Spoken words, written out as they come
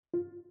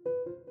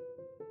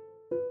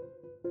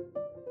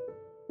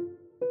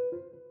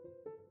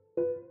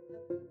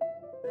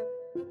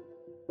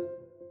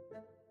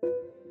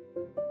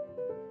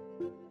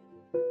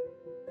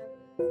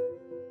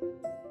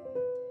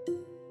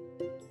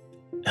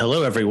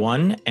Hello,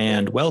 everyone,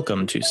 and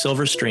welcome to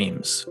Silver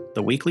Streams,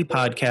 the weekly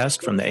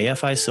podcast from the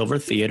AFI Silver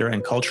Theater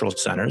and Cultural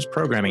Center's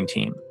programming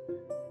team.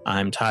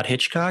 I'm Todd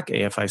Hitchcock,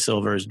 AFI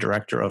Silver's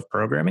Director of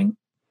Programming.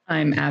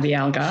 I'm Abby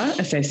Algar,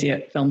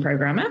 Associate Film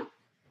Programmer.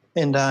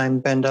 And I'm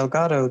Ben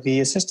Delgado,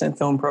 the Assistant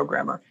Film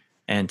Programmer.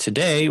 And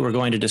today we're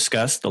going to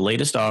discuss the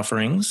latest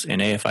offerings in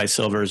AFI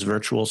Silver's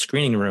virtual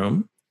screening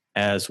room,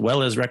 as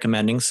well as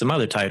recommending some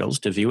other titles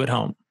to view at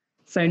home.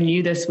 So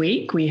new this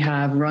week, we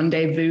have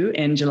Rendezvous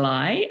in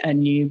July, a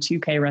new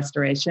 2K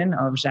restoration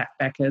of Jacques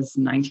Becker's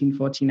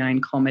 1949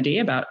 comedy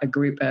about a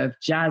group of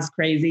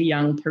jazz-crazy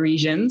young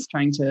Parisians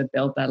trying to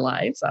build their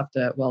lives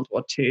after World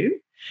War II.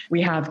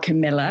 We have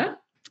Camilla,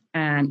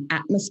 an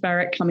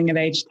atmospheric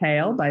coming-of-age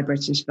tale by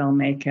British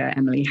filmmaker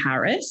Emily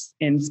Harris,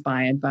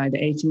 inspired by the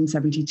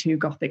 1872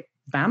 Gothic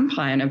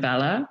vampire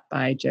novella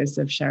by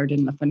Joseph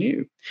Sheridan Le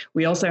Fanu.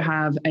 We also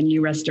have a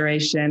new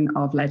restoration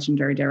of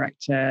legendary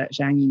director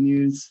Zhang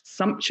Yimou's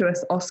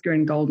sumptuous Oscar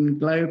and Golden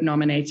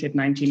Globe-nominated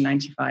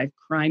 1995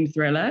 crime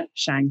thriller,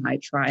 Shanghai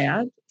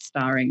Triad,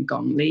 starring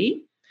Gong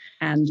Li,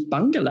 and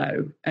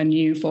Bungalow, a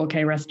new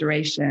 4K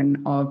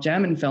restoration of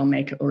German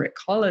filmmaker Ulrich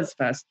Koller's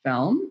first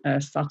film,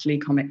 a subtly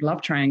comic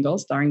love triangle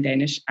starring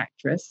Danish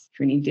actress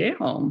Trine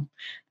Dyrholm.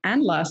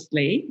 And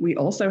lastly, we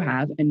also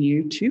have a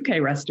new 2K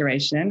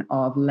restoration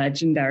of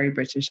legendary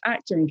British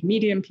actor and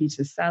comedian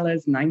Peter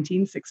Sellers'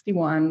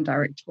 1961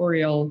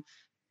 directorial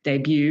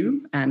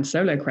debut and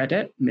solo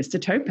credit,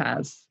 Mr.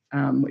 Topaz,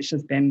 which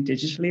has been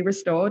digitally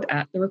restored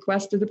at the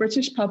request of the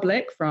British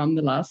public from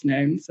the last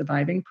known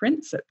surviving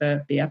prints at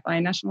the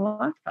BFI National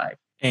Archive.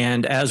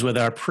 And as with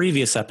our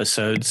previous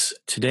episodes,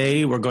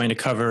 today we're going to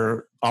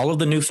cover all of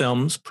the new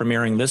films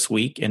premiering this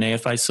week in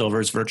AFI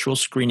Silver's virtual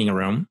screening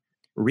room,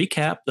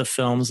 recap the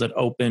films that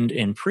opened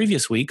in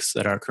previous weeks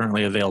that are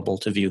currently available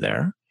to view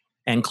there,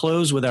 and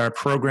close with our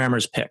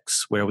programmer's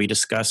picks, where we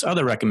discuss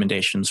other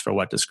recommendations for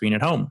what to screen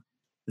at home.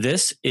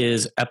 This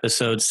is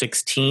episode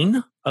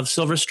 16 of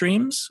Silver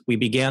Streams. We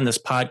began this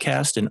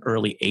podcast in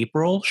early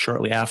April,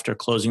 shortly after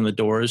closing the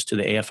doors to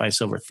the AFI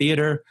Silver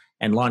Theater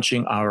and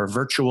launching our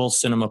virtual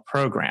cinema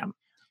program.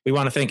 We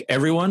want to thank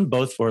everyone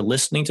both for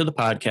listening to the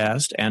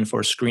podcast and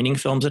for screening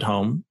films at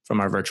home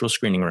from our virtual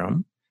screening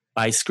room.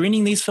 By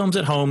screening these films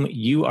at home,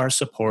 you are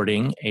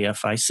supporting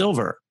AFI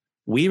Silver.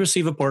 We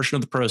receive a portion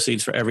of the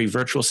proceeds for every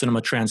virtual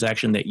cinema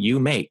transaction that you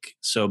make.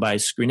 So by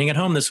screening at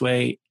home this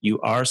way, you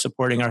are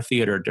supporting our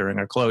theater during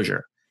our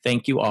closure.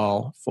 Thank you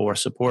all for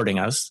supporting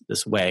us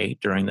this way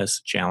during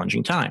this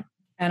challenging time.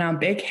 And our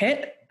big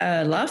hit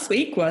last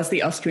week was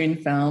the Austrian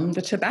film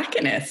The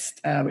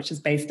Tobacconist, which is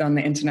based on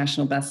the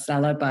international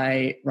bestseller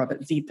by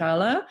Robert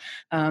Ziethaler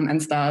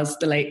and stars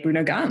the late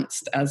Bruno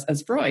Ganz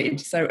as Freud.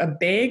 So a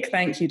big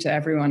thank you to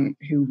everyone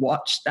who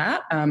watched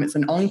that. It's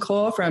an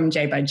encore from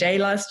J by J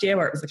last year,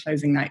 where it was a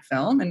closing night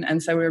film.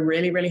 And so we're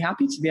really, really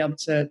happy to be able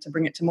to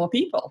bring it to more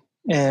people.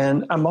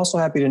 And I'm also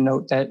happy to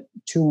note that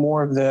two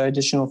more of the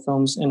additional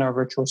films in our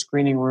virtual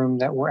screening room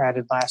that were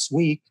added last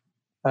week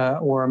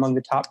were among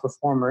the top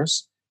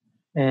performers.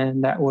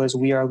 And that was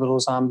We Are Little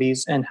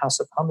Zombies and House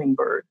of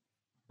Hummingbird.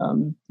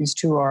 These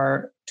two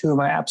are two of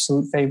my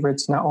absolute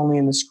favorites, not only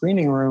in the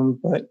screening room,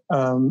 but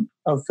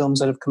of films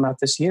that have come out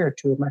this year,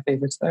 two of my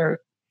favorites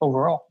there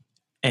overall.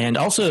 And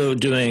also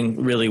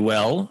doing really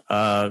well,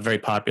 very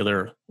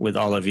popular with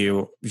all of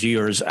you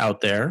viewers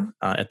out there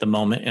at the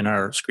moment in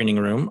our screening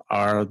room,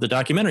 are the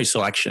documentary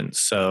selections.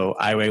 So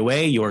Ai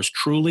Weiwei, Yours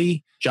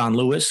Truly, John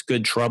Lewis,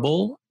 Good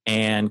Trouble,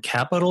 and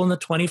Capital in the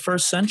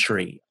 21st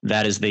Century.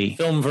 That is the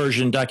film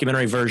version,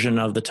 documentary version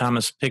of the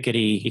Thomas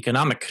Piketty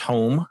Economic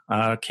Home,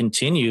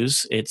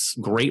 continues its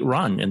great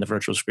run in the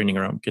virtual screening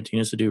room,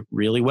 continues to do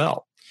really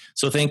well.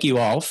 So thank you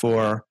all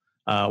for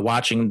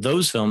watching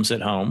those films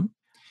at home.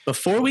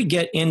 Before we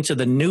get into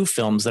the new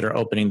films that are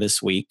opening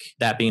this week,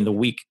 that being the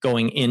week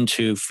going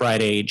into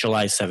Friday,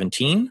 July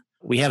 17,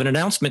 we have an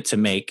announcement to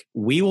make.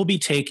 We will be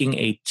taking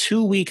a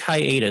 2-week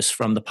hiatus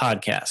from the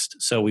podcast,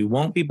 so we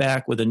won't be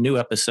back with a new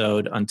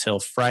episode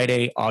until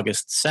Friday,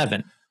 August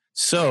 7.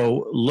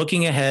 So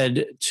looking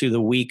ahead to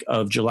the week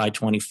of July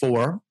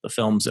 24, the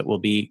films that will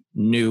be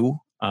new,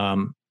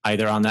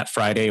 either on that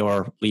Friday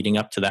or leading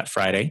up to that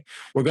Friday,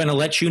 we're going to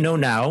let you know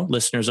now,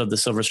 listeners of the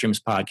Silver Streams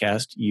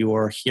podcast,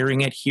 you're hearing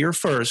it here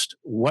first,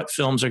 what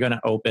films are going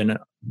to open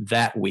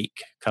that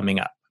week coming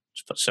up.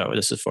 So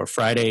this is for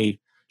Friday,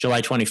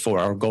 July 24,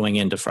 or going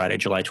into Friday,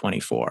 July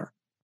 24.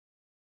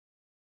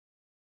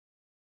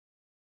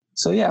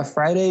 So yeah,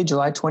 Friday,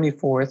 July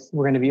 24th,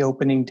 we're going to be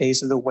opening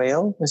Days of the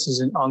Whale. This is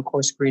an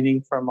encore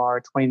screening from our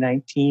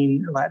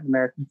 2019 Latin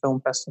American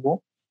Film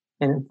Festival.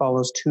 And it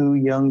follows two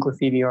young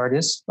graffiti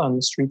artists on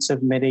the streets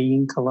of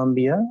Medellin,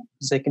 Colombia,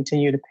 as they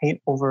continue to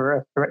paint over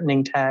a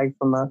threatening tag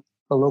from a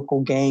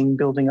local gang,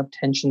 building up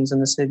tensions in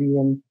the city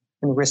and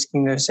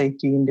risking their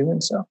safety in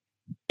doing so.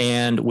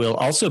 And we'll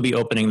also be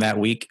opening that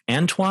week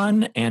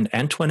Antoine and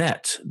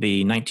Antoinette,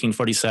 the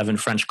 1947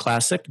 French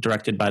classic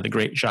directed by the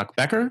great Jacques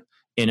Becker,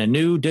 in a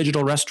new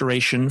digital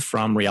restoration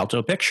from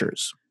Rialto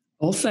Pictures.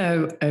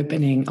 Also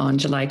opening on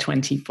July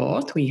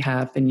 24th, we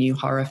have the new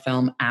horror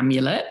film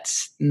Amulet,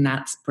 and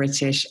that's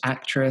British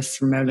actress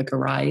Romola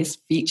Garai's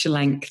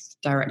feature-length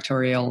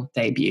directorial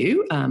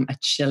debut, a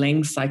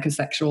chilling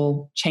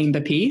psychosexual chamber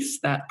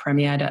piece that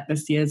premiered at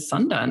this year's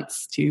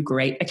Sundance to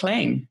great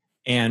acclaim.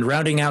 And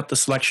rounding out the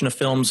selection of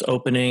films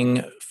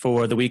opening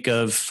for the week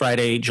of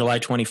Friday, July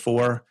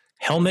 24,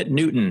 Helmut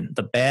Newton,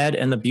 The Bad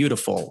and the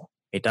Beautiful,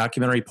 a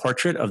documentary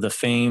portrait of the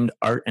famed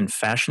art and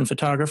fashion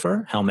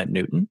photographer Helmut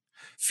Newton,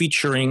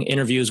 featuring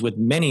interviews with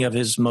many of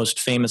his most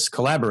famous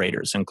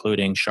collaborators,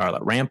 including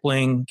Charlotte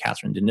Rampling,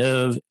 Catherine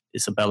Deneuve,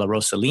 Isabella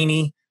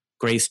Rossellini,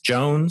 Grace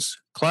Jones,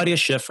 Claudia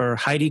Schiffer,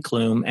 Heidi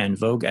Klum, and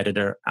Vogue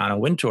editor Anna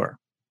Wintour.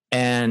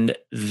 And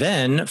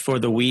then for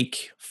the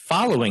week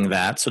following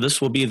that, so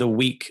this will be the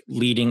week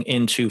leading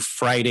into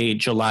Friday,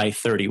 July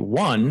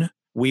 31,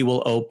 we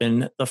will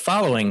open the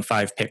following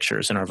 5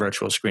 pictures in our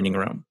virtual screening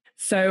room.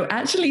 So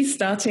actually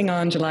starting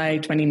on July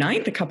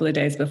 29th, a couple of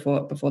days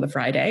before the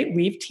Friday,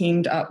 we've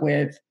teamed up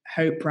with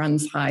Hope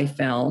Runs High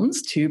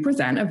Films to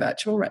present a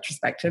virtual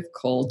retrospective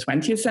called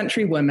 20th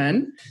Century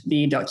Women,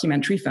 the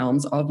documentary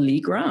films of Lee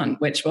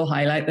Grant, which will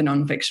highlight the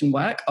nonfiction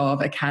work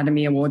of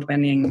Academy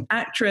Award-winning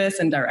actress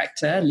and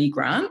director Lee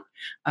Grant,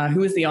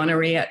 who was the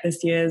honoree at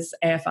this year's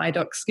AFI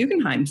Docs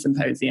Guggenheim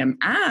Symposium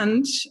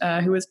and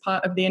who was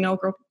part of the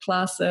inaugural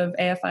class of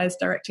AFI's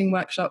Directing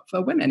Workshop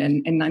for Women in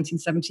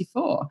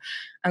 1974.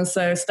 And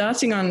so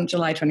starting on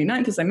July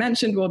 29th, as I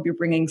mentioned, we'll be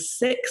bringing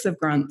 6 of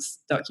Grant's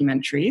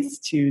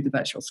documentaries to the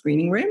virtual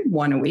screening room,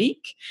 1 a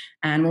week.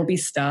 And we'll be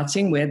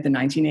starting with the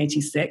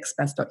 1986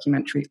 Best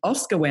Documentary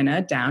Oscar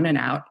winner, Down and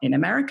Out in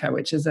America,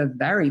 which is a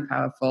very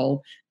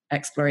powerful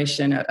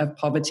exploration of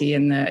poverty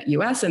in the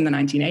US in the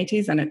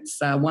 1980s. And it's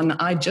one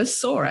that I just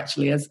saw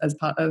actually as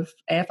part of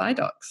AFI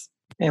Docs.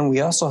 And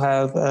we also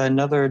have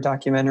another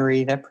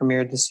documentary that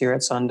premiered this year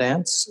at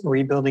Sundance,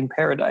 Rebuilding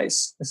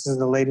Paradise. This is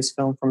the latest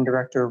film from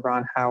director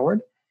Ron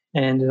Howard,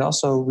 and it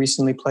also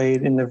recently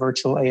played in the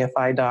virtual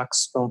AFI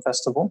Docs Film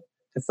Festival.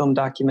 The film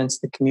documents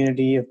the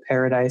community of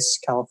Paradise,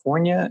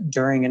 California,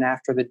 during and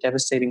after the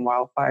devastating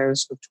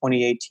wildfires of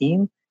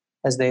 2018,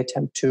 as they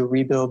attempt to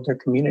rebuild their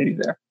community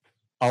there.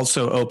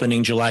 Also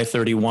opening July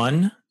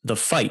 31, The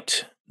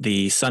Fight,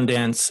 the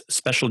Sundance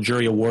Special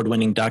Jury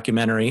Award-winning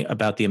documentary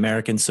about the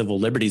American Civil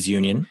Liberties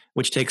Union,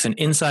 which takes an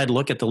inside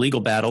look at the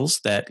legal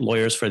battles that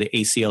lawyers for the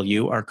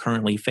ACLU are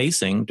currently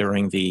facing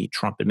during the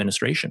Trump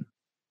administration.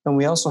 And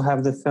we also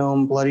have the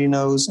film Bloody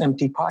Nose,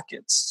 Empty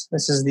Pockets.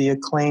 This is the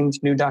acclaimed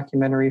new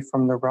documentary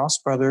from the Ross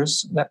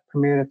brothers that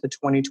premiered at the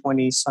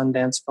 2020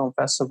 Sundance Film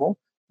Festival.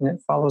 And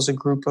it follows a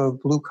group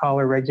of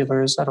blue-collar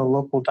regulars at a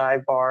local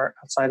dive bar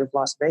outside of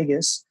Las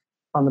Vegas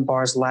on the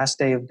bar's last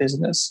day of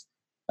business.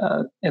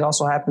 It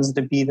also happens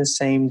to be the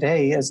same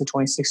day as the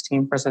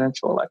 2016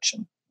 presidential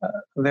election. A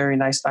very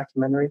nice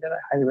documentary that I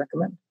highly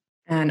recommend.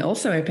 And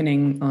also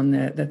opening on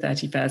the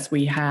 31st,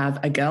 we have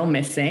A Girl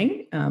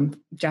Missing,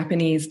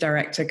 Japanese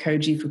director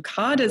Koji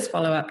Fukada's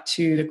follow-up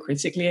to the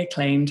critically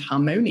acclaimed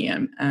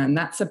Harmonium. And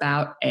that's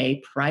about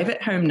a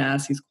private home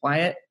nurse whose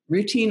quiet,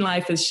 routine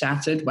life is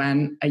shattered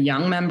when a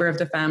young member of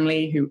the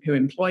family who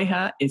employ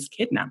her is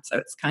kidnapped. So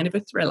it's kind of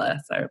a thriller.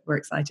 So we're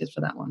excited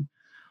for that one.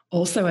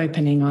 Also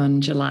opening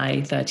on July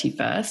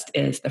 31st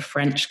is the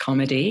French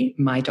comedy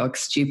My Dog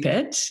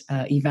Stupid,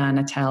 Ivan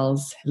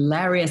Attel's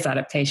hilarious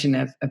adaptation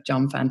of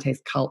John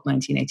Fante's cult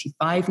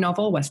 1985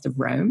 novel, West of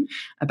Rome,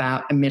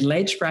 about a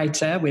middle-aged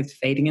writer with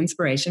fading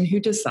inspiration who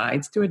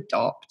decides to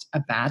adopt a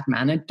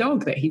bad-mannered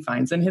dog that he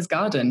finds in his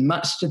garden,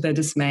 much to the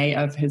dismay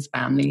of his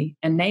family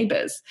and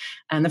neighbors.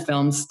 And the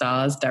film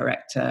stars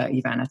director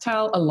Ivan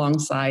Attel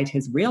alongside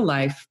his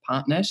real-life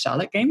partner,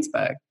 Charlotte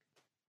Gainsbourg.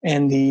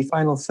 And the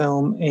final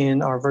film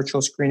in our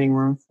virtual screening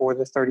room for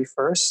the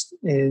 31st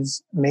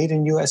is Made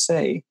in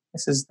USA.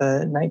 This is the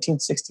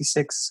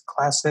 1966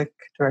 classic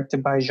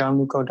directed by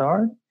Jean-Luc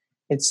Godard.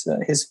 It's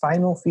his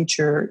final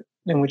feature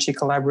in which he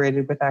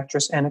collaborated with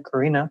actress Anna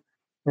Karina.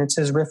 And it's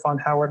his riff on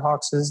Howard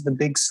Hawks' The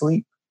Big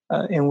Sleep,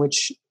 in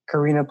which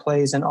Karina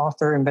plays an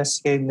author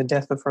investigating the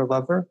death of her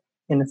lover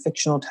in the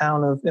fictional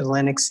town of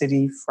Atlantic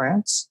City,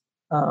 France.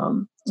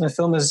 The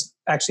film is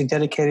actually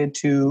dedicated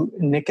to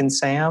Nick and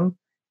Sam,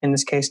 in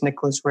this case,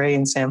 Nicholas Ray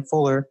and Sam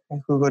Fuller,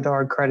 who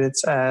Godard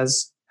credits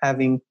as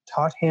having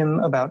taught him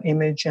about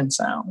image and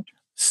sound.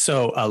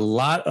 So a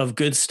lot of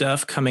good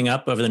stuff coming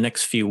up over the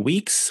next few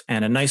weeks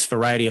and a nice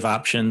variety of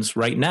options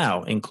right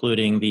now,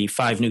 including the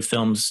 5 new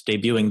films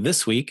debuting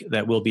this week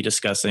that we'll be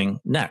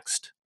discussing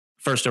next.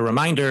 First, a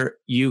reminder,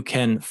 you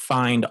can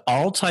find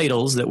all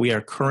titles that we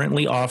are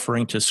currently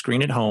offering to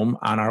screen at home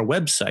on our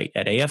website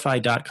at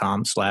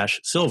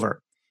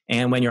afi.com/silver.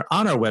 And when you're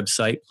on our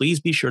website, please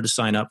be sure to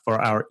sign up for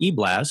our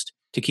e-blast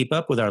to keep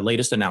up with our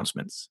latest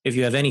announcements. If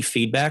you have any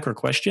feedback or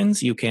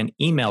questions, you can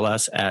email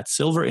us at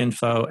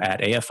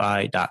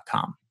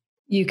silverinfo@afi.com.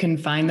 You can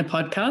find the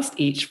podcast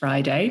each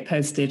Friday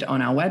posted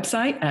on our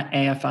website at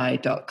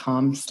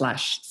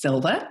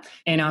afi.com/silver,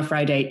 in our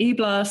Friday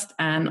e-blast,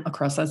 and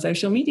across our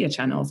social media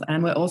channels.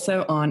 And we're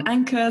also on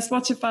Anchor,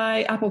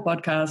 Spotify, Apple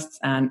Podcasts,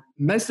 and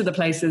most of the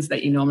places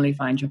that you normally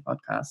find your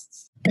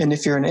podcasts. And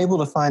if you're unable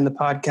to find the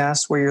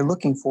podcast where you're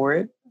looking for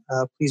it,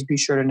 please be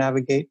sure to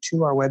navigate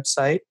to our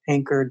website,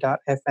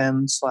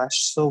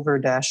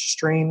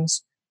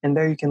 anchor.fm/silver-streams. And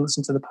there you can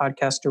listen to the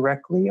podcast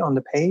directly on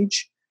the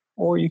page,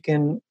 or you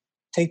can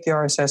take the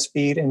RSS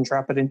feed and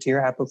drop it into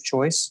your app of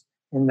choice.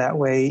 And that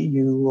way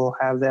you will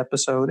have the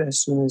episode as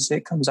soon as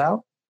it comes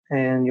out.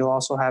 And you'll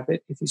also have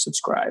it if you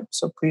subscribe.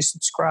 So please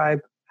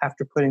subscribe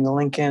after putting the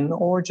link in,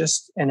 or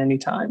just at any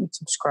time.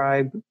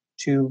 Subscribe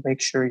to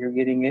make sure you're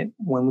getting it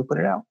when we put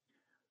it out.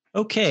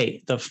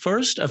 Okay, the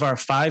first of our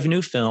 5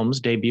 new films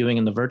debuting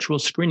in the virtual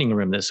screening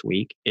room this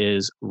week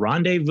is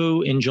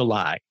Rendezvous in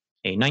July,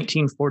 a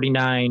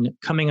 1949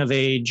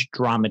 coming-of-age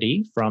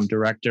dramedy from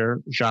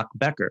director Jacques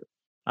Becker.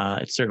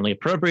 It's certainly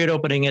appropriate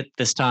opening it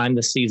this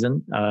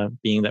season,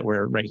 being that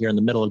we're right here in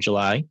the middle of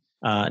July.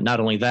 Not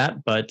only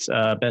that, but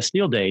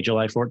Bastille Day,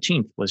 July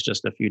 14th, was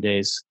just a few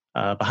days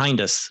behind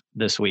us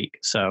this week.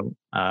 So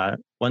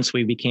once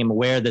we became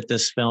aware that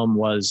this film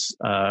was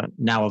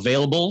now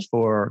available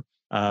for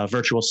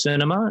virtual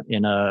cinema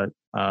in a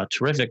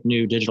terrific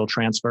new digital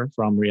transfer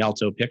from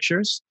Rialto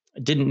Pictures,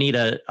 it didn't need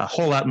a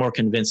whole lot more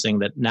convincing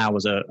that now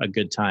was a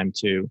good time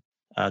to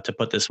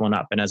put this one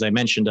up. And as I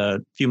mentioned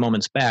a few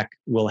moments back,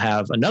 we'll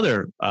have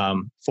another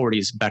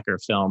 40s Becker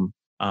film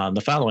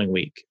the following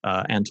week,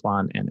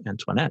 Antoine and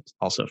Antoinette,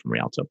 also from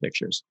Rialto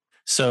Pictures.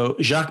 So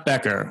Jacques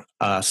Becker,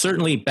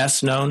 certainly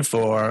best known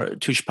for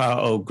Touche pas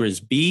au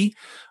Grisby,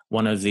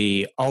 one of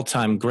the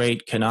all-time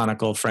great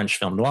canonical French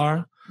film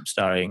noir,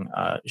 starring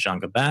Jean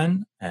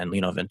Gabin and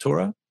Lino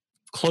Ventura.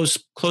 Close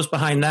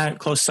behind that,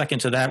 close second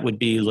to that would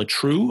be Le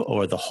Trou,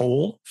 or The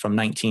Hole, from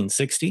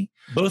 1960.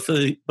 Both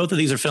of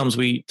these are films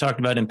we talked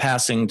about in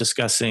passing,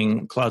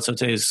 discussing Claude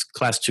Sauté's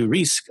Classe 2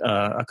 Risque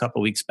a couple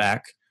weeks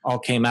back. All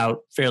came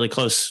out fairly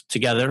close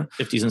together,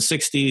 50s and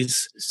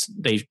 60s.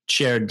 They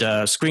shared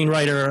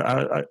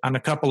screenwriter on a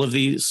couple of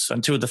these,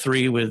 on 2 of the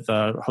 3 with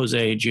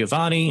Jose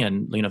Giovanni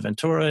and Lino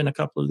Ventura in a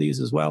couple of these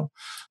as well.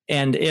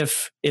 And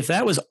if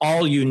that was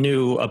all you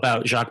knew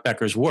about Jacques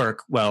Becker's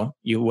work, well,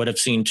 you would have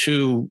seen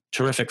 2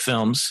 terrific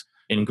films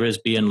in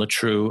Grisby and Le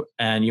Trou,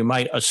 and you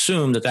might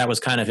assume that was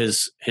kind of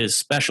his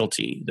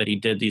specialty, that he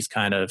did these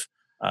kind of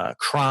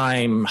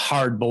crime,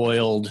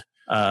 hard-boiled,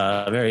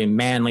 very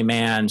manly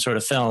man sort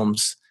of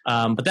films.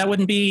 But that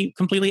wouldn't be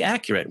completely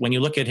accurate. When you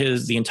look at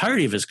the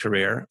entirety of his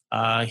career,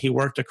 he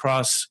worked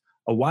across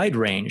a wide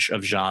range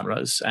of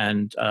genres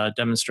and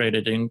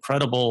demonstrated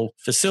incredible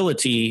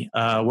facility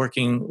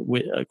working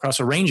across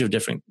a range of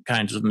different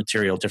kinds of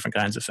material, different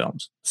kinds of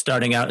films.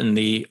 Starting out in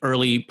the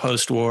early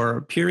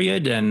post-war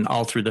period and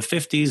all through the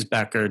 50s,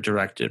 Becker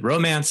directed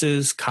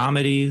romances,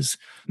 comedies,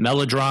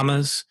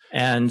 melodramas.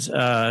 And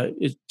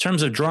in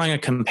terms of drawing a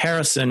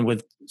comparison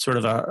with sort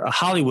of a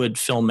Hollywood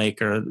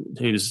filmmaker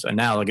who's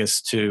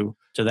analogous to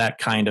that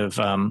kind of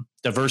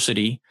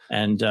diversity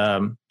and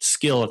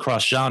skill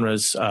across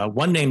genres,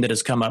 one name that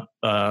has come up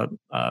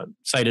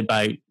cited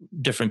by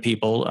different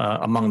people,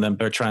 among them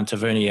Bertrand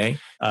Tavernier,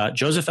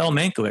 Joseph L.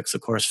 Mankiewicz, of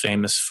course,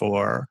 famous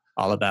for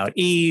All About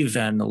Eve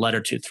and The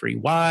Letter to 3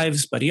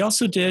 Wives, but he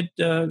also did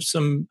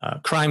some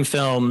crime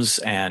films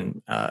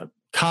and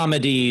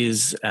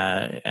comedies,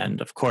 and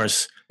of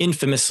course,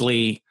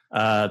 infamously,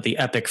 the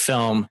epic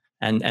film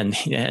and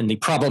the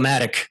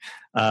problematic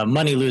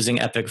money-losing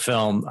epic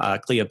film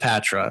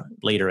Cleopatra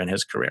later in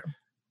his career.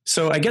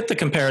 So I get the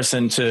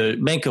comparison to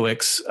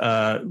Mankiewicz,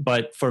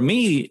 but for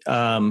me,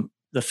 the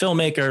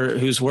filmmaker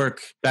whose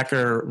work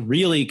Becker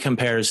really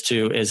compares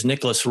to is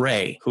Nicholas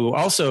Ray, who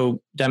also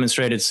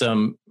demonstrated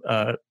some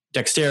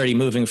dexterity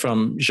moving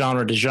from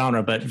genre to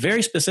genre, but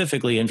very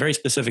specifically and very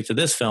specific to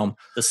this film,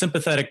 the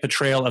sympathetic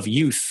portrayal of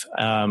youth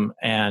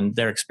and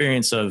their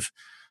experience of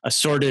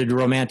assorted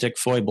romantic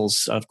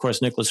foibles. Of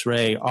course, Nicholas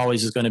Ray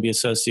always is going to be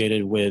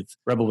associated with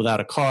Rebel Without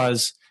a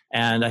Cause.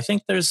 And I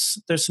think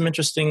there's some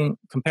interesting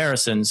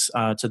comparisons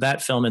to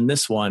that film and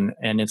this one,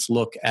 and its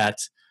look at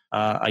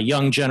a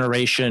young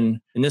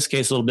generation, in this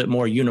case, a little bit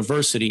more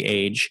university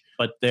age,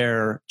 but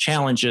their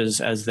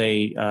challenges as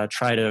they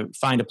try to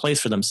find a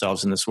place for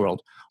themselves in this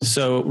world.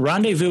 So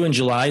Rendezvous in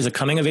July is a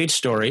coming-of-age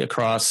story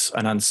across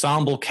an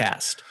ensemble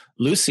cast.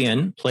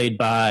 Lucien, played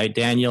by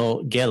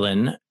Daniel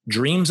Guélin,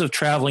 dreams of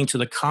traveling to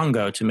the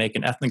Congo to make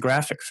an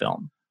ethnographic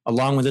film,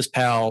 along with his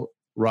pal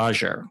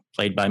Roger,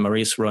 played by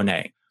Maurice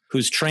Ronet,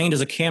 who's trained as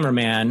a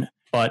cameraman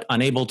but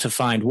unable to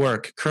find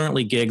work,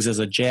 currently gigs as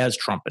a jazz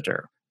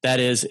trumpeter.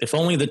 That is, if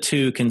only the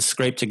two can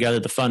scrape together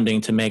the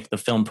funding to make the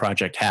film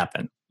project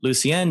happen.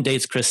 Lucien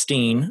dates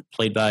Christine,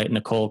 played by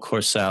Nicole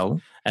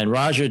Courcelle, and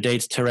Roger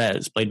dates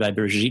Thérèse, played by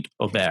Brigitte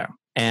Aubert.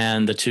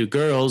 And the 2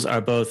 girls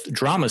are both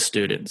drama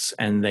students,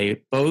 and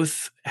they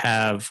both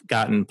have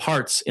gotten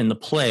parts in the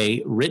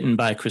play written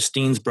by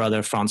Christine's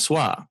brother,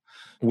 Francois,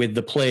 with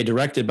the play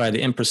directed by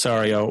the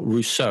impresario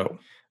Rousseau.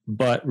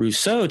 But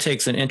Rousseau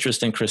takes an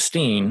interest in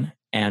Christine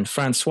and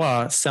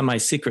Francois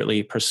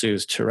semi-secretly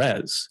pursues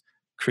Therese,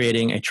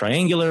 creating a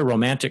triangular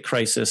romantic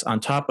crisis on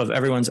top of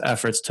everyone's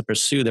efforts to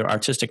pursue their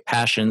artistic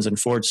passions and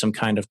forge some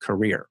kind of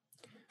career.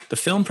 The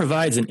film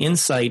provides an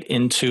insight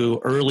into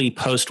early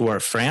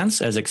post-war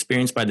France as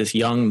experienced by this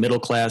young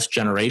middle-class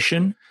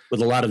generation,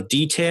 with a lot of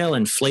detail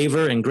and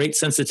flavor and great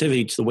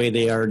sensitivity to the way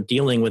they are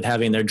dealing with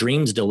having their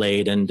dreams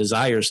delayed and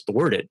desires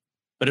thwarted.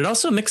 But it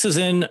also mixes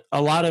in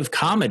a lot of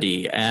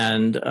comedy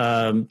and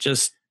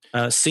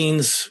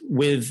scenes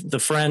with the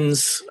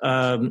friends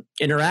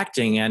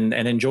interacting and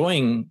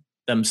enjoying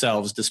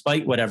themselves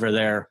despite whatever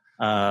their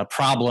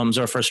problems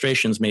or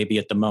frustrations may be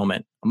at the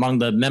moment. Among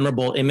the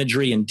memorable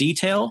imagery and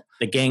detail,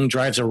 the gang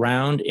drives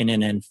around in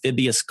an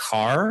amphibious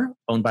car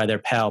owned by their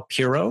pal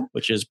Pierrot,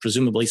 which is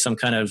presumably some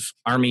kind of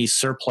army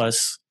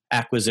surplus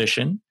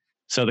acquisition.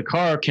 So the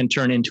car can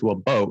turn into a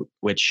boat,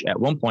 which at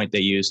one point they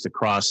used to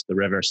cross the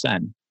River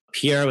Seine.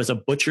 Pierre was a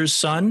butcher's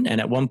son,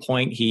 and at one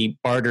point he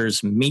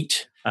barters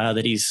meat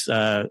that he's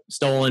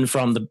stolen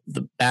from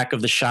the back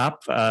of the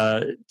shop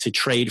to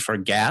trade for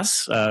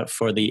gas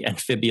for the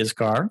amphibious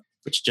car,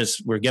 which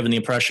just we're given the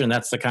impression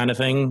that's the kind of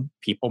thing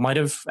people might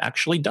have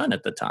actually done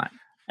at the time.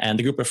 And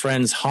the group of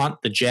friends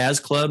haunt the jazz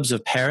clubs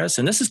of Paris.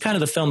 And this is kind of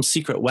the film's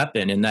secret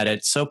weapon in that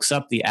it soaks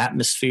up the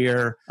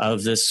atmosphere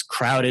of this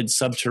crowded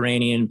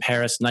subterranean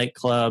Paris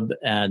nightclub.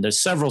 And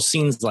there's several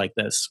scenes like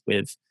this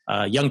with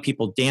young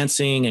people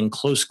dancing in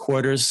close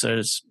quarters.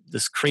 There's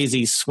this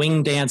crazy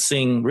swing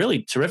dancing,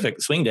 really terrific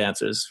swing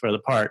dancers for the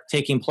part,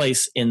 taking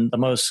place in the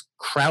most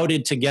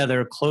crowded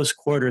together, close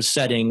quarters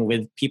setting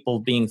with people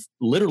being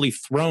literally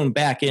thrown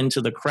back into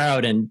the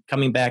crowd and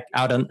coming back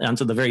out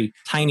onto the very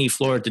tiny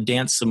floor to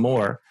dance some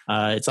more.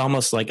 It's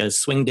almost like a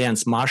swing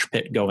dance mosh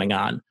pit going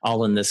on,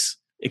 all in this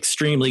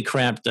extremely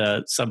cramped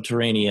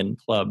subterranean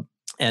club.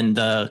 And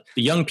the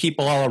young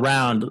people all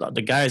around,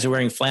 the guys are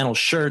wearing flannel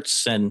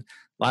shirts, and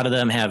a lot of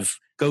them have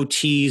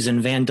goatees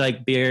and Van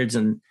Dyke beards,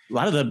 and a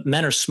lot of the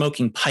men are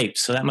smoking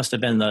pipes. So that must have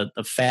been the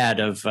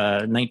fad of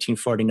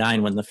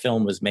 1949 when the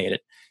film was made.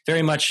 It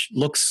very much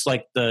looks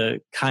like the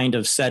kind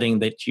of setting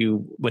that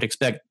you would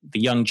expect the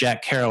young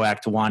Jack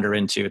Kerouac to wander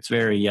into. It's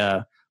very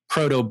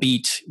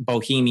proto-beat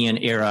bohemian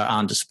era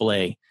on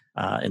display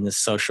in this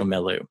social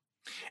milieu.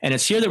 And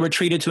it's here that we're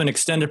treated to an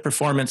extended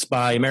performance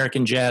by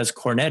American jazz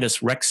cornetist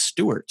Rex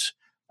Stewart,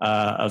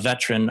 a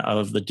veteran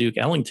of the Duke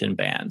Ellington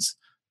bands.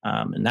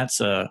 And that's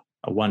a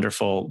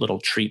wonderful little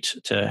treat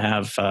to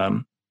have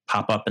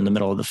pop up in the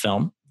middle of the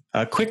film.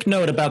 A quick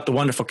note about the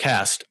wonderful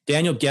cast.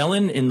 Daniel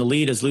Gellin in the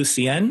lead as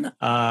Lucien.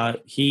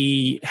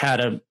 He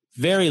had a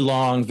very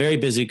long, very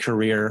busy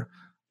career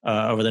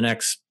over the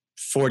next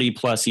 40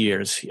 plus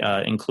years,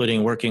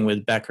 including working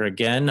with Becker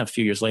again a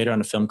few years later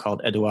on a film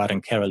called Edouard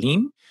and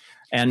Caroline.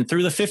 And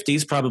through the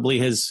 50s, probably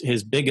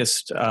his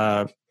biggest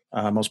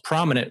most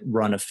prominent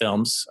run of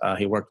films.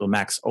 He worked with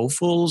Max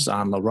Ophuls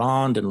on La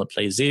Ronde and Le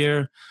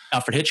Plaisir.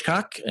 Alfred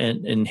Hitchcock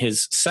in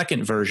his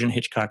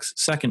Hitchcock's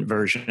second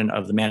version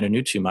of The Man Who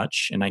Knew Too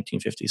Much in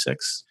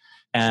 1956.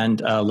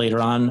 And later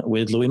on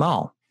with Louis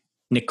Malle.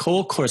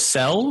 Nicole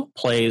Corsell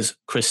plays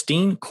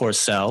Christine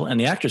Corsell, and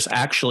the actress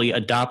actually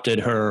adopted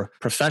her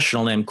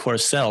professional name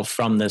Corsell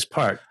from this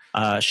part.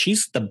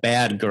 She's the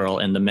bad girl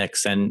in the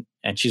mix, and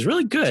she's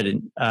really good.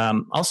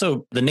 And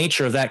also, the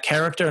nature of that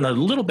character and a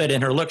little bit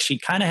in her look, she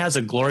kind of has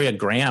a Gloria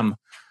Graham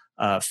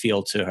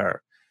feel to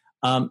her.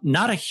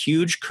 Not a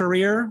huge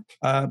career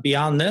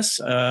beyond this,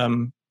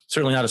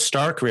 certainly not a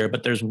star career,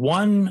 but there's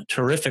one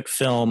terrific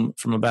film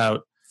from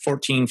about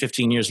 14,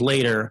 15 years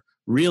later,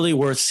 really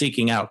worth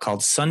seeking out,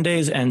 called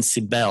Sundays and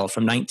Cybele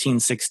from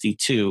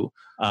 1962,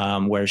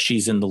 where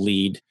she's in the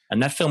lead.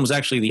 And that film was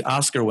actually the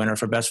Oscar winner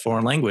for Best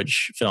Foreign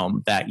Language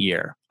Film that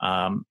year.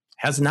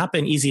 Has not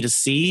been easy to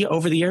see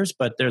over the years,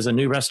 but there's a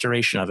new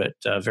restoration of it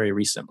very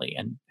recently,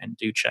 and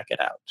do check it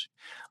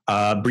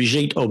out.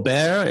 Brigitte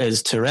Aubert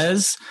is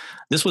Therese.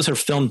 This was her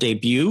film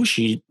debut.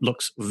 She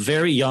looks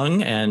very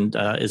young and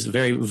is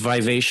very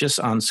vivacious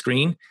on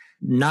screen.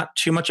 Not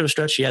too much of a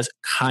stretch. She has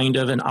kind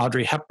of an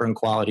Audrey Hepburn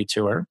quality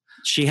to her.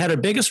 She had her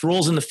biggest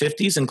roles in the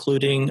 50s,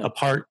 including a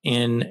part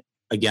in,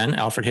 again,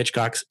 Alfred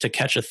Hitchcock's To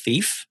Catch a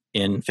Thief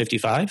in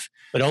 55.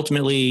 But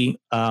ultimately,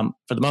 for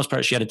the most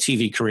part, she had a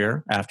TV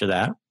career after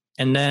that.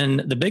 And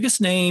then the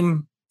biggest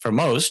name for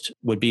most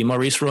would be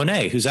Maurice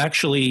Ronet, who's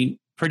actually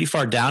pretty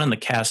far down in the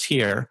cast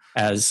here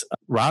as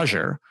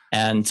Roger.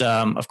 And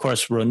of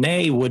course,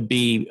 Ronet would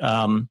be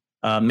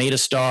made a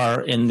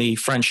star in the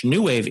French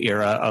New Wave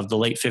era of the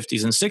late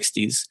 50s and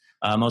 60s,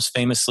 most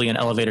famously in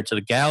Elevator to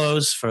the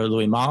Gallows for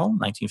Louis Malle,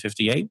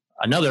 1958.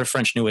 Another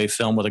French New Wave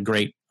film with a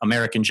great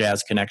American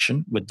jazz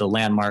connection with the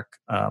landmark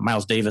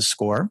Miles Davis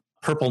score.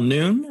 Purple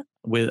Noon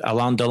with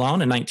Alain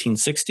Delon in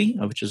 1960,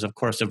 which is, of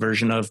course, a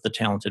version of The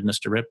Talented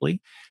Mr. Ripley.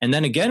 And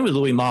then again with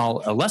Louis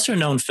Malle, a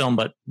lesser-known film,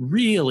 but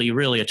really,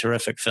 really a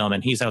terrific film,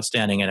 and he's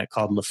outstanding in it,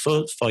 called Le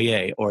Feu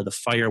Follet, or The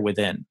Fire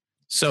Within.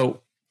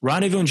 So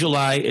Rendezvous in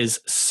July is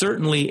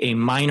certainly a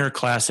minor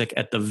classic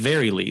at the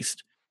very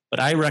least, but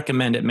I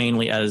recommend it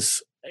mainly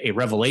as a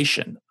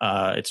revelation.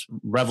 It's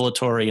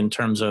revelatory in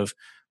terms of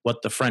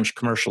what the French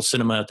commercial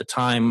cinema at the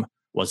time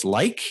was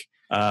like.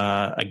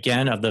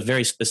 Again, of the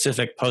very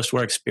specific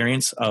post-war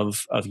experience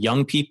of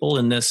young people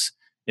in this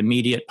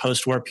immediate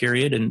post-war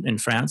period in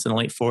France in the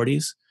late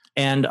 40s,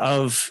 and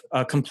of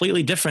a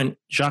completely different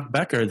Jacques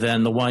Becker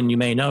than the one you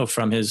may know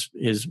from his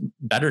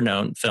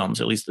better-known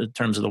films, at least in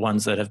terms of the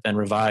ones that have been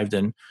revived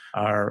and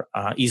are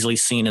easily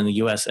seen in the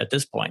U.S. at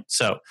this point.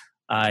 So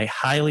I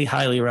highly,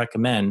 highly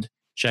recommend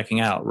checking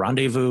out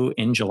Rendezvous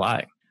in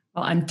July.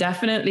 Well, I'm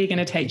definitely going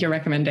to take your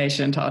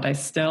recommendation, Todd. I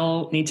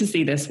still need to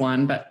see this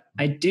one, but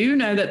I do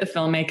know that the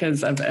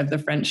filmmakers of the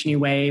French New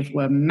Wave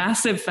were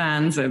massive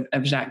fans of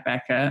Jacques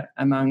Becker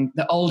among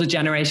the older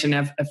generation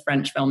of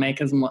French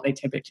filmmakers and what they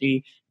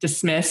typically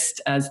dismissed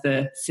as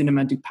the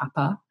cinéma du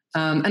papa.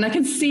 And I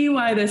can see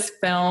why this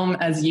film,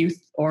 as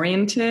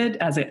youth-oriented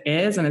as it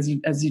is, and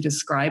as you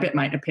describe it,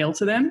 might appeal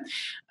to them.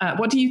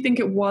 What do you think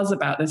it was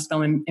about this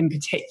film in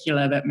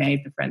particular that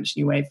made the French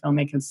New Wave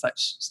filmmakers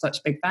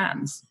such big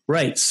fans?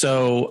 Right.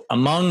 So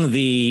among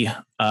the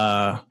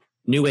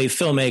New Wave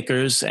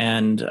filmmakers,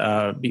 and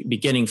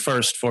beginning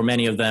first for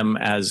many of them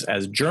as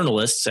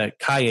journalists at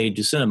Cahiers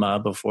du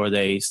Cinéma before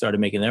they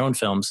started making their own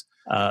films,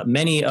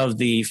 many of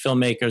the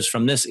filmmakers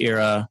from this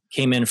era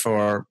came in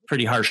for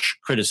pretty harsh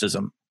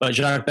criticism. But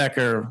Jacques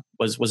Becker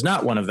was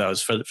not one of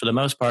those. For the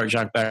most part,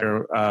 Jacques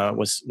Becker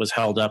was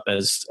held up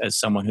as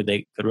someone who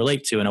they could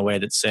relate to in a way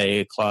that,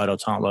 say, Claude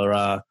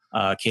Autant-Lara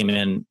came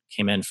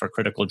in for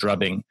critical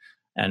drubbing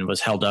and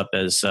was held up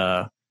as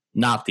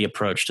not the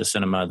approach to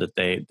cinema that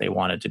they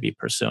wanted to be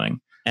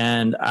pursuing.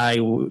 And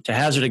to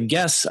hazard a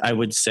guess, I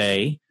would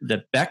say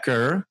that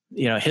Becker,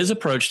 his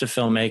approach to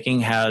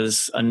filmmaking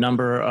has a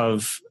number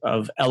of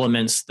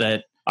elements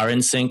that are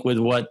in sync with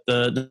what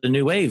the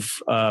New Wave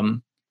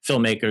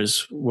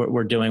filmmakers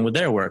were doing with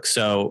their work.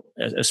 So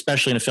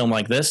especially in a film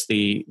like this,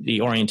 the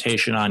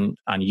orientation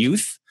on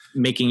youth,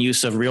 making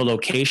use of real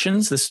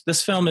locations.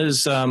 This film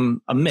is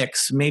a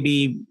mix,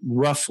 maybe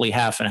roughly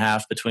half and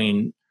half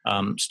between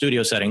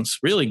studio settings,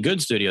 really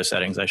good studio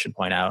settings, I should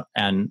point out,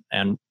 and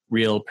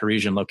real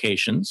Parisian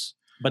locations.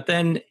 But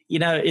then,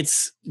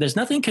 there's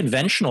nothing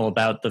conventional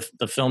about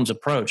the film's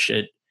approach.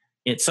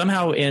 It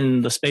somehow,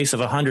 in the space of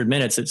 100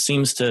 minutes, it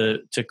seems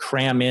to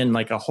cram in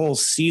like a whole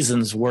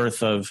season's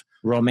worth of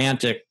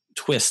romantic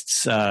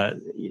twists.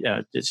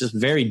 It's just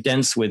very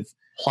dense with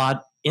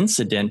plot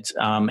incident,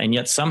 and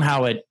yet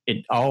somehow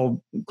it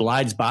all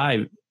glides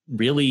by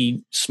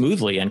really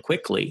smoothly and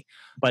quickly.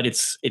 But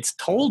it's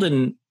told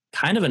in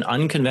kind of an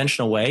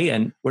unconventional way,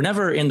 and we're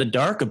never in the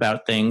dark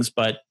about things,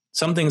 but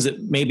some things that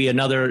maybe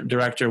another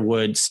director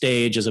would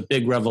stage as a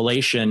big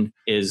revelation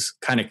is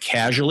kind of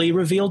casually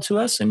revealed to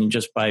us. And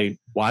just by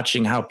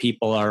watching how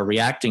people are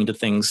reacting to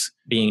things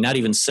being not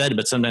even said,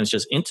 but sometimes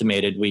just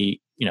intimated, we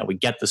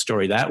get the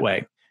story that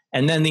way.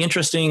 And then the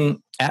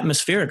interesting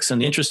atmospherics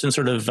and the interest in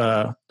sort of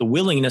the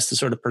willingness to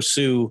sort of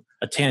pursue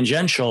a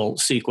tangential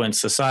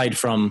sequence aside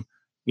from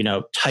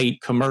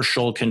tight,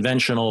 commercial,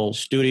 conventional,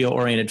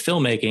 studio-oriented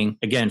filmmaking.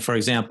 Again, for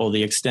example,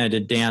 the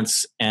extended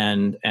dance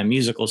and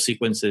musical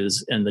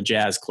sequences in the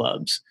jazz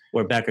clubs,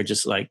 where Becker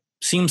just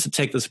seems to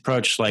take this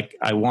approach,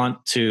 I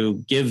want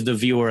to give the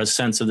viewer a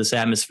sense of this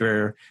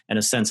atmosphere and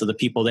a sense of the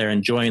people there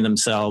enjoying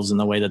themselves in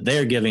the way that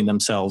they're giving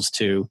themselves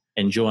to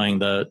enjoying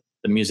the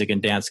music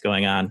and dance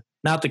going on.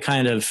 Not the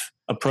kind of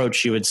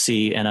approach you would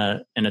see in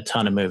a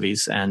ton of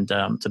movies, and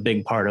it's a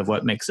big part of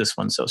what makes this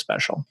one so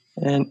special.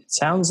 And it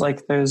sounds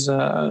like there's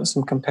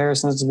some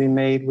comparisons to be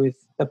made with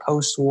the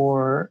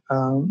post-war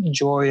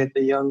joy that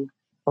the young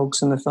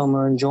folks in the film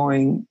are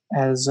enjoying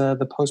as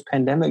the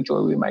post-pandemic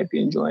joy we might be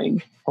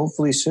enjoying.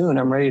 Hopefully soon.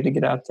 I'm ready to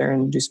get out there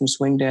and do some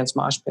swing dance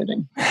mosh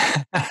pitting.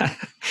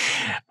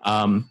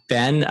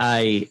 Ben,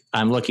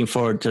 I'm looking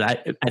forward to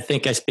that. I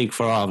think I speak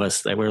for all of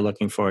us that we're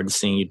looking forward to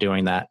seeing you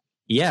doing that.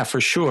 Yeah,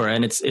 for sure.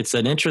 And it's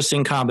an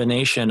interesting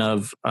combination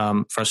of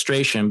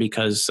frustration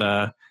because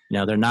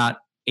they're not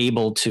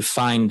able to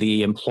find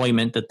the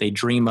employment that they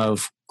dream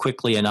of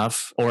quickly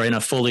enough or in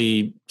a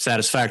fully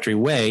satisfactory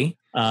way.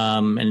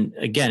 And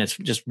again, it's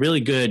just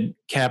really good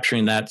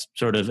capturing that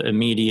sort of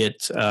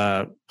immediate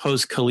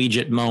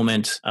post-collegiate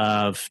moment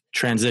of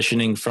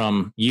transitioning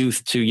from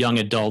youth to young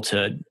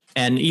adulthood.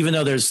 And even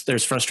though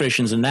there's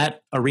frustrations in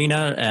that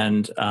arena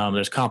and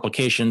there's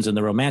complications in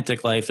the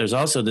romantic life, there's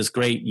also this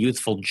great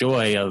youthful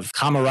joy of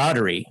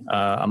camaraderie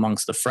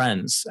amongst the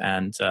friends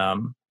and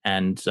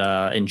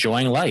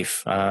enjoying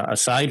life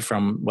aside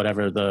from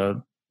whatever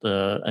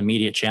the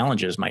immediate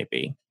challenges might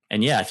be.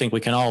 And yeah, I think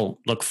we can all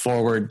look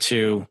forward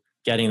to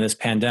getting this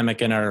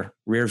pandemic in our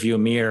rearview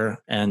mirror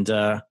and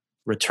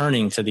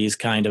returning to these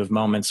kind of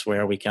moments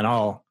where we can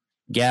all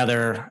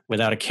gather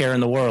without a care in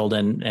the world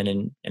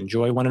and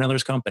enjoy one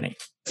another's company.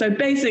 So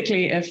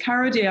basically, if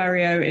Caro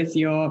Diario is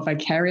your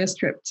vicarious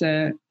trip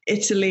to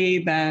Italy,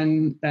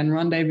 then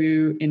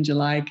Rendezvous in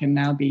July can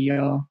now be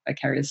your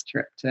vicarious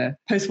trip to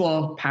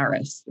post-war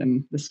Paris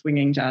and the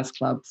swinging jazz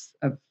clubs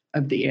of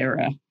the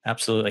era.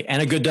 Absolutely.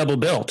 And a good double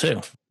bill,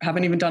 too.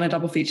 Haven't even done a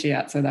double feature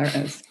yet, so there it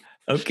is.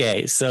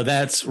 Okay, so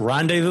that's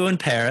Rendezvous in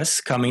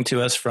Paris coming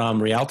to us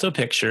from Rialto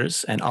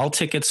Pictures, and all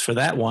tickets for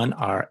that one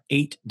are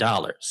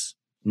 $8.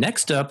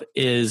 Next up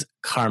is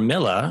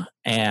Carmilla,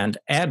 and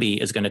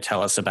Abby is going to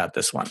tell us about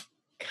this one.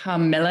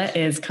 Carmilla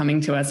is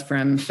coming to us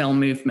from Film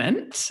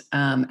Movement,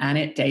 and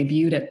it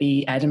debuted at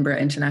the Edinburgh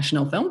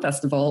International Film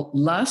Festival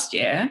last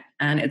year.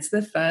 And it's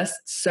the first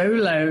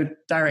solo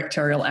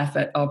directorial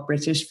effort of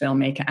British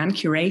filmmaker and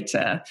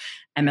curator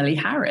Emily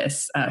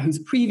Harris, who's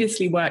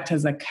previously worked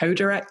as a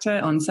co-director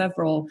on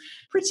several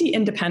pretty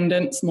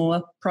independent,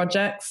 smaller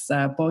projects.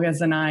 Borges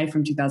and I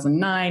from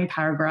 2009,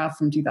 Paragraph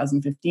from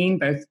 2015,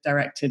 both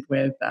directed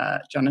with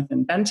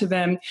Jonathan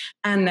Bentovim.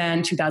 And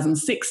then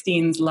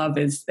 2016's Love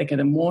is Thicker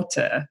Than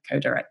Water,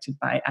 co-directed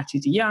by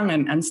Ati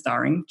DeYoung and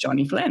starring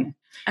Johnny Flynn.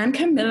 And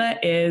Carmilla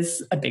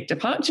is a big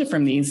departure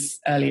from these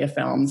earlier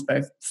films,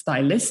 both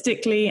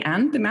stylistically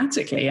and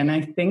thematically. And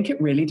I think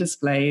it really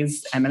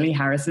displays Emily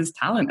Harris's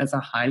talent as a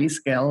highly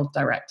skilled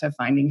director,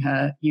 finding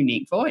her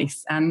unique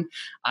voice. And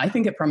I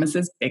think it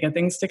promises bigger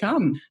things to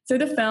come. So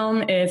the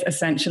film is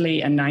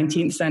essentially a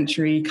 19th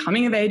century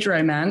coming-of-age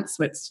romance,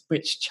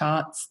 which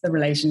charts the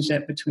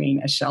relationship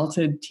between a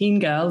sheltered teen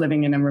girl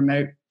living in a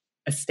remote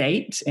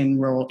estate in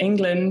rural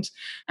England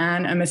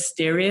and a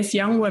mysterious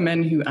young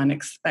woman who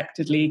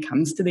unexpectedly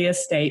comes to the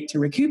estate to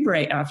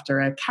recuperate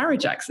after a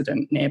carriage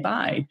accident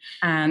nearby.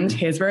 And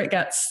here's where it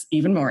gets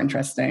even more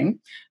interesting.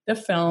 The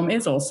film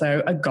is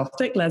also a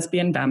gothic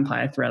lesbian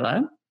vampire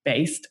thriller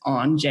based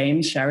on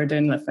James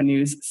Sheridan Le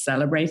Fanu's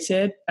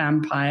celebrated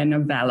vampire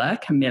novella,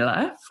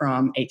 Camilla,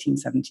 from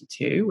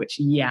 1872, which,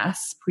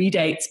 yes,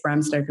 predates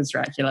Bram Stoker's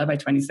Dracula by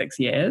 26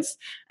 years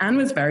and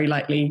was very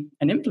likely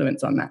an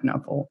influence on that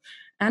novel.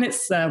 And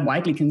it's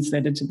widely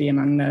considered to be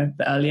among the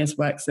earliest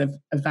works of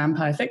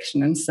vampire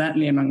fiction, and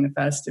certainly among the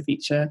first to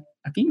feature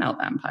a female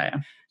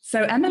vampire.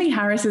 So Emily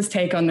Harris's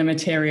take on the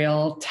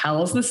material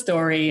tells the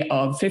story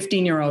of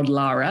 15-year-old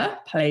Lara,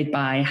 played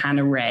by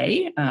Hannah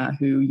Ray,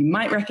 who you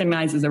might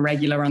recognize as a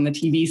regular on the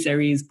TV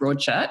series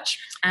Broadchurch.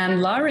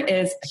 And Lara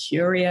is a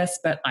curious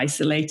but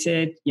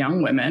isolated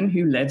young woman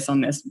who lives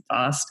on this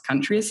vast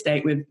country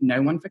estate with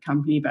no one for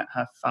company but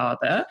her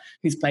father,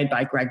 who's played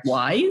by Greg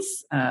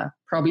Wise,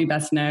 probably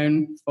best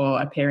known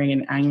for appearing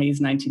in Ang Lee's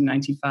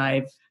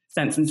 1995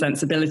 Sense and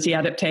Sensibility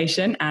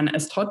adaptation, and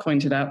as Todd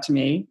pointed out to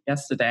me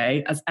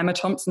yesterday, as Emma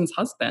Thompson's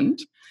husband,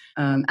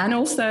 and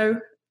also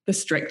the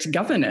strict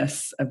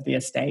governess of the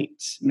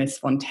estate, Miss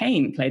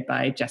Fontaine, played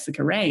by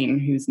Jessica Raine,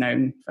 who's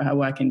known for her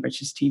work in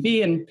British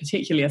TV and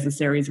particularly as a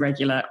series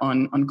regular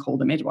on Call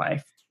the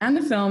Midwife. And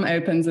the film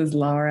opens as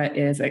Lara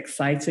is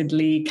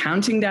excitedly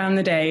counting down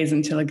the days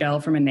until a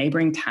girl from a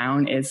neighboring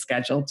town is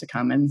scheduled to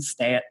come and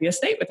stay at the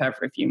estate with her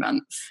for a few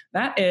months.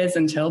 That is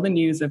until the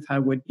news of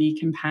her would-be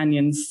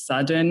companion's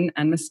sudden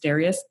and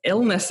mysterious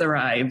illness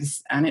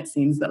arrives, and it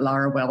seems that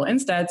Lara will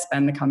instead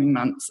spend the coming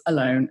months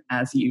alone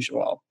as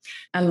usual.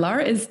 And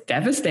Lara is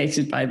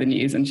devastated by the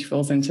news and she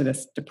falls into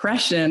this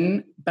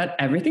depression, but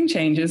everything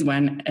changes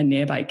when a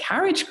nearby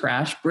carriage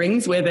crash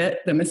brings with it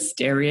the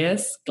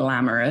mysterious,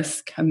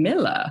 glamorous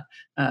Camilla,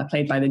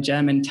 played by the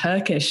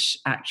German-Turkish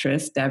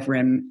actress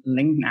Devrim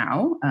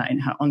Lingnau in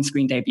her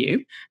on-screen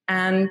debut.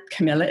 And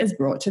Camilla is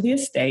brought to the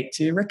estate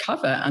to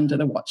recover under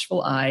the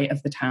watchful eye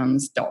of the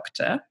town's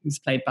doctor, who's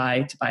played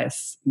by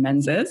Tobias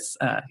Menzies,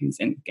 who's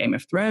in Game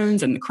of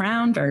Thrones and The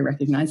Crown, very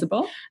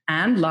recognizable.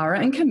 And Lara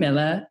and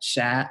Camilla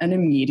share an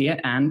immediate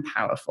and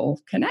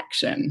powerful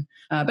connection.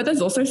 But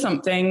there's also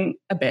something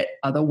a bit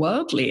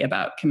otherworldly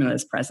about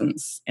Camilla's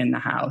presence in the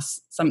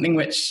house, something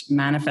which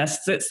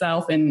manifests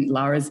itself in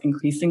Lara's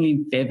increasingly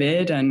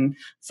vivid and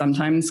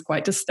sometimes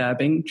quite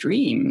disturbing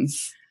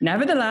dreams.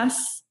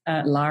 Nevertheless,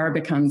 Lara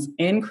becomes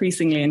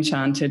increasingly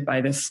enchanted by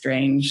this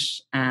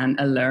strange and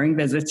alluring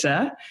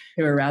visitor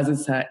who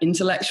arouses her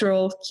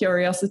intellectual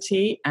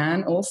curiosity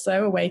and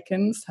also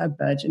awakens her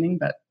burgeoning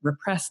but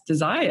repressed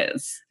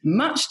desires,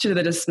 much to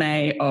the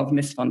dismay of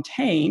Miss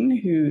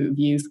Fontaine, who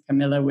views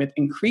Camilla with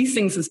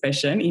increasing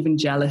suspicion, even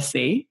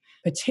jealousy,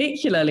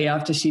 particularly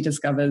after she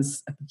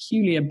discovers a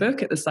peculiar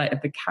book at the site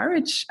of the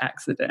carriage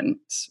accident,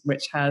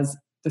 which has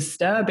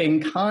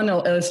disturbing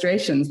carnal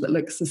illustrations that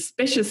look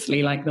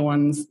suspiciously like the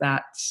ones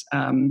that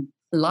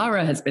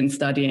Lara has been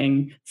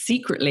studying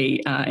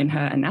secretly in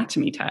her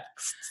anatomy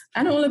texts.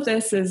 And all of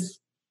this is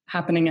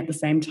happening at the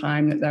same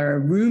time that there are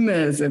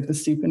rumors of the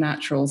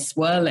supernatural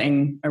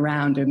swirling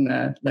around in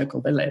the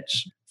local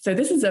village. So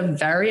this is a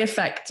very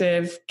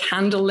effective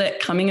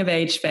candlelit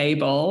coming-of-age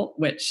fable,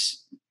 which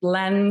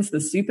blends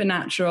the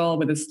supernatural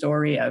with a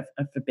story of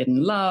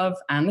forbidden love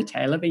and the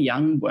tale of a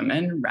young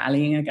woman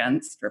rallying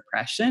against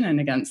repression and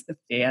against the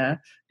fear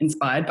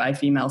inspired by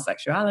female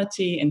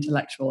sexuality,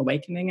 intellectual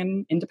awakening,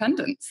 and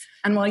independence.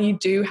 And while you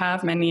do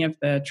have many of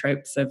the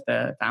tropes of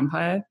the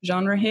vampire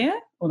genre here,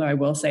 although I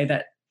will say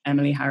that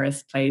Emily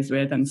Harris plays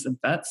with and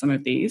subverts some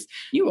of these,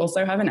 you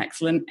also have an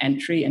excellent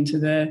entry into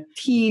the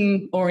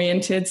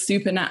teen-oriented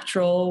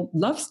supernatural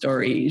love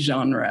story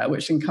genre,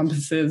 which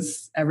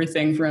encompasses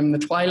everything from the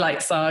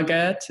Twilight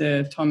Saga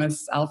to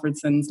Thomas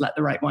Alfredson's Let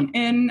the Right One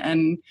In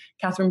and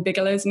Catherine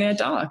Bigelow's Near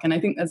Dark. And I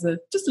think there's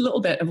just a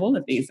little bit of all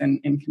of these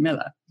in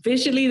Camilla.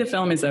 Visually, the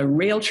film is a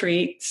real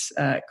treat.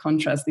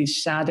 Contrasts these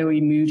shadowy,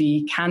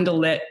 moody,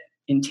 candlelit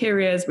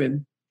interiors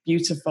with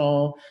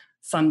beautiful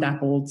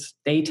sun-dappled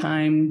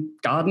daytime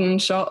garden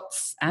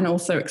shots, and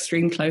also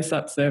extreme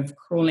close-ups of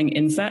crawling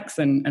insects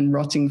and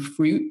rotting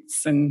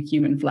fruits and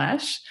human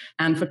flesh.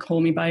 And for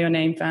Call Me By Your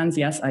Name fans,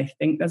 yes, I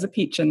think there's a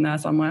peach in there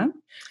somewhere.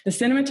 The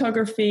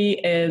cinematography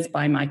is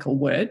by Michael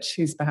Wood,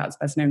 who's perhaps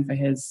best known for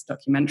his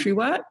documentary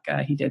work.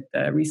 He did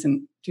the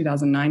recent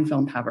 2009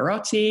 film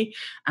Pavarotti,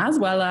 as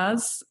well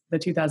as the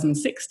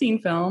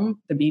 2016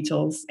 film The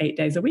Beatles' 8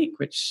 Days a Week,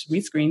 which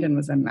we screened and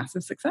was a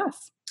massive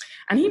success.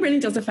 And he really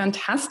does a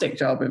fantastic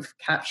job of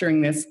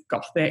capturing this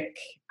Gothic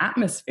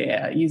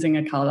atmosphere using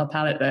a color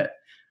palette that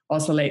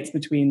oscillates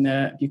between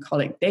the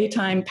bucolic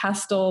daytime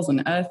pastels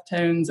and earth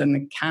tones and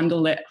the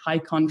candlelit high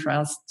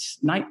contrast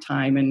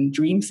nighttime and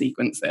dream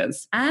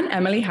sequences. And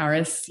Emily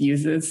Harris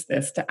uses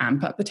this to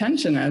amp up the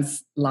tension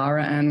as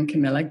Lara and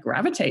Camilla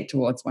gravitate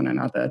towards one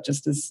another,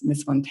 just as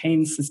Miss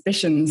Fontaine's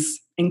suspicions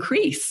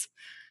increase.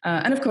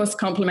 And of course,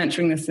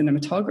 complementing the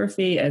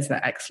cinematography is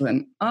the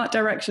excellent art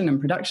direction and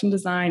production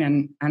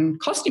design and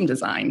costume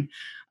design,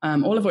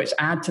 all of which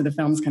add to the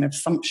film's kind of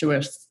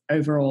sumptuous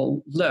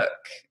overall look.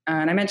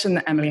 And I mentioned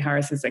that Emily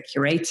Harris is a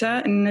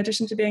curator in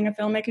addition to being a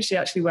filmmaker. She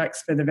actually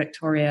works for the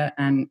Victoria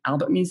and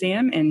Albert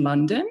Museum in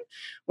London,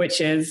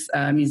 which is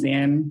a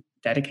museum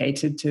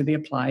dedicated to the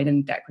applied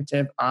and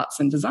decorative arts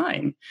and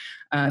design.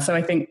 So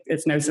I think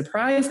it's no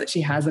surprise that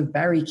she has a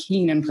very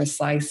keen and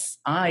precise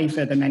eye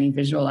for the many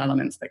visual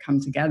elements that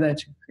come together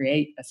to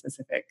create a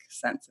specific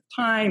sense of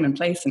time and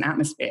place and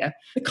atmosphere.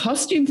 The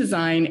costume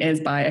design is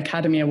by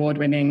Academy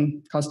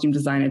Award-winning costume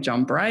designer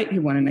John Bright,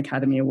 who won an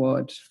Academy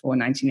Award for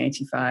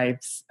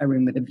 1985's A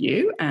Room with a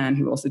View, and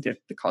who also did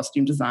the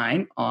costume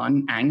design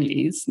on Ang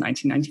Lee's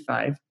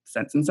 1995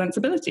 Sense and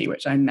Sensibility,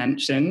 which I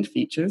mentioned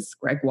features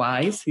Greg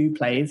Wise, who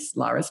plays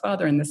Lara's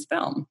father in this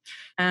film.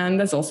 And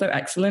there's also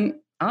excellent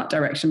art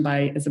direction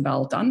by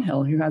Isabel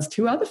Dunhill, who has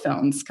 2 other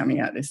films coming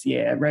out this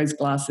year, Rose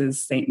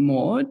Glass's St.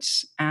 Maud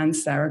and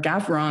Sarah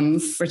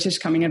Gavron's British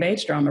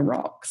coming-of-age drama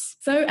Rocks.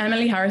 So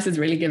Emily Harris is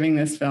really giving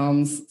this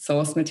film's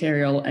source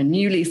material a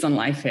new lease on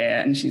life here,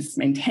 and she's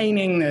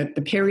maintaining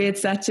the period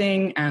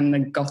setting and the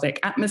Gothic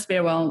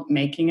atmosphere while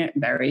making it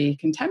very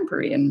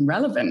contemporary and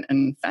relevant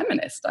and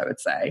feminist, I would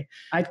say.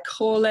 I'd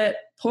call it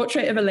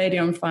Portrait of a Lady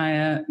on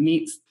Fire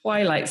meets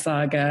Twilight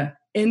Saga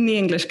in the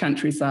English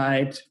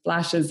countryside,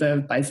 flashes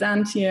of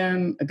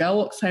Byzantium, A Girl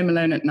Walks Home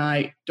Alone at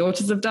Night,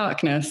 Daughters of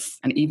Darkness,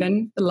 and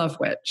even The Love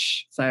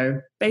Witch.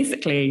 So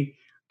basically,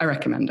 I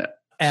recommend it.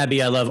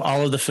 Abby, I love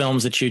all of the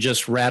films that you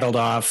just rattled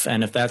off.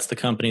 And if that's the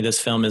company this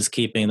film is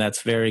keeping,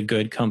 that's very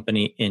good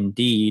company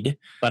indeed.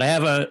 But I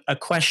have a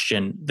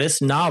question. This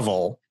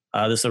novel,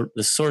 the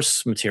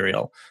source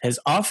material, it's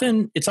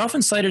often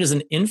cited as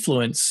an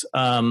influence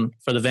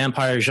for the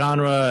vampire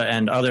genre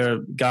and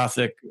other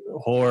Gothic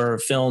horror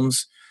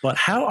films. But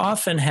how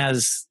often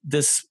has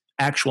this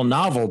actual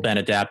novel been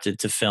adapted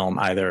to film,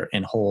 either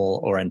in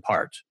whole or in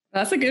part?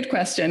 That's a good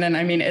question. And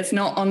I mean, it's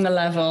not on the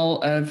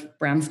level of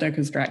Bram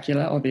Stoker's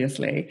Dracula,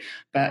 obviously,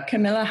 but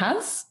Camilla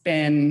has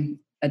been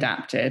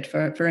adapted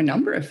for a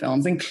number of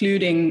films,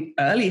 including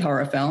early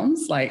horror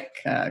films like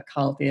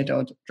Carl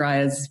Theodor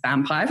Dreyer's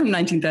Vampire from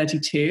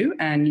 1932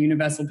 and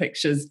Universal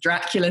Pictures'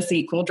 Dracula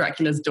sequel,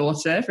 Dracula's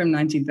Daughter from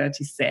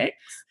 1936.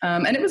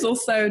 And it was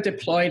also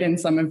deployed in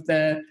some of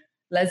the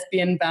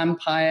lesbian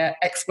vampire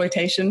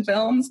exploitation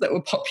films that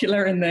were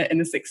popular in the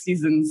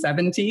 60s and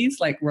 70s,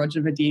 like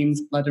Roger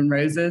Vadim's Blood and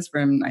Roses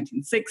from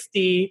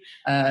 1960,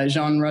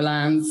 Jean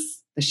Rollins'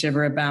 The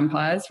Shiver of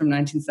Vampires from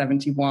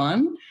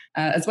 1971,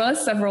 as well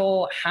as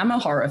several Hammer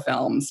horror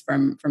films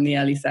from the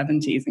early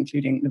 70s,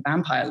 including The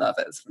Vampire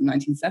Lovers from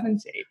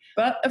 1970.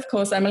 But of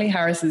course, Emily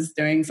Harris is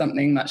doing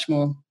something much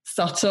more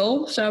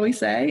subtle, shall we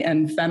say,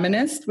 and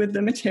feminist with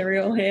the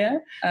material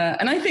here.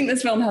 And I think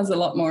this film has a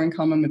lot more in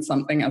common with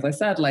something, as I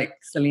said, like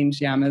Celine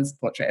Sciamma's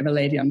Portrait of a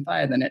Lady on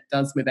Fire than it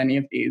does with any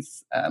of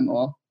these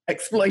more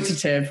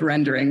exploitative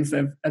renderings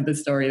of the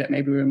story that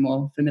maybe we're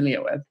more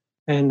familiar with.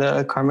 And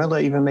Carmilla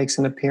even makes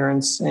an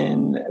appearance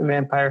in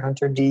Vampire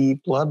Hunter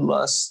D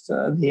Bloodlust,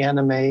 the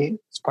anime.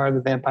 It's part of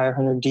the Vampire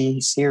Hunter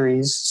D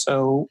series.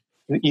 So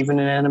even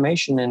an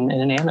animation in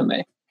an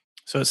anime.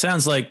 So it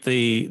sounds like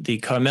the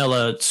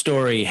Carmilla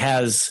story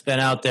has been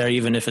out there,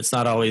 even if it's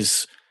not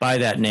always by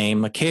that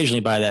name, occasionally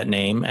by that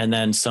name, and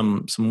then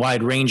some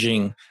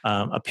wide-ranging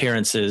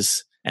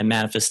appearances and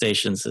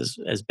manifestations,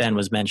 as Ben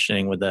was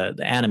mentioning with the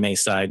anime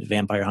side,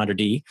 Vampire Hunter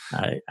D.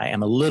 I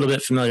am a little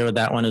bit familiar with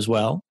that one as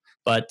well.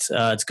 But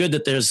it's good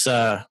that there's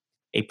a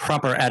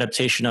proper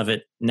adaptation of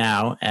it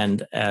now,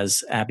 and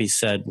as Abby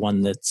said,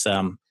 one that's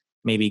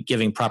maybe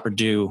giving proper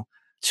due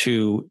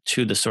to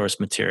the source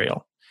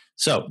material.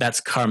 So that's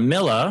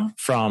Carmilla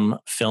from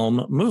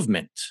Film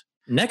Movement.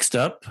 Next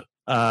up,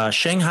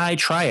 Shanghai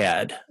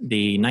Triad,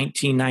 the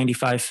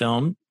 1995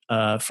 film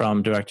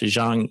from director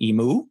Zhang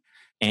Yimou,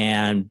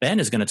 and Ben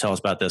is going to tell us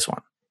about this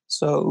one.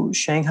 So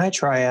Shanghai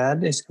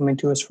Triad is coming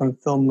to us from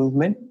Film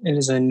Movement. It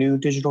is a new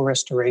digital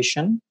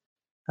restoration.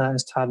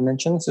 As Todd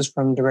mentioned, this is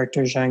from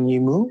director Zhang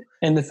Yimou,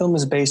 and the film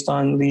is based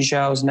on Li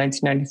Zhao's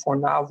 1994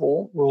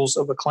 novel, Rules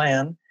of a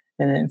Clan,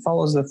 And it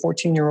follows the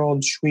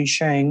 14-year-old Shui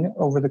Sheng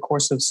over the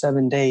course of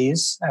 7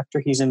 days after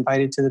he's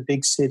invited to the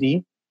big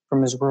city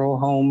from his rural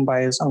home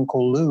by his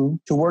uncle Lu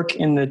to work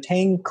in the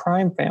Tang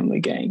crime family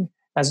gang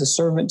as a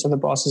servant to the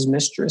boss's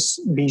mistress,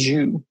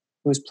 Bijou,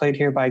 who is played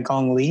here by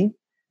Gong Li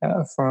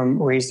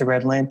from Raise the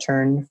Red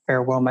Lantern,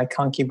 Farewell My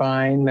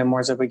Concubine,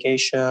 Memoirs of a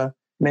Geisha,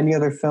 many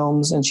other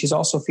films. And she's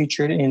also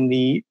featured in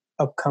the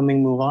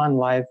upcoming Mulan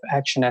live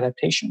action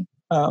adaptation.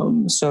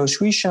 So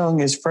Shui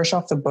Sheng is fresh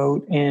off the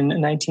boat in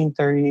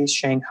 1930s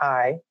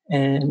Shanghai,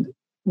 and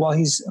while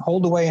he's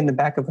holed away in the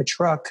back of a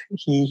truck,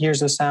 he hears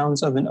the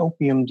sounds of an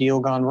opium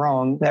deal gone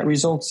wrong that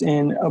results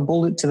in a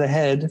bullet to the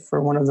head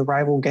for one of the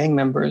rival gang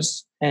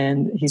members,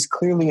 and he's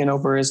clearly in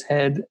over his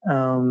head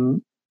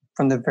from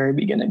the very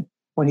beginning.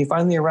 When he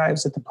finally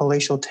arrives at the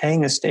palatial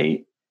Tang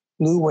estate,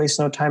 Lu wastes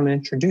no time in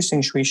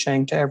introducing Shui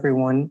Sheng to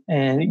everyone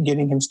and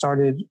getting him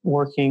started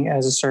working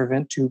as a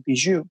servant to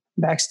Bijou.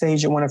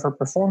 Backstage at one of her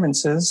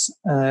performances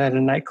at a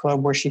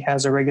nightclub where she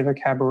has a regular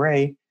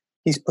cabaret,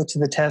 he's put to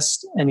the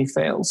test and he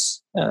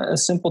fails. A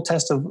simple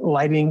test of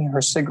lighting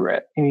her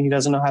cigarette. And he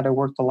doesn't know how to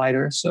work the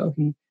lighter, so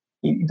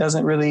he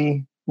doesn't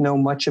really know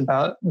much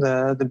about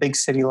the big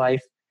city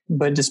life.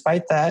 But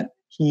despite that,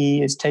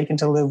 he is taken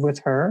to live with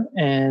her,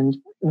 and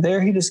there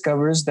he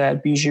discovers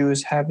that Bijou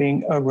is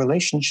having a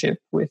relationship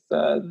with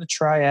the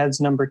Triad's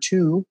number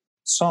 2,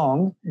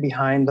 Song,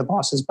 behind the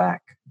boss's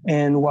back.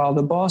 And while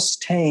the boss,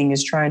 Tang,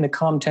 is trying to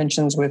calm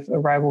tensions with a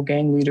rival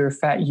gang leader,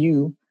 Fat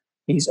Yu,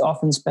 he's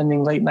often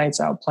spending late nights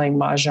out playing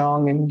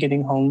mahjong and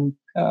getting home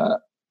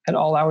at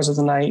all hours of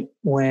the night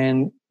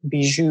when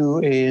Bijou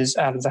is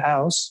out of the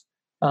house.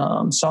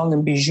 Song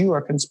and Bijou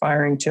are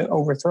conspiring to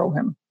overthrow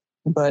him.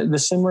 But the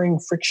simmering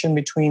friction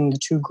between the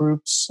two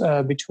groups,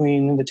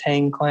 between the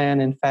Tang clan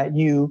and Fat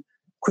Yu,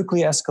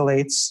 quickly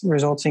escalates,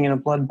 resulting in a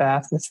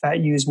bloodbath with Fat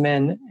Yu's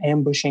men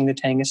ambushing the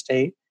Tang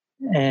estate.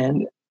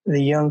 And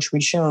the young Shui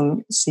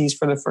Sheng sees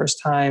for the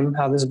first time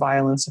how this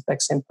violence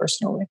affects him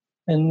personally.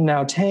 And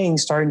now Tang,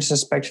 starting to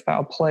suspect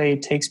foul play,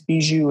 takes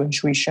Bijou and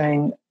Shui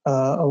Sheng,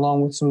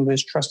 along with some of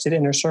his trusted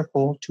inner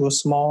circle, to a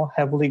small,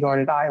 heavily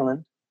guarded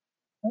island.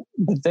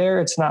 But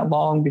there, it's not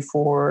long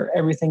before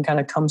everything kind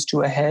of comes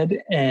to a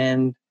head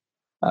and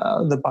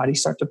the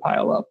bodies start to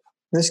pile up.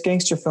 This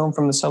gangster film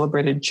from the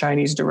celebrated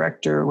Chinese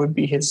director would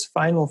be his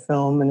final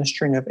film in a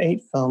string of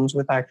 8 films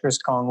with actress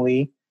Gong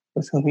Li,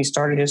 with whom he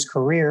started his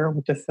career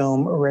with the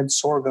film Red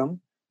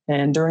Sorghum.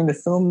 And during the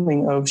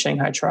filming of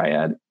Shanghai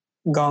Triad,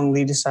 Gong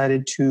Li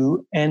decided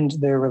to end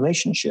their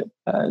relationship,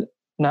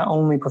 not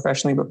only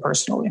professionally but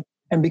personally.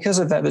 And because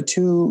of that, the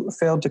two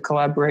failed to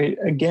collaborate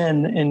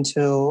again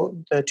until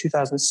the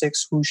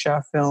 2006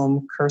 wuxia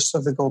film Curse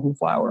of the Golden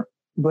Flower.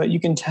 But you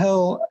can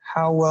tell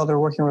how well their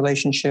working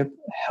relationship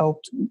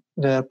helped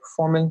the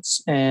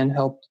performance and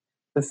helped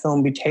the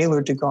film be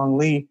tailored to Gong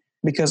Li,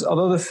 because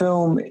although the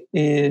film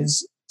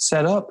is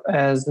set up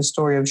as the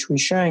story of Shui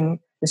Sheng,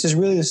 this is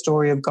really the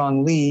story of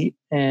Gong Li,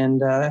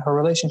 and her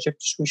relationship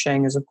to Shui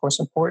Sheng is, of course,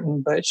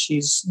 important, but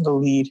she's the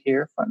lead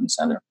here, front and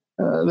center.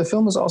 The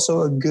film is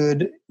also a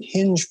good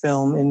hinge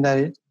film in that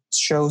it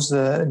shows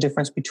the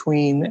difference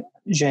between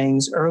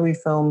Zhang's early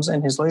films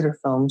and his later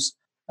films.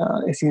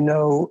 If you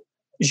know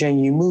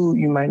Zhang Yimou,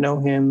 you might know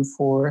him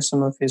for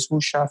some of his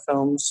wuxia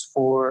films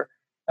for,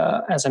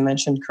 as I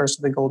mentioned, Curse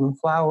of the Golden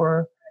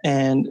Flower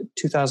and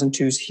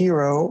 2002's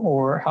Hero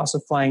or House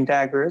of Flying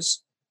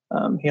Daggers.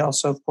 He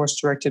also, of course,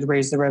 directed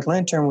Raise the Red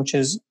Lantern, which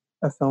is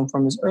a film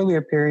from his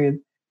earlier period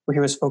where he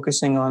was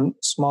focusing on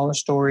smaller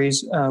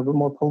stories, but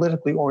more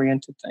politically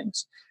oriented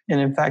things.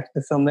 And in fact,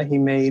 the film that he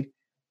made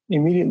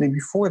immediately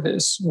before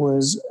this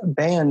was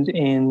banned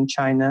in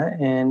China,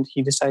 and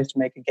he decided to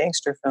make a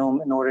gangster film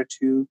in order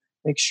to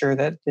make sure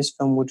that this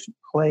film would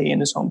play in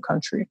his home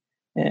country.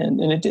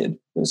 And it did.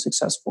 It was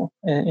successful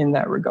in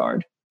that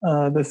regard.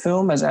 The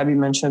film, as Abby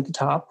mentioned at the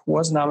top,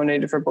 was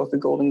nominated for both a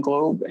Golden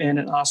Globe and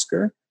an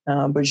Oscar.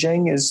 But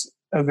Zhang is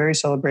a very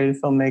celebrated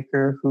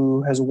filmmaker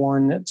who has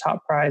won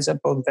top prize at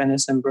both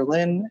Venice and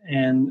Berlin,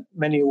 and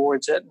many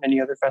awards at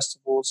many other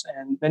festivals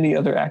and many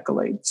other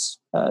accolades.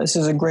 This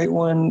is a great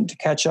one to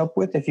catch up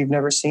with if you've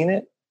never seen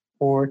it,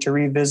 or to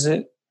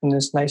revisit in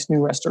this nice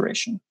new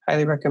restoration.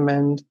 Highly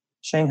recommend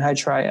Shanghai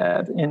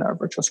Triad in our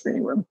virtual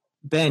screening room.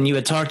 Ben, you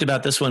had talked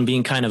about this one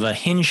being kind of a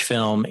hinge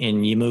film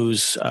in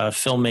Yimou's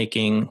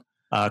filmmaking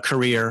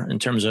career in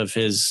terms of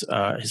his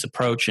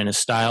approach and his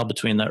style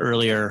between the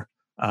earlier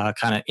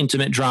kind of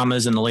intimate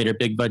dramas and the later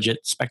big budget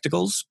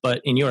spectacles. But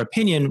in your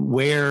opinion,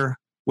 where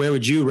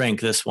would you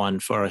rank this one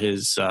for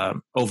his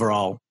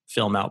overall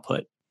film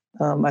output?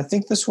 I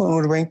think this one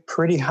would rank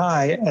pretty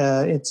high.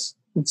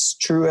 It's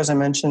true, as I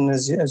mentioned,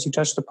 as you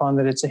touched upon,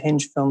 that it's a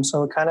hinge film.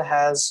 So it kind of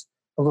has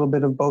a little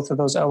bit of both of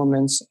those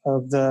elements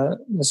of the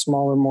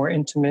smaller, more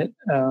intimate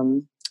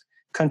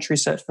country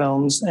set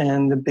films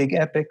and the big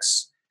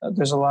epics.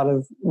 There's a lot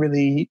of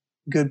really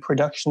good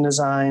production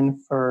design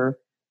for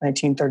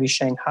 1930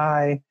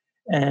 Shanghai,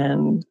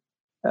 and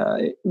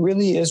it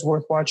really is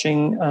worth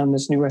watching.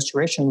 This new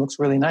restoration looks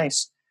really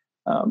nice.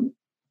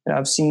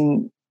 I've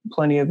seen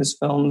plenty of his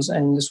films,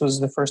 and this was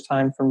the first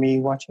time for me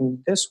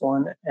watching this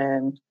one.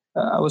 And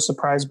I was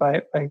surprised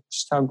by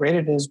just how great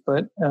it is,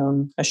 but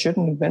I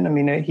shouldn't have been. I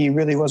mean, he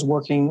really was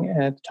working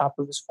at the top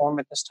of his form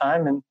at this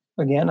time. And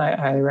again,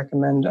 I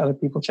recommend other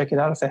people check it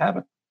out if they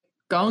haven't.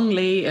 Gong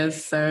Li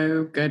is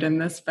so good in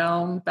this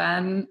film,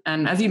 Ben.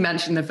 And as you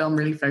mentioned, the film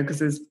really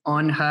focuses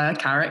on her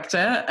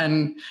character.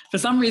 And for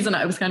some reason,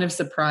 I was kind of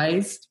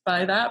surprised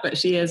by that. But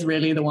she is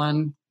really the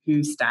one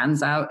who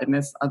stands out in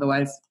this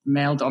otherwise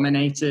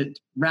male-dominated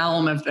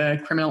realm of the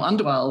criminal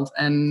underworld.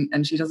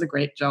 And she does a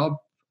great job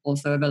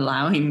also of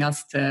allowing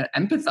us to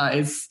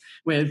empathize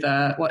with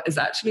what is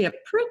actually a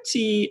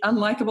pretty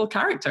unlikable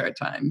character at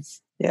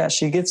times. Yeah,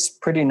 she gets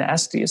pretty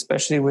nasty,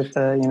 especially with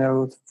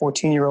the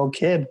 14-year-old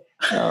kid.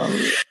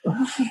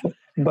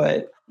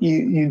 But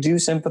you do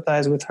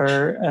sympathize with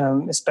her,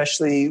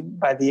 especially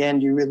by the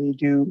end. You really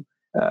do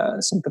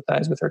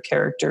sympathize with her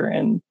character.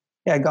 And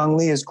yeah, Gong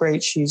Li is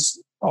great.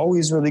 She's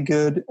always really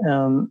good.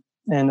 And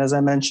as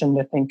I mentioned,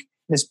 I think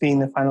this being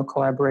the final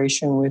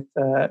collaboration with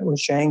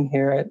Zhang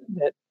here,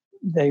 that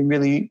they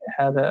really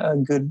had a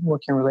good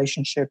working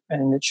relationship,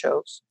 and it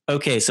shows.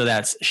 Okay, so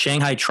that's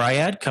Shanghai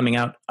Triad coming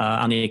out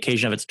on the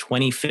occasion of its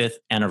 25th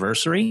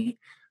anniversary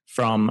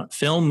from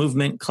Film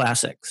Movement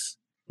Classics.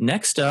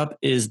 Next up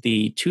is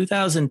the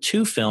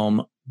 2002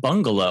 film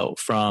Bungalow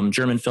from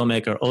German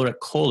filmmaker Ulrich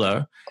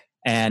Kohler,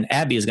 and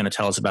Abby is going to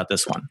tell us about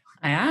this one.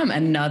 I am.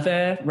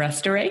 Another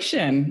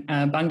restoration.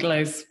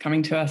 Bungalow's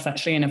coming to us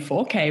actually in a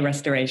 4K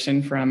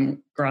restoration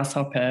from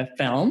Grasshopper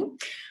Film.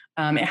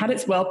 It had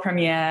its world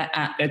premiere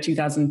at the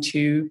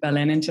 2002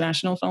 Berlin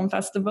International Film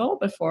Festival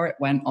before it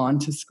went on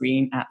to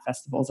screen at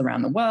festivals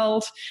around the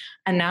world,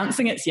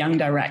 announcing its young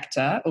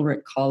director,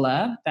 Ulrich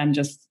Kohler, then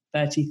just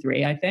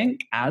 33, I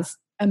think, as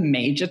a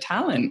major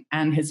talent.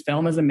 And his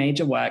film is a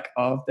major work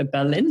of the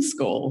Berlin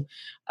School,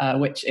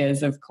 which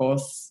is, of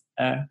course,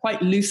 a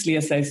quite loosely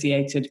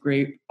associated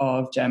group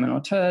of German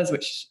auteurs,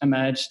 which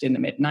emerged in the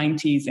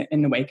mid-90s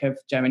in the wake of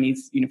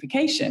Germany's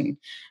unification,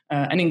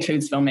 and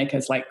includes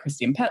filmmakers like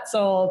Christian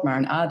Petzold,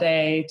 Maren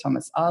Ade,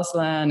 Thomas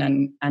Arslan,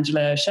 and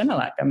Angela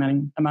Schenelak,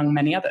 among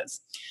many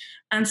others.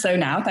 And so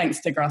now, thanks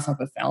to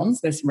Grasshopper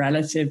Films, this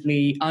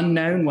relatively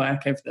unknown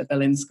work of the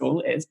Berlin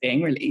School is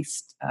being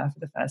released for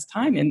the first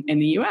time in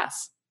the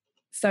US.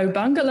 So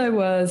Bungalow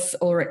was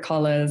Ulrich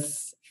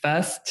Kohler's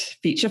first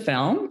feature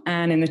film,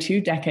 and in the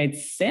 2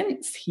 decades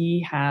since, he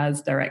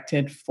has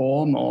directed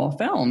 4 more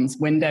films.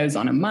 Windows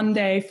on a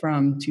Monday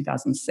from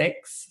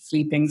 2006,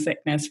 Sleeping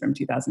Sickness from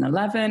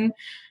 2011,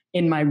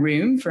 In My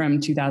Room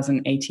from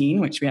 2018,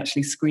 which we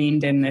actually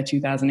screened in the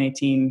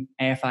 2018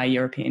 AFI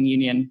European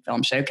Union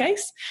Film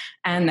Showcase,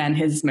 and then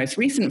his most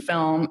recent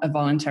film, A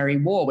Voluntary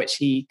War, which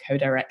he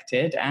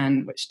co-directed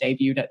and which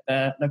debuted at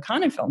the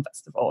Locarno Film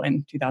Festival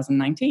in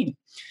 2019.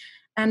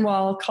 And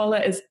while Kohler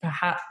is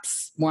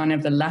perhaps one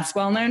of the less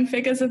well-known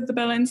figures of the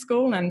Berlin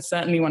School, and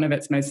certainly one of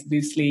its most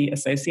loosely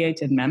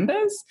associated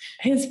members,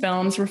 his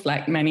films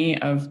reflect many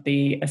of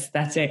the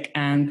aesthetic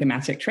and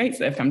thematic traits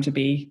that have come to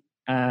be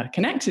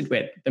connected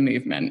with the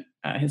movement.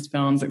 His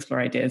films explore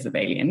ideas of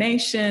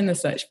alienation, the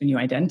search for new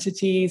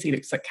identities. He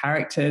looks at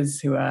characters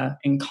who are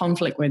in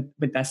conflict with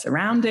their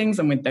surroundings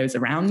and with those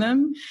around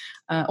them,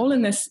 all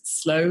in this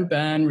slow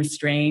burn,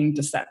 restrained,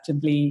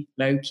 deceptively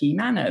low-key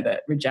manner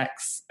that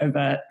rejects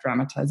overt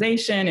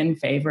dramatization in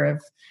favor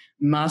of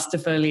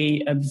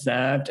masterfully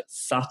observed,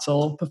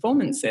 subtle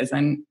performances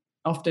and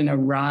often a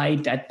wry,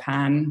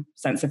 deadpan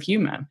sense of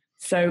humor.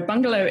 So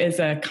Bungalow is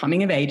a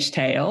coming-of-age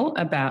tale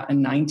about a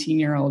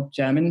 19-year-old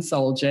German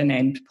soldier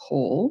named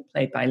Paul,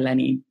 played by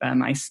Lenny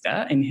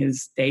Burmeister in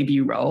his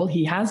debut role.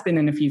 He has been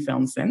in a few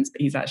films since, but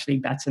he's actually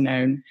better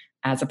known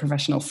as a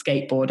professional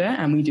skateboarder,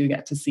 and we do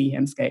get to see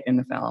him skate in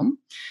the film.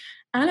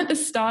 And at the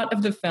start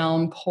of the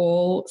film,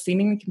 Paul,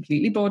 seemingly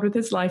completely bored with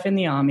his life in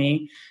the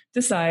army,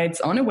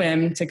 decides on a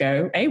whim to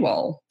go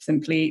AWOL,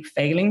 simply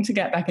failing to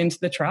get back into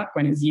the truck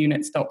when his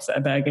unit stops at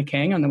a Burger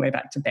King on the way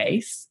back to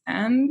base.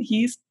 And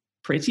he's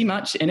pretty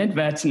much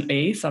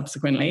inadvertently,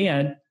 subsequently,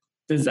 a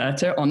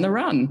deserter on the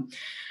run.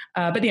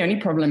 But the only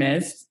problem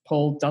is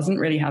Paul doesn't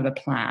really have a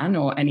plan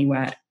or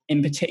anywhere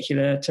in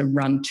particular to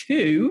run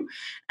to.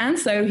 And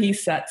so he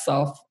sets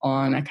off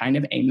on a kind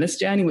of aimless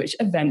journey, which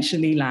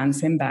eventually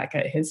lands him back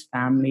at his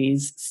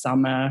family's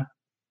summer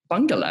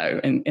bungalow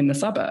in the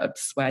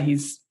suburbs, where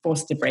he's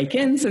forced to break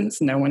in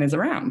since no one is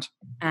around.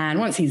 And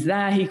once he's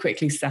there, he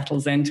quickly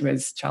settles into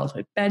his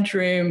childhood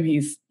bedroom.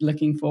 He's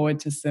looking forward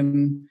to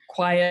some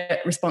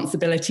quiet,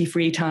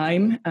 responsibility-free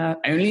time,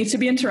 only to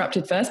be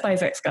interrupted first by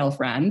his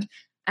ex-girlfriend,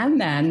 and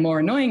then, more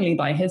annoyingly,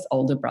 by his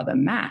older brother,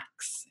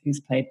 Max,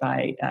 who's played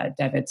by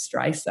David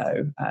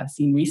Straiso,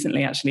 seen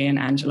recently, actually, in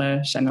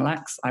Angela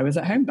Schenelak's I Was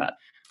at Home But.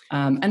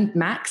 And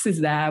Max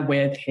is there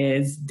with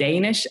his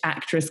Danish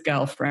actress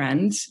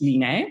girlfriend,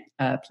 Line,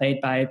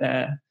 played by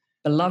the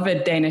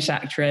beloved Danish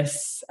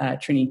actress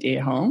Trine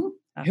Dyrholm,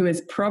 who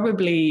is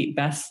probably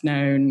best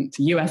known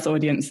to US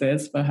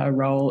audiences for her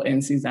role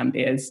in Susanne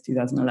Bier's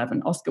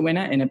 2011 Oscar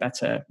winner, In a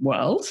Better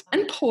World.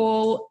 And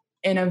Paul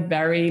in a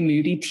very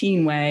moody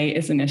teen way,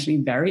 is initially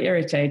very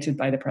irritated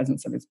by the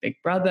presence of his big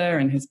brother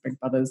and his big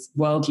brother's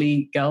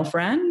worldly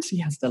girlfriend. He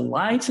has to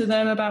lie to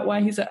them about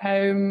why he's at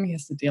home. He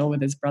has to deal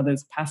with his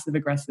brother's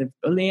passive-aggressive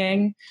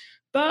bullying.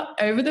 But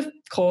over the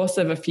course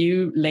of a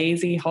few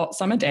lazy, hot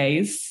summer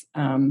days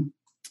in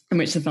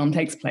which the film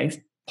takes place,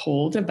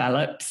 Paul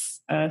develops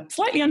a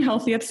slightly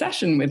unhealthy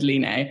obsession with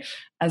Line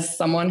as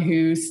someone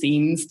who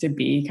seems to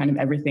be kind of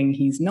everything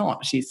he's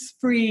not. She's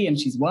free and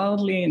she's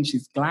worldly and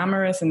she's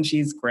glamorous and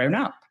she's grown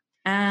up.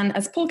 And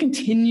as Paul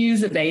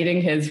continues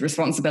evading his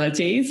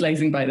responsibilities,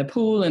 lazing by the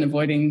pool and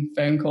avoiding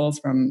phone calls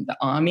from the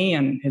army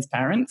and his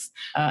parents,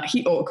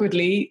 he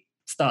awkwardly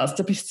starts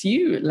to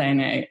pursue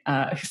Line,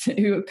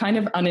 who kind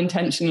of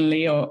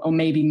unintentionally or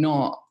maybe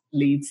not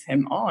leads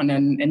him on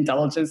and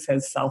indulges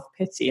his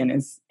self-pity and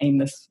his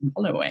aimless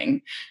following.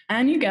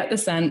 And you get the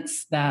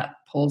sense that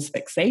Paul's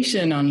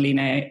fixation on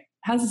Line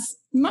has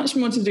much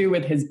more to do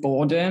with his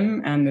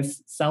boredom and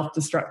this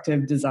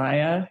self-destructive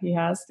desire he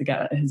has to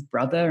get at his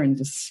brother and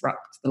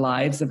disrupt the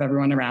lives of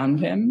everyone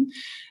around him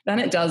than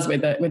it does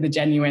with a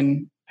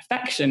genuine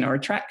affection or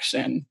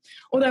attraction.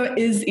 Although it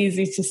is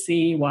easy to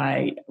see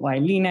why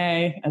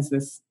Line, as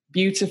this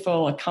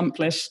beautiful,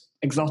 accomplished,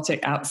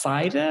 exotic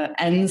outsider,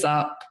 ends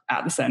up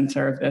at the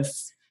center of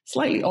this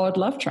slightly odd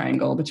love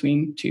triangle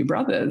between two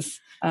brothers.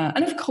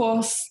 And of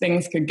course,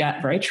 things could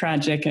get very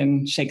tragic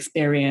and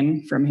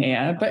Shakespearean from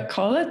here, but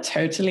Koller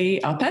totally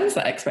upends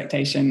that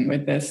expectation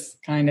with this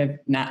kind of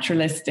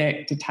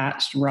naturalistic,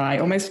 detached, wry,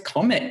 almost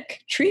comic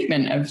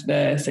treatment of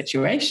the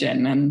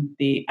situation and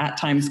the at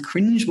times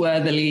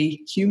cringeworthily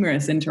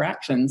humorous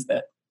interactions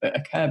that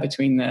occur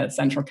between the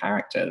central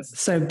characters.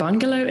 So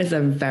Bungalow is a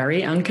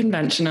very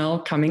unconventional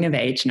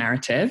coming-of-age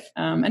narrative,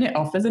 and it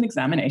offers an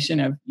examination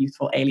of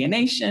youthful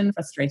alienation,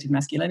 frustrated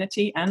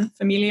masculinity, and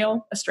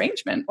familial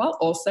estrangement, while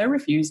also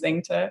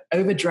refusing to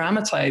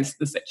over-dramatize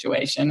the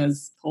situation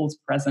as Paul's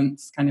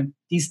presence kind of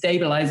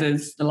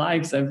destabilizes the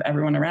lives of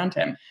everyone around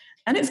him.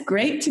 And it's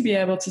great to be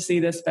able to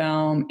see this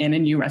film in a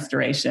new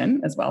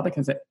restoration as well,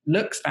 because it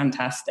looks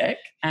fantastic.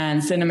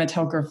 And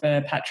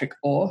cinematographer Patrick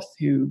Orth,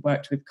 who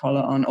worked with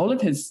Koller on all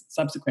of his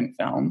subsequent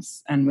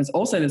films and was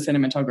also the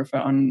cinematographer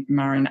on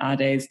Maren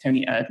Ardei's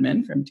Toni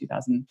Erdmann from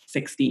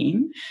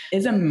 2016,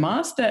 is a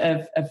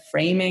master of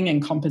framing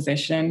and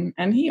composition.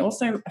 And he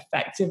also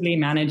effectively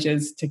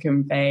manages to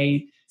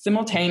convey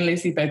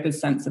simultaneously both a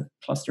sense of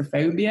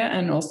claustrophobia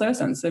and also a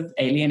sense of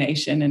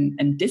alienation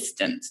and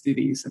distance through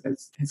the use of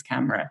his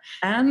camera.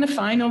 And the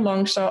final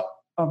long shot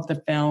of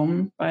the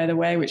film, by the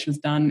way, which was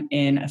done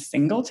in a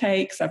single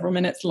take, several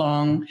minutes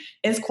long,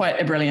 is quite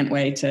a brilliant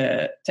way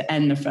to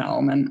end the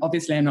film. And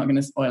obviously I'm not going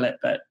to spoil it,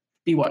 but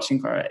be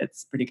watching for it.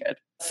 It's pretty good.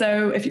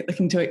 So if you're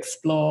looking to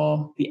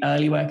explore the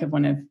early work of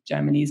one of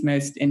Germany's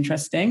most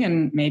interesting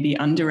and maybe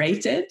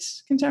underrated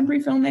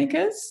contemporary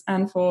filmmakers,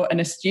 and for an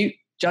astute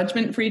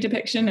judgment-free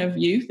depiction of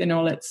youth in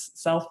all its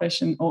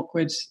selfish and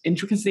awkward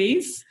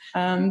intricacies,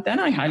 then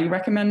I highly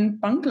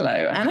recommend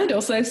Bungalow. And I'd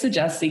also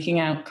suggest seeking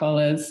out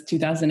Koller's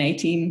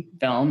 2018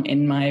 film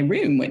In My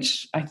Room,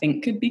 which I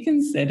think could be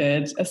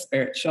considered a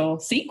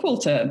spiritual sequel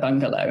to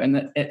Bungalow, and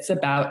that it's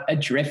about a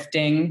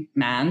drifting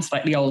man,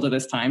 slightly older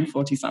this time,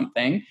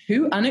 40-something,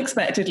 who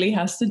unexpectedly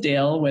has to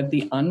deal with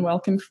the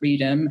unwelcome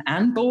freedom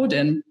and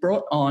boredom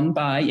brought on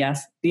by,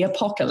 yes, the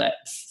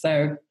apocalypse.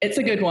 So it's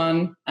a good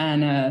one,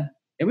 and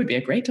it would be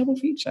a great double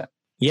feature.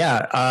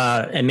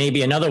 Yeah, and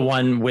maybe another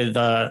one with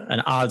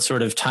an odd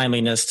sort of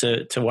timeliness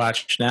to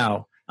watch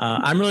now.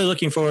 I'm really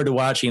looking forward to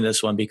watching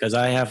this one because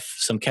I have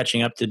some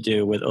catching up to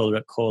do with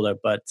Ulrich Koller.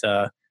 But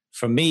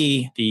for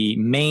me, the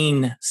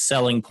main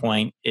selling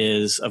point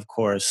is, of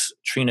course,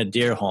 Trine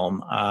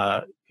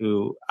Dyrholm,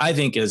 who I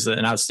think is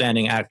an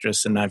outstanding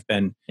actress, and I've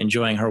been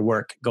enjoying her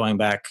work going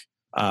back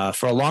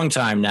for a long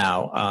time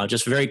now.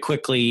 Just very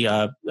quickly,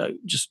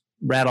 just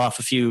rattle off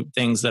a few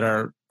things that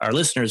our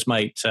listeners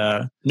might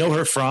know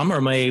her from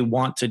or may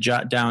want to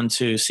jot down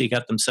to seek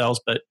out themselves.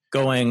 But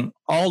going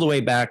all the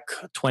way back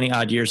 20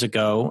 odd years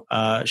ago,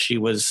 she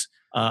was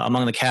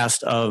among the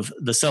cast of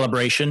The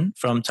Celebration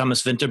from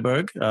Thomas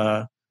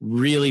Vinterberg,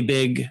 really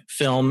big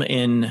film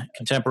in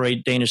contemporary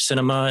Danish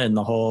cinema and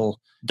the whole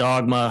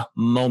dogma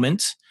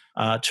moment.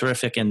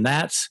 Terrific in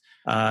that.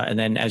 And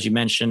then, as you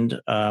mentioned,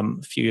 a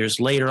few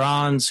years later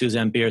on,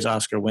 Suzanne Bier's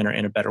Oscar winner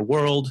In a Better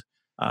World.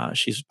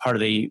 She's part of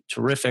the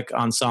terrific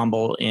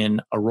ensemble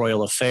in A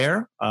Royal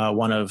Affair,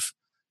 one of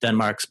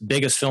Denmark's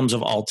biggest films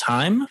of all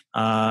time,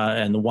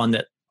 and the one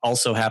that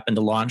also happened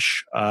to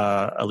launch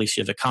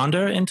Alicia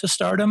Vikander into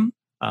stardom.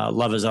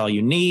 Love Is All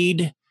You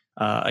Need,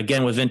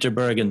 again with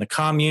Vinterberg in The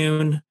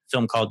Commune,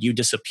 film called You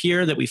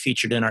Disappear that we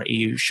featured in our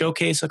EU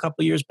showcase a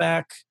couple years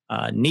back.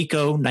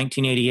 Nico,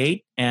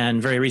 1988,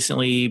 and very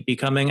recently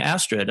Becoming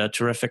Astrid, a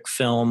terrific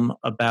film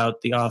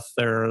about the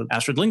author,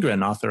 Astrid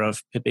Lindgren, author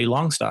of Pippi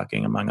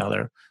Longstocking, among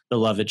other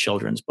beloved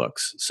children's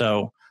books.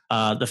 So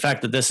the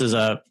fact that this is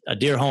a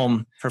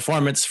Dyrholm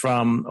performance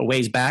from a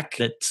ways back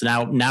that's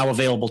now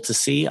available to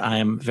see, I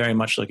am very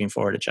much looking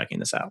forward to checking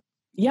this out.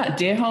 Yeah,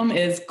 Dyrholm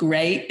is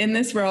great in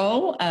this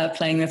role,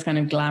 playing this kind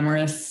of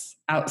glamorous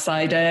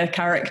outsider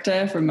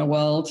character from a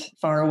world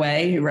far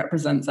away who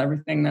represents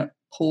everything that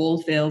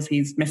Paul feels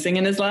he's missing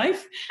in his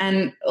life.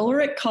 And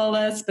Ulrich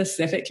Koller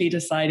specifically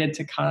decided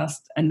to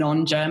cast a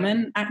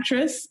non-German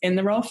actress in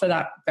the role for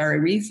that very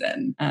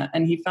reason.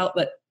 And he felt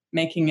that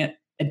making it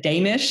a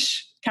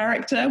Danish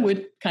character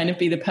would kind of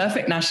be the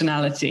perfect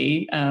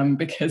nationality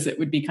because it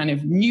would be kind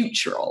of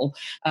neutral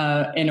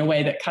in a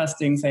way that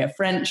casting, say, a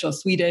French or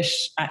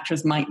Swedish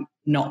actress might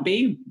not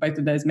be. Both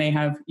of those may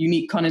have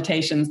unique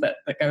connotations that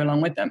go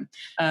along with them.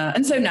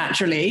 And so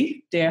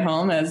naturally, Dear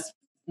Holm, as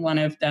one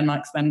of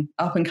Denmark's then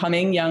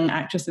up-and-coming young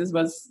actresses,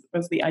 was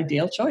the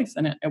ideal choice,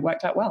 and it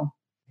worked out well.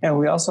 And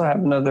we also have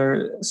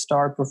another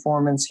star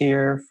performance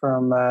here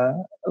from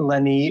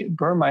Lenny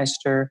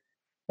Burmeister,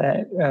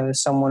 that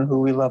someone who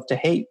we love to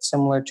hate,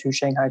 similar to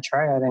Shanghai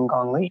Triad and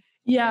Gong Li.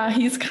 Yeah,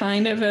 he's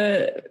kind of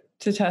a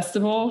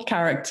detestable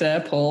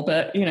character, Paul,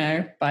 but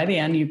by the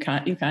end you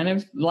kind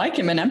of like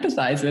him and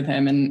empathize with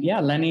him. And yeah,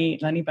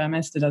 Lenny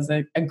Burmeister does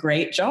a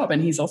great job,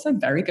 and he's also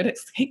very good at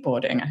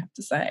skateboarding, I have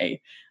to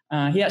say.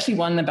 He actually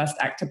won the Best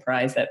Actor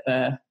prize at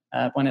the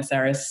Buenos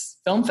Aires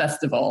Film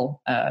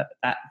Festival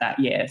that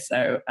year.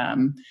 So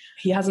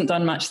he hasn't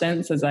done much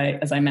since, as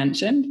I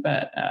mentioned,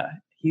 but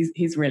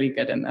he's really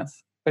good in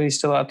this. But he's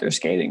still out there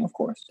skating, of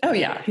course. Oh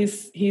yeah,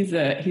 he's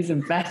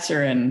a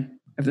veteran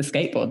of the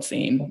skateboard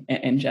scene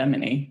in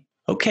Germany.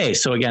 Okay,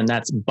 so again,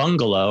 that's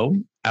Bungalow,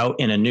 out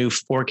in a new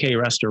 4K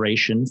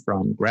restoration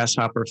from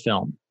Grasshopper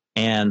Film.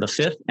 And the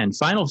fifth and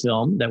final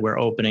film that we're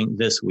opening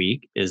this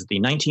week is the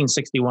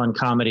 1961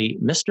 comedy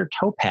Mr.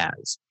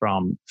 Topaz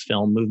from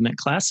Film Movement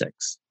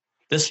Classics.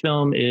 This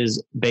film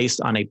is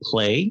based on a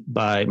play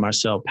by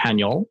Marcel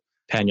Pagnol.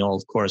 Pagnol,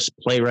 of course,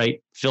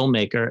 playwright,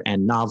 filmmaker,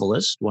 and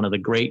novelist, one of the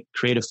great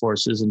creative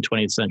forces in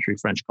 20th century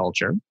French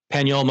culture.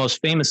 Pagnol most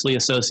famously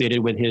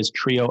associated with his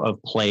trio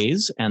of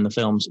plays and the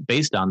films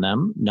based on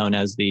them, known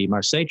as the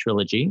Marseille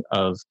trilogy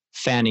of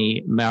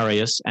Fanny,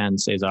 Marius, and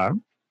César.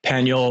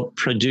 Pagnol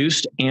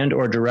produced and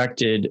or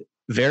directed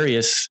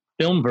various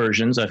film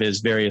versions of his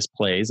various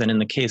plays, and in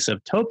the case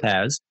of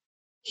Topaz,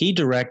 he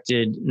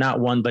directed not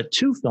one, but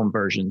two film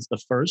versions,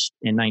 the first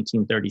in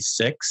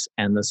 1936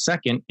 and the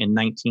second in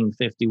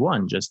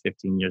 1951, just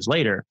 15 years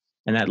later.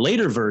 And that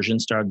later version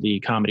starred the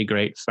comedy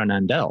great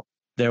Fernandel.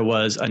 There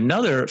was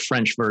another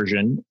French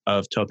version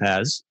of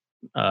Topaz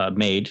a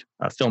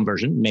film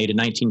version made in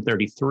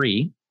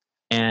 1933.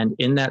 And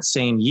in that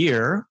same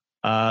year,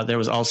 there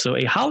was also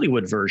a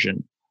Hollywood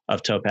version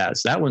of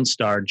Topaz. That one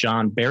starred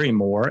John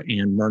Barrymore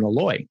and Myrna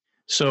Loy.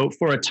 So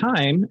for a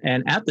time,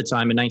 and at the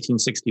time in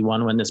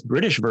 1961, when this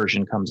British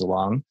version comes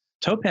along,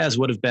 Topaz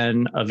would have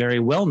been a very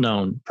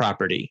well-known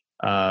property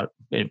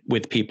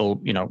with people,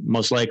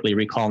 most likely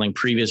recalling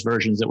previous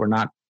versions that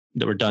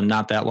were done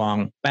not that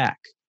long back.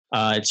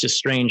 It's just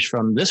strange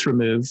from this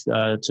remove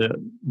to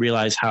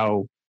realize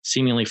how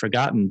seemingly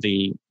forgotten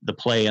the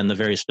play and the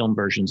various film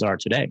versions are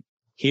today.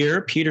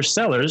 Here, Peter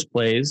Sellers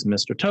plays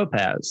Mr.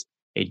 Topaz,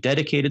 a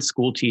dedicated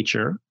school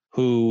teacher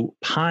who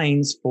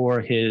pines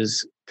for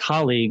his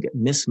colleague,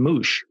 Miss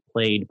Mouche,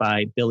 played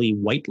by Billy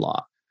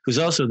Whitelaw, who's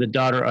also the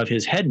daughter of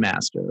his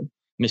headmaster,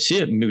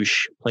 Monsieur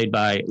Mouche, played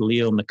by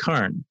Leo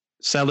McKern.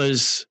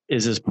 Sellers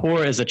is as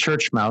poor as a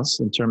church mouse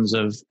in terms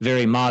of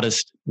very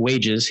modest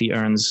wages he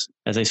earns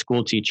as a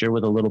school teacher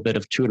with a little bit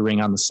of tutoring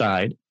on the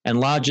side, and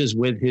lodges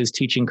with his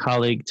teaching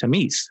colleague,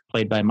 Tamis,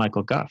 played by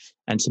Michael Gough.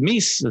 And Tamis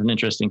is an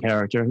interesting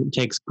character who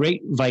takes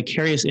great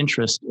vicarious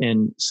interest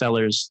in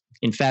Sellers'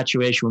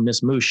 infatuation with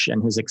Miss Mouche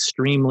and his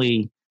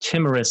extremely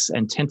timorous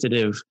and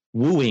tentative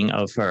wooing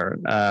of her,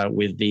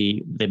 with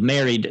the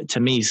married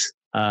Tamis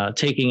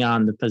taking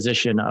on the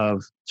position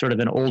of sort of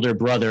an older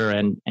brother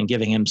and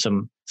giving him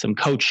some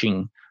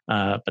coaching.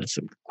 But it's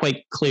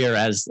quite clear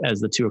as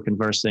the two are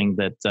conversing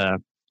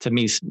that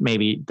Tamis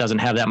maybe doesn't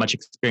have that much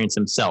experience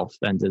himself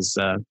and is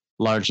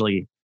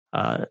largely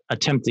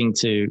attempting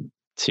to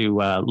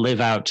live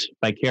out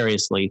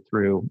vicariously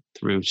through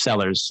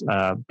Sellers'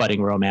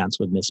 budding romance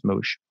with Miss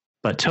Mouche.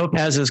 But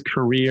Topaz's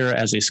career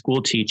as a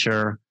school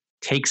teacher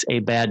takes a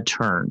bad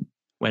turn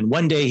when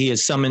one day he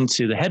is summoned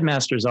to the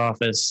headmaster's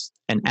office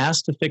and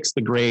asked to fix the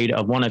grade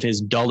of one of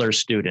his duller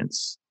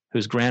students,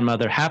 whose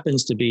grandmother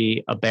happens to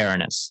be a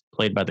baroness,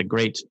 played by the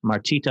great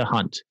Martita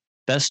Hunt,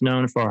 best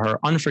known for her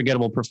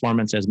unforgettable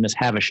performance as Miss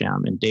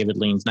Havisham in David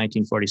Lean's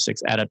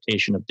 1946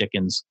 adaptation of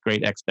Dickens'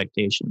 Great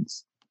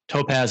Expectations.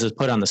 Topaz is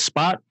put on the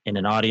spot in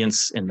an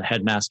audience in the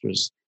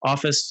headmaster's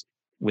office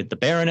with the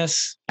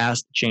Baroness,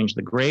 asked to change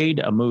the grade,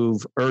 a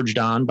move urged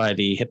on by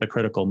the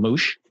hypocritical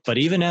Mouche. But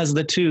even as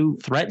the two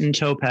threaten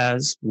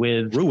Topaz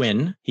with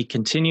ruin, he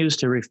continues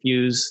to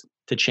refuse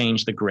to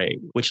change the grade,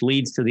 which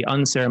leads to the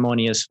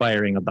unceremonious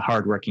firing of the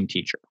hardworking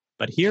teacher.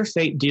 But here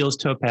fate deals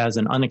Topaz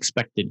an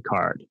unexpected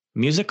card.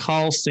 Music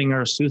hall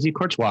singer Susie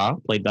Courtois,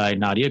 played by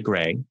Nadia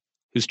Gray,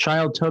 whose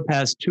child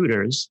Topaz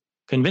tutors,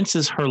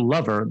 convinces her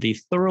lover, the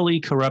thoroughly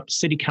corrupt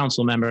city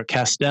council member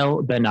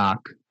Castel Benac,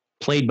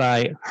 played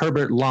by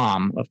Herbert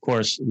Lom. Of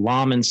course,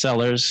 Lom and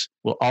Sellers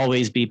will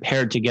always be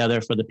paired together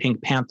for the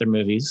Pink Panther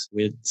movies,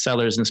 with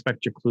Sellers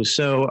Inspector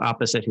Clouseau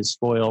opposite his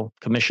foil,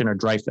 Commissioner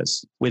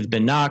Dreyfus, with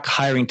Binnock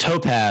hiring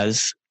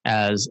Topaz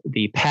as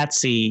the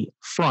patsy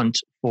front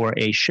for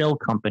a shell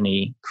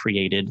company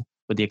created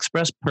with the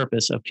express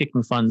purpose of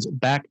kicking funds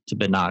back to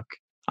Binnock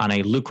on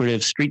a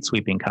lucrative street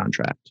sweeping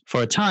contract.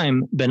 For a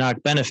time,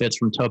 Binnock benefits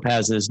from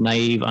Topaz's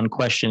naive,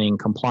 unquestioning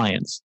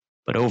compliance.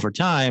 But over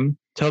time,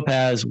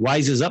 Topaz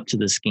wises up to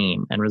the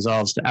scheme and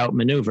resolves to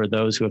outmaneuver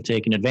those who have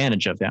taken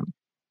advantage of him.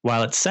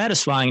 While it's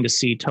satisfying to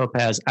see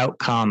Topaz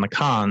outcon the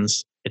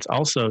cons, it's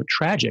also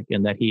tragic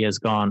in that he has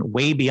gone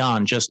way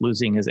beyond just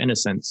losing his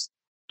innocence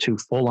to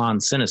full-on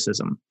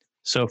cynicism.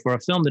 So for a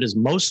film that is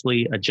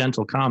mostly a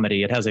gentle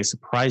comedy, it has a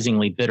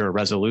surprisingly bitter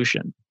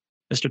resolution.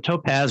 Mr.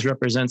 Topaz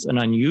represents an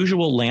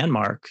unusual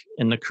landmark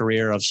in the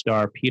career of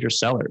star Peter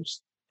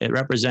Sellers. It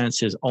represents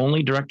his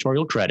only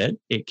directorial credit.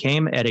 It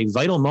came at a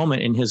vital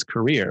moment in his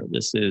career.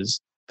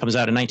 Comes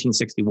out in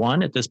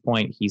 1961. At this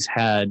point, he's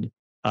had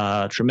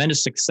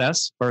tremendous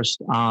success, first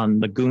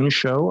on The Goon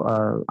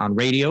Show on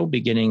radio,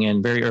 beginning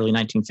in very early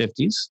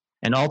 1950s.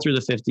 And all through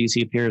the 50s,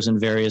 he appears in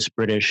various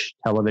British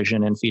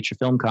television and feature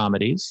film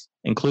comedies,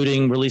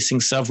 including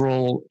releasing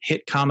several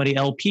hit comedy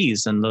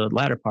LPs in the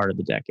latter part of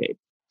the decade.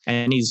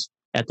 And he's,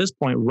 at this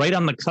point, right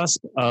on the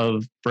cusp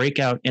of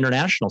breakout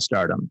international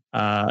stardom.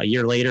 A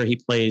year later, he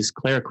plays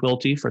Claire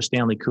Quilty for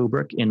Stanley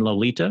Kubrick in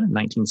Lolita in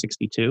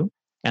 1962.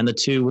 And the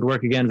two would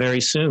work again very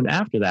soon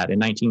after that in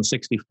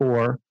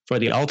 1964 for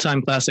the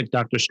all-time classic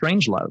Dr.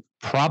 Strangelove,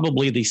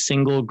 probably the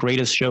single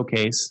greatest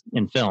showcase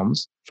in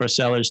films for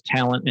Sellers'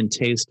 talent and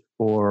taste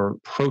for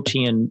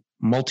protean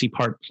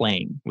multi-part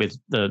playing with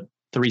the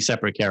three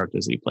separate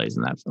characters he plays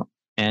in that film.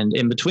 And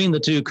in between the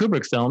two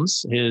Kubrick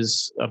films,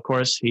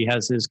 he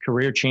has his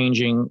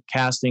career-changing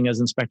casting as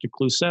Inspector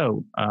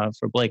Clouseau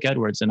for Blake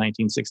Edwards in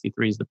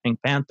 1963's The Pink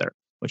Panther,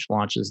 which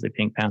launches the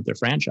Pink Panther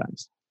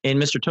franchise. In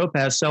Mr.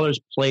 Topaz, Sellers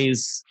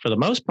plays, for the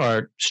most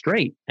part,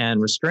 straight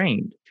and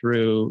restrained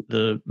through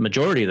the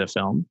majority of the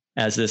film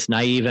as this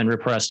naive and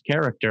repressed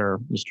character,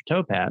 Mr.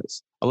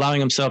 Topaz, allowing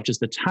himself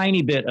just a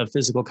tiny bit of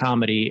physical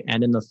comedy.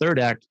 And in the third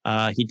act,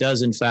 he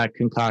does, in fact,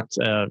 concoct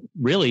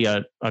really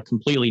a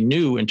completely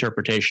new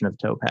interpretation of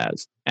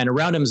Topaz. And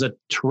around him is a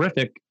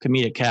terrific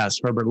comedic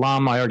cast. Herbert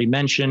Lom, I already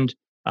mentioned,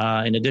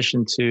 in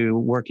addition to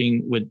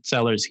working with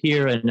Sellers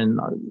here and in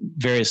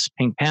various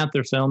Pink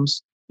Panther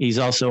films. He's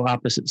also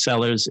opposite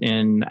Sellers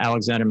in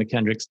Alexander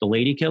McKendrick's The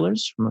Lady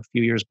Killers from a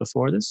few years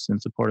before this, in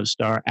support of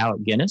star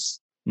Alec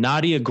Guinness.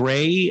 Nadia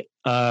Gray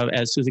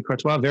as Susie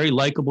Courtois, very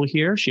likable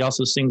here. She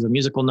also sings a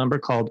musical number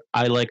called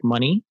I Like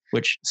Money,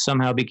 which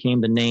somehow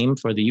became the name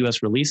for the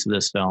U.S. release of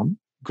this film.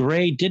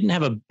 Gray didn't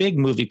have a big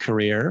movie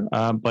career,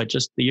 but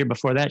just the year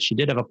before that, she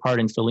did have a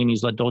part in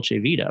Fellini's La Dolce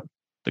Vita.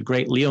 The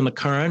great Leo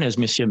McKern as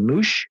Monsieur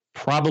Mouche,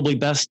 probably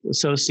best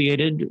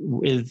associated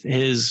with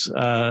his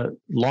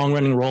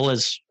long-running role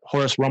as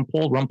Horace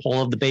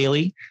Rumpole of the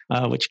Bailey,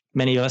 which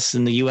many of us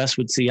in the U.S.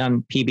 would see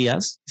on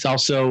PBS. He's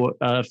also,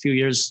 a few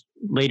years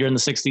later in the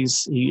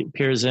 60s, he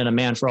appears in A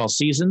Man for All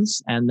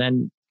Seasons. And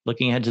then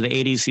looking ahead to the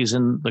 80s, he's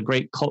in the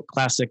great cult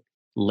classic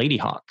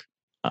Ladyhawke.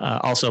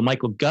 Also,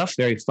 Michael Gough,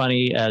 very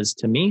funny as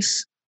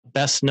Tamis,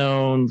 best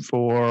known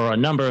for a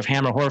number of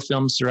Hammer horror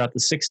films throughout the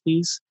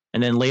 60s.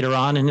 And then later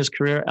on in his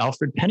career,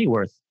 Alfred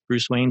Pennyworth,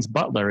 Bruce Wayne's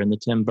butler in the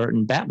Tim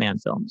Burton Batman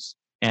films.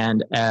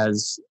 And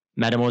as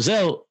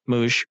Mademoiselle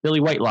Mouche, Billie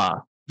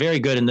Whitelaw, very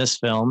good in this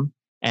film.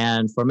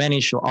 And for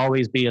many, she'll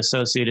always be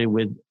associated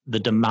with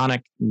the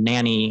demonic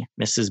nanny,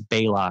 Mrs.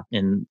 Baylock,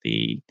 in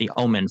the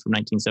Omen from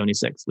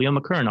 1976. Leo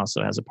McKern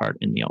also has a part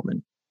in The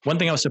Omen. One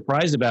thing I was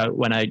surprised about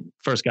when I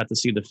first got to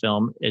see the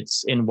film,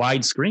 it's in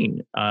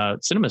widescreen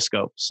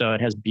CinemaScope. So it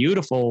has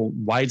beautiful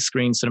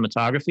widescreen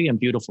cinematography and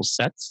beautiful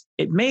sets.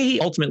 It may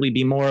ultimately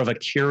be more of a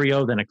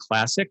curio than a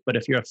classic, but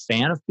if you're a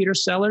fan of Peter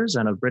Sellers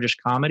and of British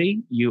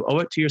comedy, you owe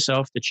it to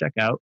yourself to check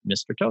out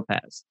Mr.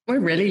 Topaz. We're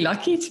really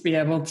lucky to be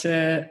able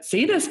to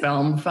see this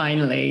film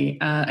finally.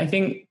 I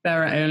think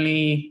there are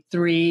only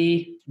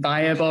 3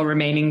 viable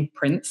remaining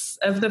prints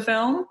of the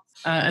film.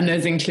 And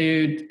those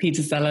include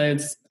Peter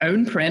Sellers'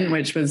 own print,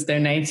 which was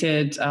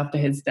donated after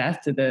his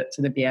death to the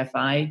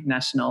BFI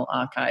National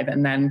Archive,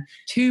 and then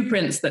 2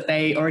 prints that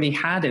they already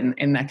had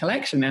in their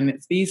collection. And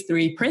it's these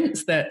 3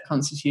 prints that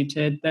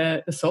constituted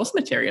the source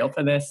material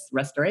for this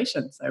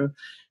restoration. So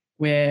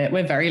we're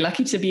very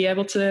lucky to be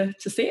able to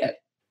see it.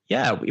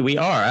 Yeah, we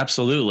are,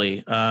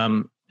 absolutely.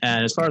 And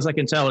as far as I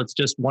can tell, it's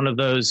just one of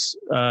those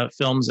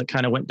films that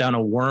kind of went down a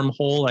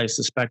wormhole. I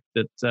suspect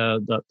that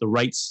the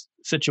rights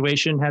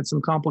situation had some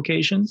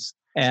complications,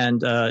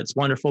 and it's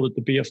wonderful that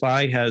the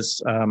BFI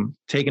has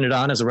taken it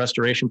on as a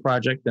restoration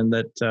project, and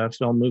that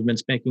Film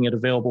Movement's making it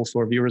available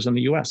for viewers in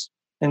the U.S.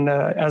 And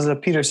as a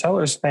Peter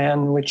Sellers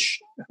fan,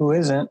 who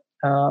isn't,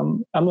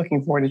 I'm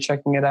looking forward to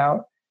checking it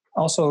out.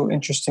 Also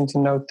interesting to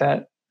note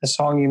that the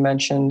song you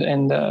mentioned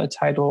and the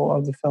title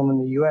of the film in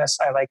the U.S.,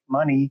 I Like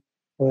Money,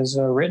 was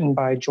written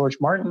by George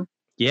Martin.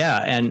 Yeah,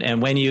 and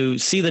when you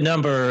see the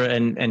number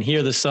and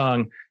hear the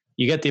song,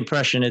 You get the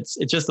impression it's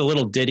just a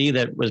little ditty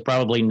that was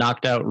probably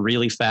knocked out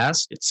really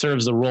fast. It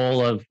serves the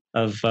role of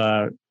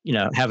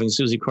having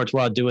Suzy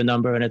Courtois do a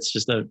number, and it's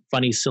just a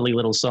funny, silly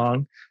little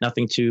song.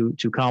 Nothing too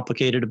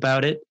complicated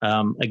about it.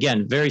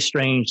 Again, very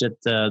strange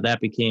that that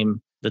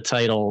became the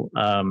title,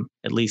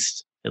 at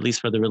least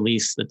for the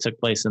release that took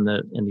place in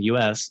the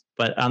U.S.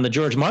 But on the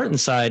George Martin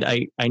side,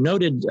 I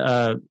noted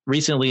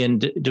recently in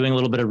doing a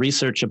little bit of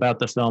research about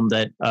the film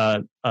that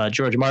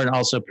George Martin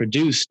also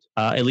produced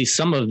at least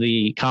some of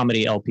the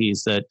comedy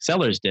LPs that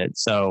Sellers did.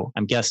 So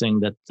I'm guessing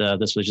that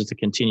this was just a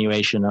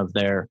continuation of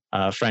their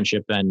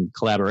friendship and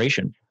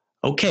collaboration.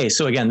 Okay,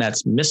 so again,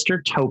 that's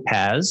Mr.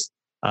 Topaz,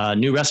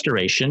 new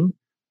restoration.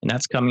 And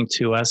that's coming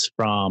to us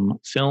from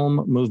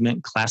Film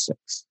Movement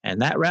Classics.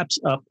 And that wraps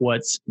up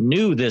what's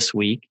new this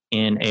week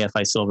in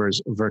AFI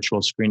Silver's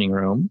virtual screening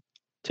room.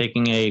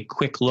 Taking a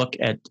quick look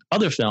at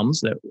other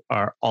films that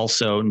are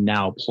also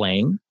now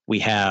playing. We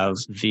have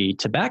The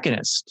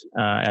Tobacconist.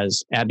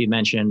 As Abby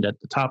mentioned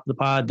at the top of the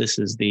pod, this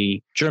is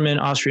the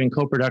German-Austrian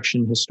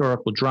co-production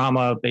historical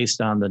drama based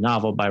on the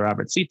novel by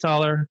Robert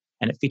Siethaler.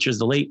 And it features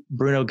the late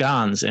Bruno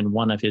Ganz in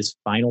one of his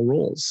final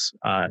roles,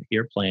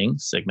 here playing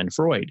Sigmund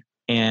Freud.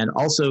 And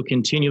also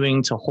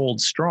continuing to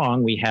hold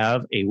strong, we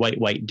have A White,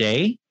 White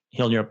Day,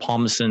 Hildur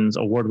Palmason's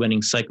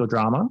award-winning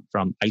psychodrama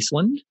from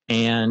Iceland,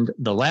 and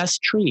The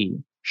Last Tree,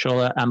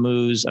 Shola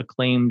Amu's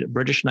acclaimed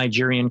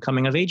British-Nigerian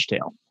coming-of-age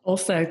tale.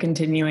 Also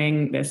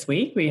continuing this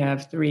week, we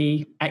have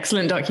 3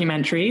 excellent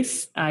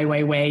documentaries. Ai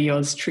Weiwei,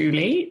 Yours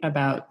Truly,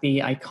 about the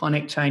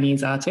iconic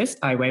Chinese artist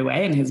Ai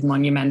Weiwei and his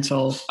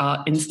monumental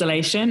art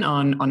installation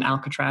on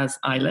Alcatraz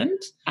Island.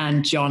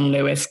 And John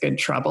Lewis, Good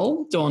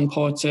Trouble, Dawn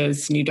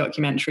Porter's new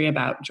documentary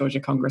about Georgia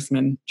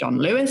Congressman John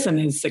Lewis and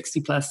his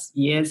 60-plus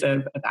years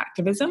of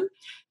activism.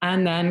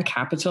 And then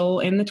Capital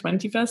in the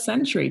 21st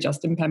Century,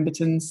 Justin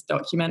Pemberton's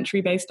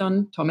documentary based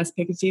on Thomas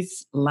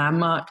Piketty's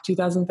landmark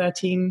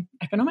 2013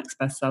 economics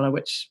bestseller,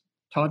 which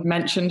Todd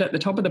mentioned at the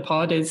top of the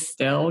pod is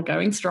still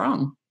going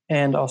strong.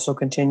 And also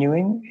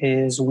continuing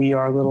is We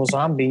Are Little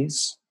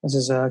Zombies. This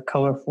is a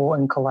colorful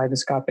and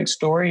kaleidoscopic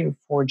story of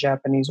 4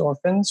 Japanese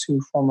orphans who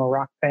form a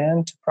rock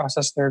band to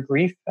process their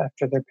grief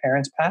after their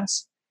parents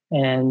pass,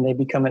 and they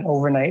become an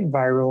overnight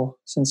viral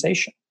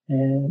sensation.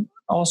 And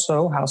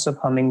also House of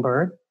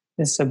Hummingbird.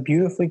 It's a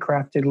beautifully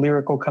crafted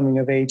lyrical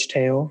coming-of-age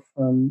tale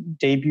from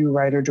debut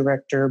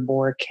writer-director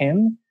Bora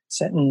Kim,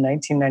 set in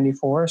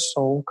 1994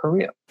 Seoul,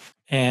 Korea.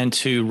 And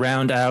to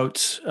round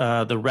out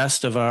the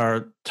rest of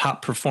our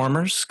top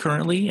performers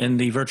currently in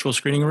the virtual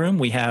screening room,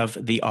 we have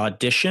The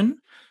Audition,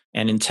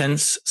 an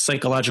intense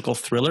psychological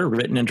thriller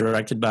written and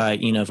directed by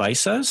Ina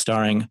Weisse,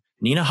 starring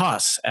Nina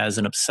Haas as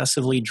an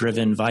obsessively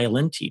driven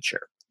violin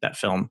teacher. That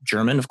film,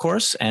 German, of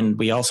course. And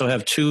we also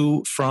have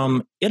 2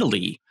 from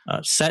Italy,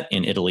 set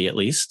in Italy at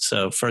least.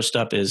 So first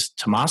up is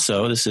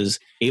Tommaso. This is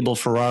Abel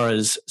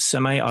Ferrara's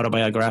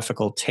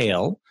semi-autobiographical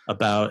tale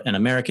about an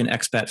American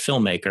expat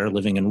filmmaker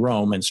living in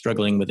Rome and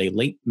struggling with a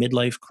late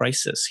midlife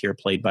crisis, here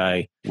played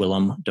by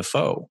Willem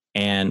Dafoe.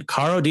 And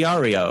Caro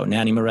Diario,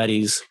 Nanni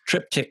Moretti's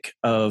triptych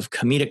of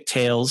comedic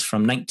tales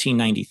from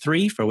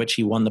 1993, for which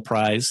he won the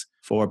prize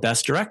for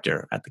Best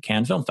Director at the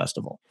Cannes Film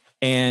Festival.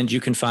 And you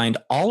can find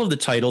all of the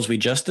titles we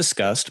just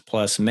discussed,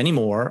 plus many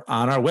more,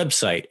 on our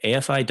website,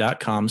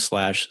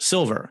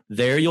 afi.com/silver.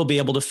 There you'll be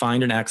able to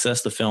find and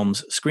access the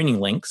film's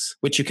screening links,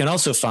 which you can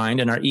also find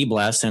in our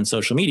e-blasts and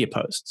social media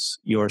posts.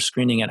 Your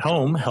screening at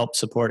home helps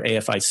support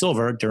AFI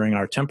Silver during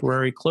our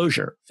temporary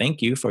closure.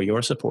 Thank you for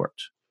your support.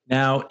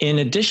 Now, in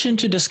addition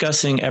to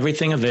discussing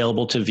everything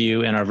available to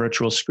view in our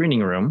virtual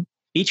screening room,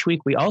 each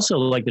week we also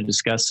like to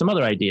discuss some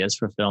other ideas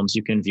for films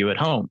you can view at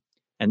home.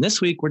 And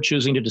this week, we're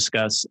choosing to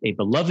discuss a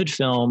beloved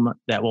film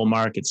that will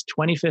mark its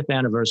 25th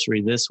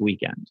anniversary this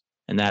weekend.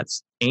 And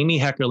that's Amy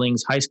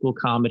Heckerling's high school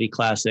comedy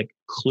classic,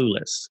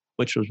 Clueless,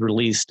 which was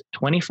released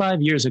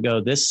 25 years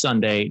ago this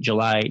Sunday,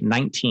 July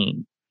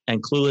 19.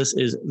 And Clueless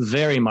is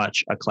very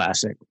much a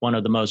classic, one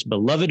of the most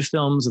beloved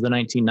films of the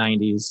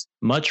 1990s,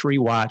 much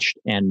rewatched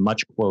and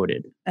much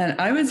quoted. And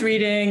I was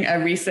reading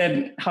a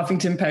recent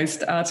Huffington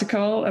Post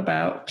article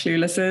about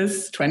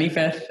Clueless's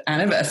 25th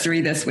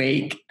anniversary this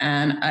week.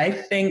 And I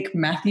think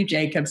Matthew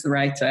Jacobs, the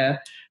writer,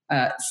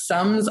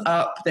 sums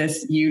up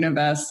this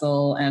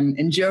universal and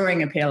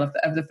enduring appeal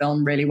of the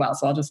film really well.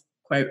 So I'll just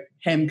quote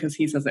him because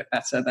he says it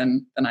better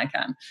than I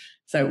can.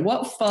 So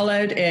what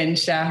followed in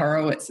Cher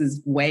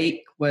Horowitz's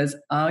wake was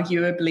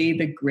arguably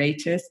the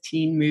greatest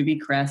teen movie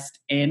crest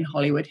in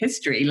Hollywood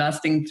history,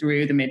 lasting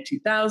through the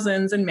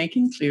mid-2000s and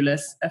making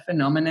Clueless a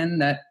phenomenon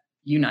that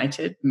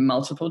united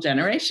multiple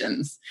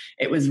generations.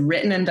 It was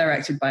written and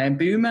directed by a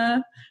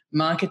boomer,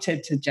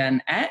 marketed to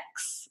Gen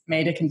X,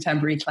 made a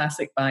contemporary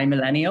classic by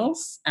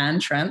millennials,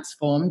 and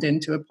transformed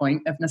into a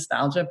point of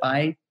nostalgia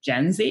by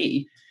Gen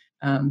Z.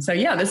 So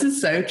yeah, this is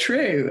so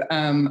true.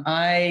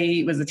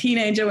 I was a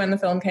teenager when the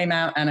film came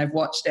out, and I've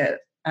watched it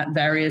at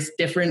various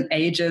different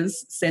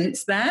ages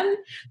since then,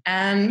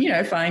 and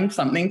find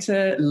something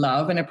to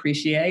love and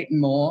appreciate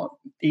more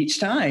each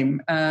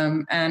time.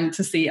 And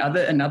to see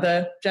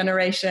another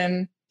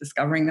generation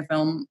discovering the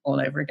film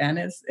all over again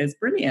is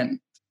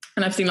brilliant.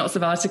 And I've seen lots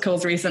of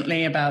articles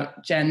recently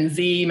about Gen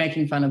Z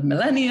making fun of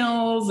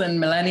millennials and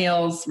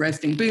millennials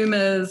roasting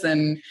boomers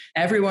and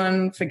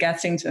everyone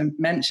forgetting to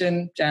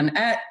mention Gen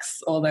X,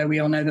 although we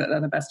all know that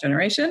they're the best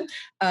generation.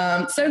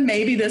 So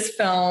maybe this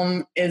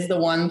film is the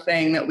one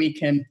thing that we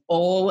can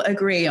all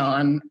agree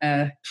on.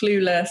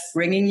 Clueless,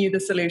 bringing you the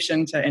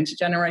solution to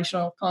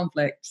intergenerational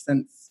conflict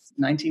since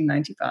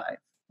 1995.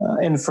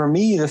 And for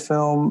me, the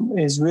film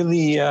is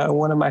really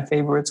one of my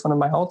favorites, one of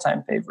my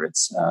all-time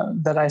favorites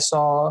that I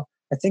saw.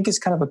 I think it's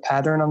kind of a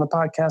pattern on the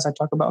podcast. I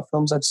talk about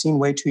films I've seen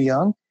way too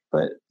young,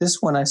 but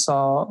this one I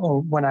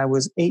saw when I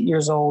was 8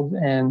 years old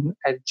and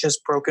had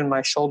just broken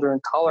my shoulder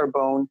and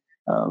collarbone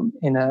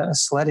in a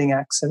sledding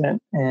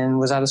accident and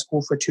was out of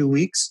school for 2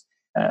 weeks.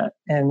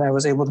 And I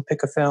was able to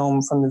pick a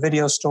film from the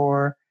video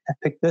store. I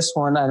picked this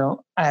one.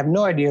 I have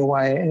no idea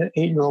why an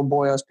 8-year-old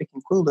boy I was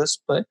picking Clueless,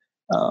 but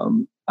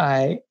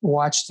I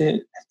watched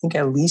it, I think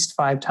at least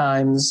 5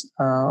 times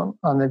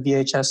on the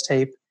VHS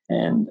tape,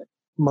 and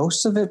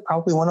most of it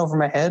probably went over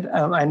my head.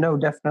 I know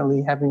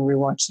definitely having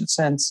rewatched it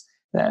since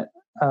that,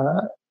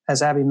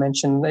 as Abby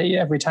mentioned,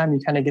 every time you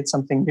kind of get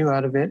something new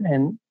out of it,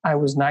 and I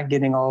was not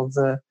getting all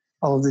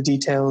of the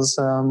details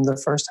the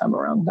first time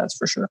around. That's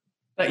for sure.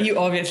 But you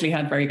obviously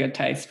had very good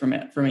taste from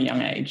a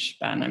young age,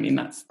 Ben. I mean,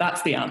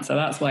 that's the answer.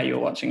 That's why you're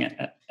watching it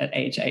at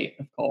age 8,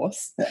 of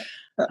course.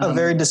 A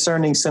very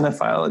discerning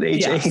cinephile at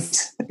age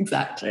 8.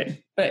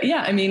 Exactly. But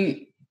yeah, I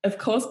mean, of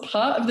course,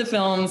 part of the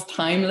film's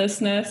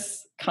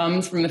timelessness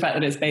comes from the fact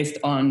that it's based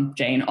on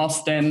Jane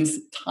Austen's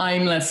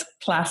timeless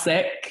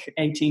classic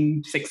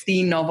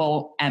 1816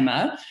 novel,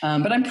 Emma.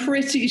 But I'm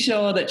pretty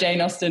sure that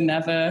Jane Austen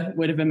never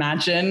would have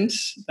imagined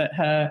that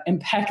her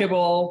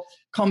impeccable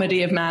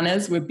comedy of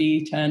manners would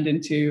be turned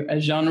into a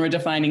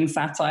genre-defining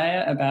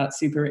satire about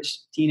super rich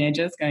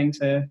teenagers going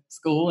to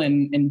school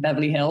in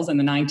Beverly Hills in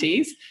the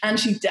 90s. And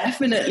she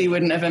definitely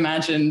wouldn't have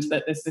imagined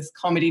that this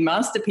comedy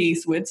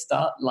masterpiece would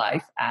start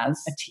life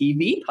as a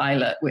TV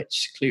pilot,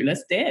 which Clueless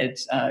did.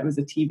 It was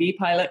a TV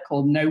pilot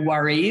called No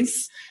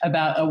Worries,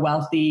 about a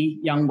wealthy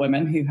young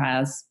woman who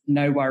has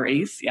no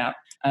worries. Yeah.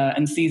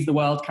 And sees the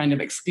world kind of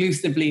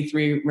exclusively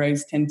through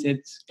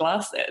rose-tinted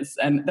glasses.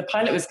 And the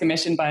pilot was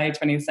commissioned by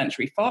 20th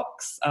Century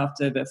Fox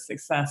after the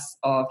success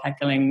of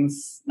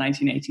Heckerling's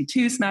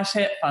 1982 smash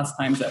hit, Fast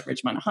Times at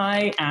Ridgemont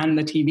High, and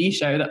the TV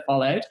show that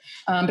followed.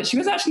 But she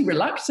was actually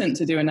reluctant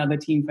to do another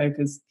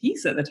teen-focused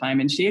piece at the time,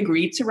 and she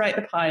agreed to write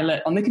the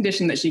pilot on the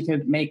condition that she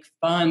could make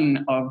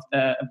fun of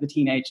the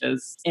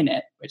teenagers in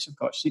it, which of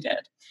course she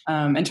did.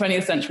 And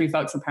 20th Century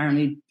Fox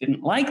apparently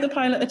didn't like the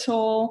pilot at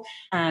all,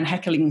 and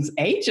Heckerling's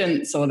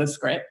agent saw the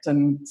script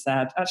and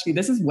said, actually,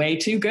 this is way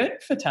too good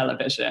for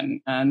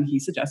television. And he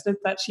suggested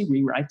that she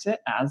rewrite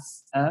it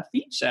as a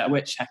feature,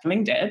 which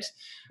Heckerling did.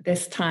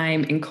 This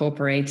time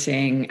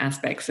incorporating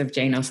aspects of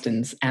Jane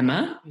Austen's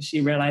Emma. She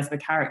realized the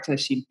character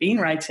she'd been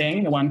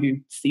writing, the one who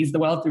sees the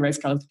world through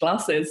rose-colored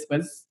glasses,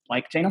 was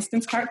like Jane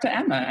Austen's character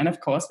Emma. And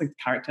of course, the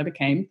character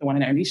became the one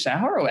and only Cher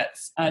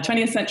Horowitz.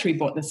 20th Century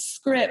bought the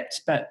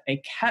script, but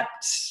they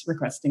kept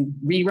requesting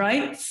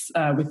rewrites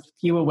with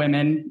fewer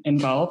women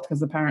involved,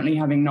 because apparently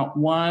having not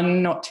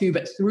 1, not 2,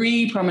 but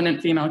 3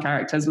 prominent female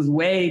characters was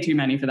way too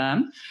many for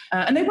them.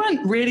 And they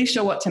weren't really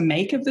sure what to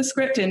make of the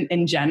script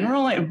in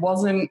general. It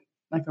wasn't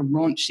like a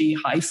raunchy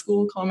high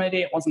school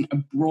comedy. It wasn't a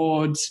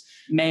broad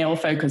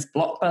male-focused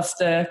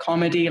blockbuster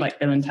comedy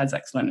like Bill and Ted's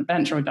Excellent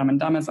Adventure or Dumb and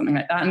Dumber, something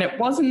like that. And it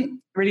wasn't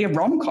really a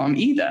rom-com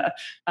either.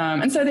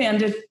 And so they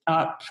ended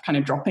up kind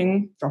of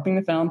dropping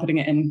the film, putting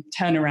it in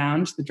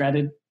turnaround, the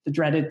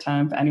dreaded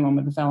term for anyone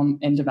with a film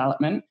in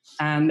development.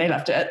 And they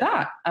left it at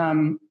that.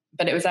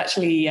 But it was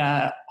actually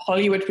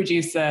Hollywood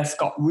producer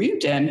Scott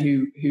Rudin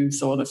who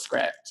saw the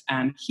script,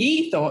 and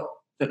he thought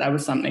that there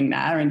was something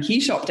there, and he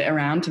shopped it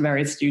around to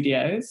various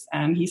studios,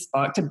 and he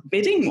sparked a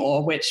bidding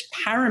war, which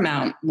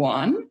Paramount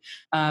won,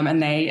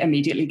 and they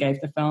immediately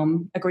gave the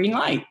film a green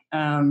light.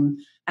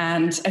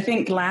 And I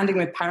think landing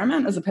with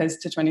Paramount as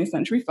opposed to 20th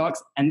Century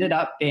Fox ended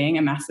up being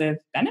a massive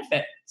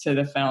benefit to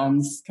the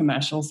film's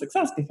commercial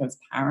success, because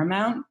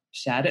Paramount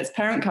shared its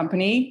parent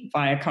company,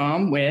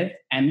 Viacom, with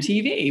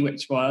MTV,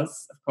 which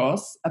was, of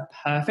course, a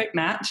perfect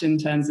match in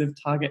terms of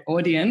target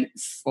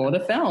audience for the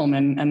film.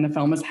 And the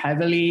film was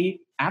heavily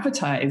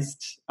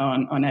advertised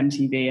on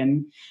MTV.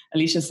 And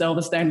Alicia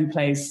Silverstone, who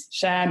plays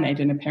Cher, made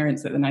an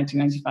appearance at the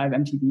 1995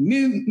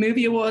 MTV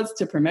Movie Awards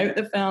to promote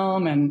the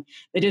film. And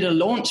they did a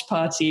launch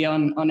party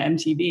on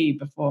MTV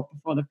before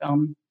the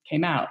film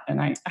came out. And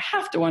I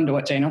have to wonder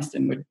what Jane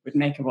Austen would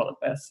make of all of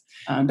this.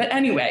 But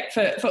anyway,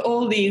 for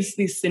all these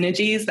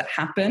synergies that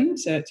happened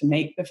to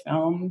make the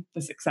film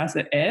the success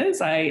it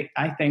is, I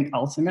think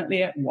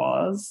ultimately it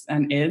was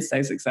and is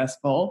so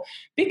successful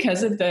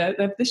because of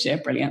the sheer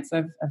brilliance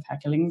of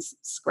Heckerling's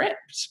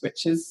script,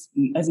 which is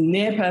as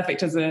near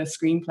perfect as a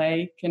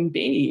screenplay can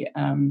be.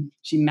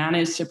 She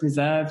managed to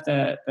preserve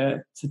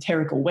the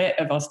satirical wit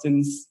of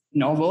Austen's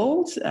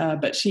novels,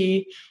 but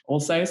she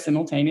also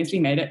simultaneously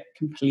made it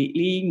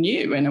completely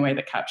new in a way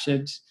that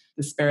captured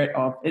the spirit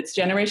of its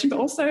generation, but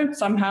also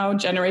somehow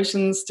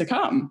generations to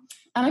come.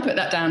 And I put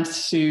that down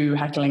to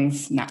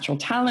Heckerling's natural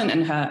talent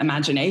and her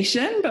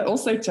imagination, but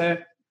also to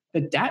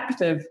the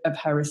depth of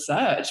her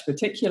research,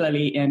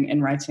 particularly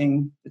in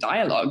writing the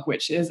dialogue,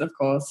 which is, of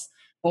course,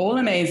 all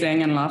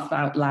amazing and laugh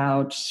out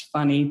loud,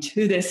 funny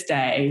to this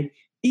day,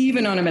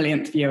 even on a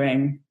millionth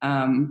viewing.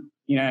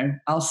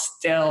 I'll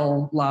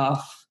still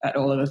laugh at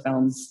all of the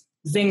film's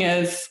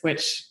zingers,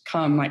 which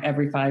come like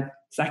every 5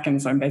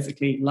 seconds. So I'm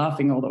basically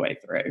laughing all the way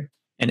through.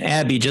 And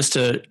Abby, just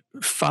to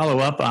follow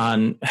up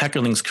on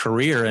Heckerling's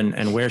career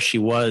and where she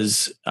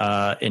was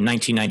in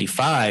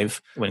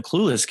 1995 when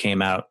Clueless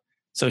came out.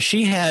 So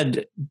she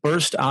had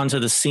burst onto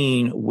the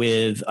scene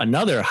with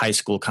another high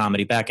school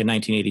comedy back in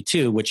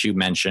 1982, which you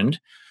mentioned,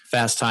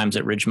 Fast Times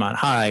at Ridgemont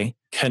High,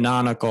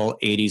 canonical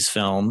 80s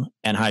film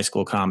and high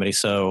school comedy.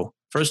 So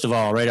first of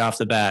all, right off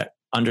the bat,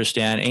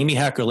 understand Amy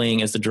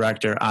Heckerling is the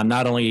director on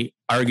not only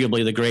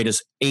arguably the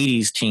greatest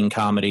 80s teen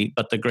comedy,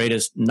 but the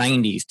greatest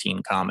 90s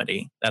teen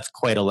comedy. That's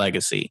quite a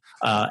legacy.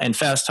 And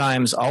Fast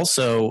Times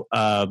also,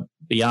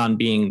 beyond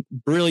being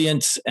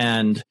brilliant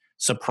and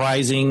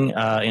surprising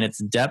in its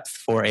depth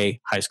for a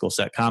high school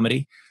set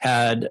comedy,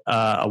 had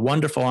a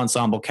wonderful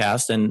ensemble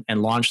cast and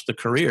launched the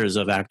careers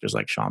of actors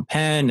like Sean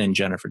Penn and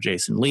Jennifer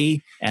Jason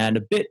Leigh, and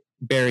a bit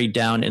buried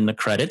down in the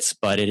credits,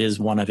 but it is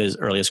one of his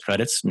earliest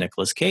credits,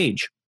 Nicolas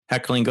Cage.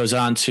 Heckerling goes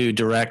on to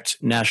direct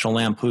National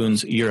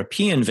Lampoon's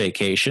European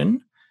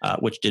Vacation,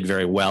 which did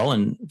very well.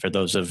 And for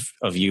those of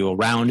you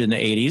around in the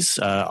 80s,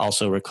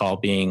 also recall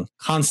being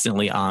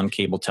constantly on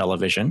cable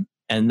television.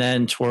 And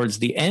then towards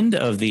the end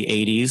of the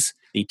 80s,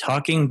 the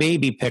Talking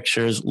Baby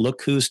pictures,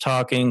 Look Who's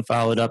Talking,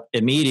 followed up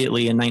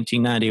immediately in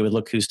 1990 with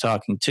Look Who's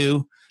Talking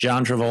 2,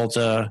 John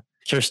Travolta,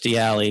 Kirstie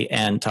Alley,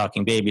 and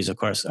Talking Babies, of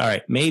course. All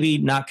right, maybe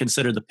not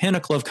considered the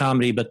pinnacle of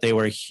comedy, but they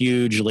were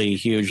hugely,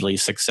 hugely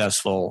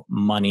successful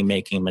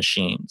money-making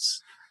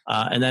machines.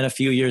 And then a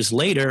few years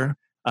later,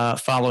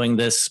 following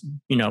this,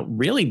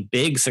 really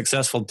big,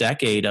 successful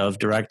decade of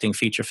directing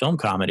feature film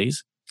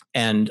comedies,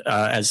 and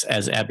as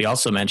Abby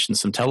also mentioned,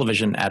 some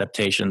television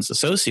adaptations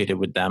associated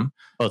with them.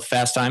 Both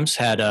Fast Times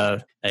had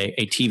a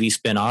TV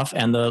spinoff,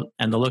 and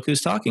the Look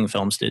Who's Talking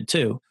films did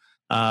too.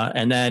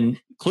 And then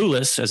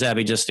Clueless, as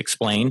Abby just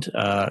explained,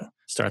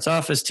 starts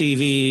off as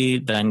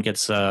TV, then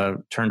gets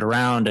turned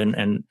around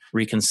and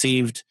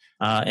reconceived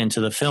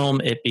into the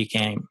film it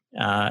became.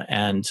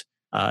 And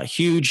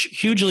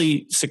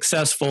hugely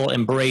successful,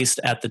 embraced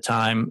at the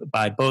time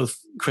by both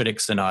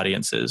critics and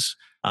audiences.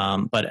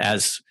 But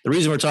as the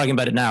reason we're talking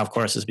about it now, of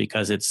course, is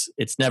because it's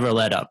never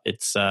let up.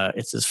 It's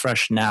as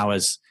fresh now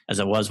as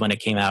it was when it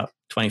came out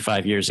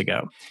 25 years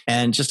ago.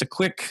 And just a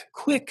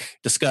quick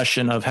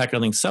discussion of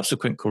Heckerling's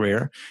subsequent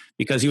career,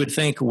 because you would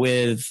think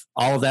with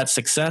all of that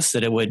success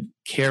that it would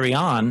carry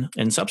on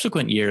in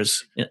subsequent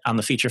years on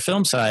the feature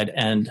film side.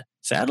 And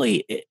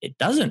sadly, it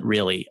doesn't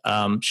really.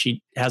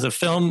 She has a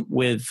film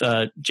with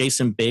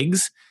Jason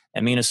Biggs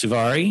and Mina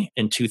Suvari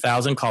in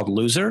 2000 called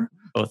Loser.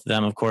 Both of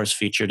them, of course,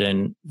 featured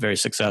in very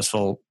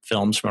successful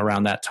films from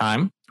around that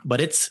time. But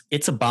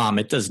it's a bomb.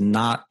 It does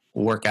not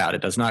work out.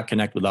 It does not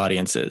connect with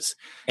audiences.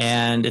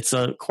 And it's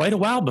quite a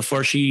while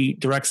before she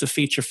directs a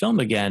feature film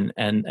again.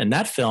 And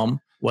that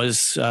film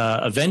was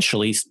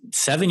eventually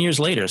 7 years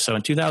later. So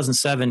in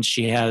 2007,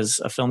 she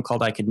has a film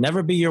called I Could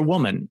Never Be Your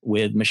Woman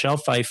with Michelle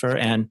Pfeiffer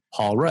and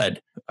Paul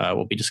Rudd.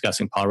 We'll be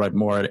discussing Paul Rudd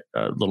more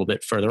a little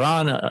bit further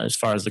on as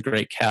far as the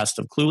great cast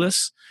of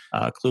Clueless.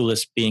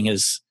 Clueless being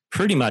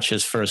pretty much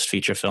his first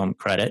feature film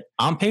credit.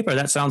 On paper,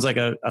 that sounds like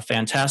a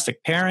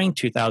fantastic pairing,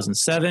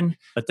 2007.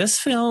 But this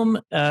film,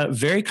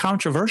 very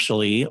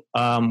controversially,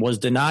 was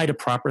denied a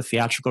proper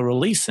theatrical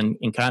release and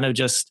kind of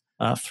just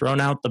thrown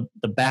out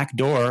the back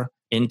door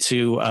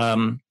into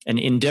an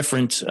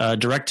indifferent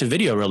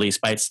direct-to-video release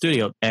by its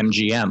studio,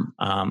 MGM.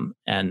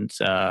 And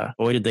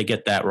boy, did they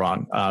get that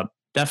wrong.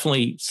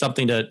 Definitely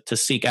something to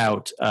seek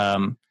out.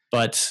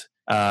 But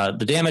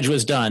the damage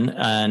was done,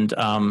 and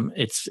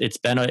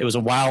it was a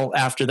while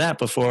after that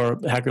before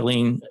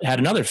Heckerling had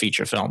another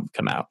feature film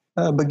come out.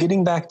 But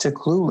getting back to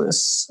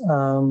Clueless,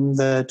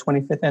 the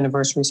 25th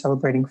anniversary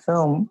celebrating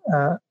film,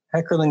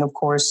 Heckerling, of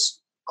course,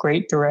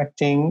 great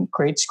directing,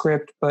 great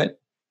script, but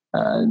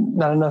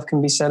not enough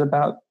can be said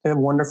about the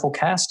wonderful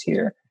cast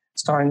here,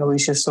 starring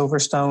Alicia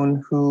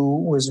Silverstone,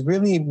 who was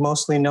really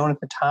mostly known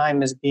at the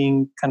time as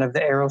being kind of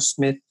the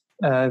Aerosmith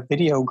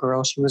video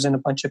girl. She was in a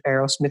bunch of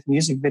Aerosmith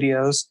music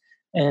videos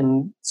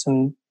and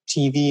some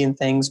TV and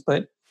things,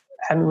 but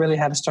hadn't really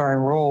had a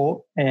starring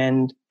role.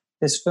 And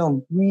this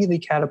film really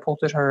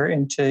catapulted her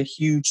into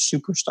huge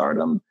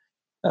superstardom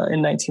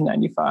in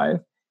 1995.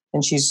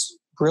 And she's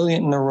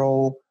brilliant in the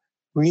role,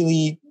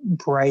 really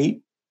bright,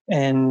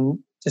 and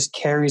just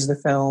carries the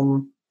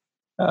film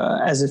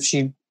as if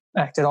she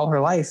acted all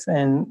her life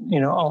and,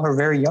 all her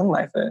very young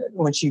life.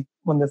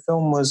 When the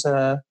film was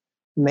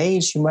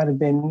made, she might have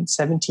been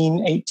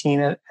 17, 18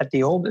 at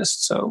the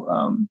oldest.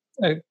 So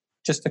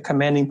just a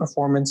commanding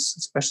performance,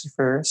 especially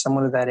for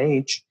someone of that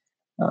age.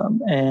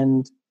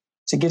 And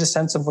to get a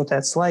sense of what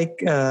that's like,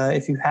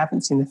 if you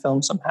haven't seen the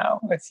film somehow,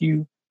 if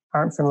you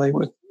aren't familiar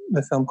with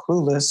the film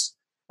Clueless,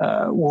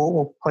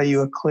 we'll play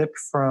you a clip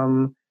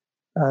from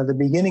the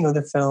beginning of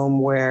the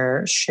film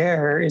where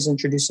Cher is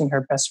introducing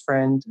her best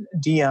friend,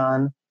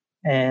 Dion,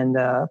 and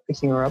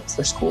picking her up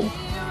for school.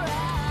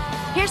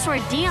 Here's where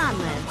Dion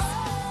lives.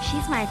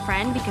 She's my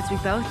friend because we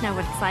both know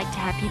what it's like to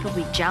have people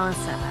be jealous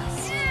of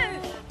us.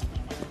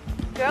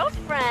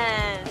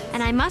 Girlfriend.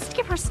 And I must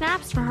give her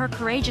snaps for her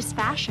courageous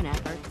fashion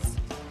efforts.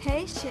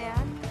 Hey, Cher.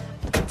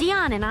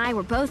 Dion and I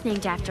were both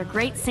named after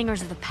great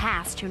singers of the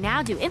past who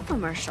now do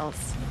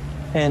infomercials.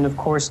 And of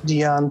course,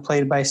 Dion,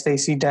 played by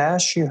Stacey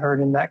Dash, you heard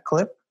in that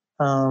clip.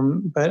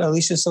 But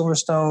Alicia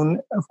Silverstone,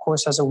 of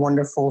course, has a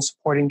wonderful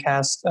supporting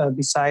cast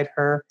beside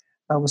her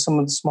with some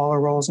of the smaller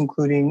roles,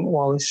 including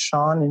Wallace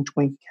Shawn and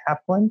Twink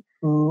Kaplan,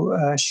 who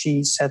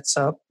she sets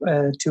up,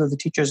 two of the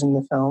teachers in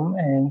the film,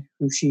 and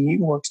who she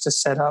works to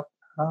set up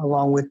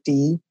along with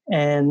Dee.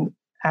 And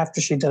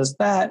after she does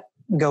that,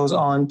 goes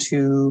on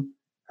to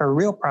her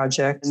real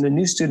project, the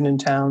new student in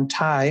town,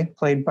 Ty,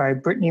 played by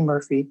Brittany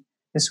Murphy.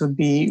 This would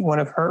be one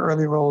of her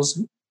early roles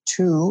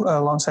too,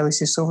 alongside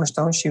Alicia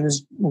Silverstone. She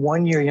was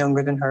 1 year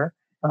younger than her.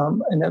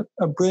 And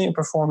a brilliant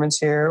performance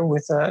here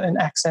with an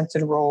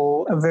accented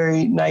role, a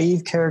very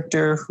naive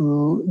character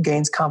who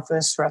gains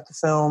confidence throughout the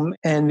film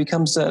and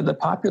becomes the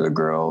popular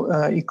girl,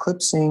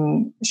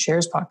 eclipsing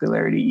Cher's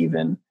popularity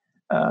even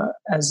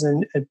as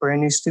a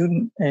brand new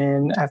student.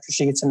 And after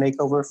she gets a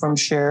makeover from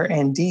Cher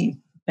and Dee.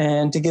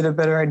 And to get a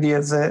better idea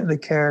of the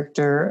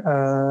character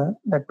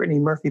that Brittany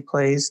Murphy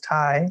plays,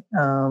 Ty,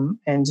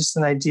 and just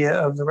an idea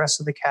of the rest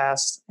of the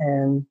cast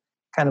and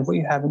kind of what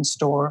you have in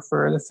store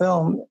for the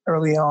film,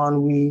 early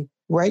on,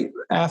 right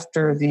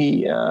after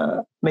the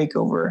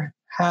makeover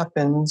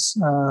happens,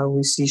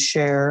 we see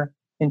Cher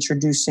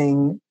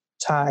introducing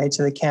Ty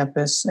to the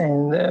campus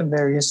and the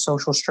various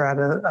social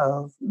strata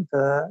of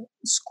the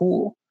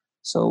school.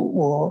 So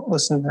we'll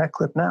listen to that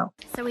clip now.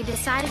 So we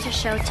decided to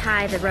show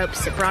Ty the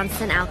ropes at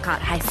Bronson Alcott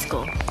High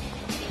School.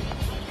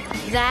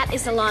 That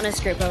is Alana's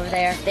group over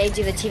there. They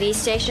do the TV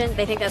station.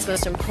 They think that's the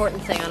most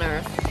important thing on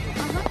earth.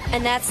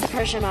 And that's the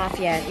Persian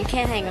Mafia. You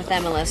can't hang with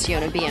them unless you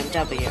own a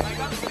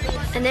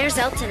BMW. And there's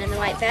Elton in the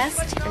white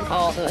vest. And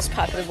all the most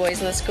popular boys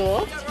in the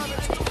school.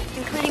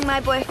 Including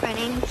my boyfriend,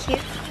 ain't he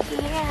cute?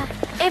 Yeah.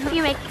 If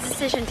you make the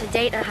decision to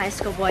date a high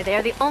school boy, they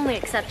are the only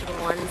acceptable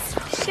ones.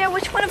 Cher,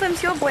 which one of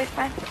them's your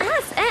boyfriend?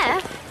 Ask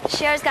F.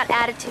 Cher's got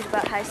attitude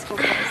about high school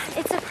boys.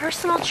 It's a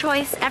personal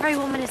choice every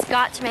woman has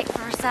got to make for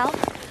herself.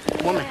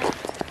 Woman,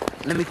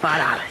 let me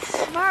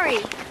 $5. Murray,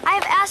 I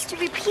have asked you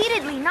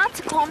repeatedly not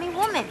to call me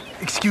woman.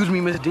 Excuse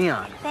me, Miss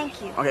Dion.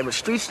 Thank you. Okay, but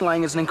street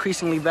slang is an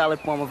increasingly valid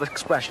form of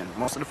expression.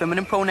 Most of the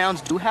feminine pronouns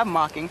do have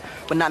mocking,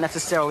 but not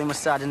necessarily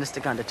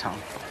misogynistic undertone.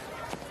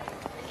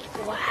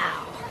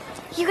 Wow.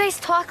 You guys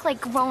talk like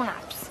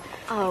grown-ups.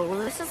 Oh, well,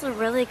 this is a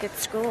really good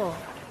school.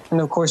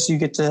 And of course, you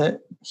get to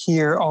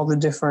hear about all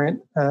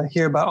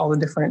the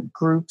different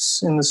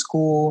groups in the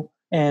school.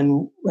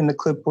 And in the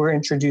clip, we're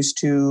introduced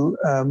to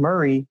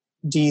Murray,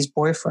 Dee's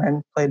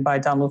boyfriend, played by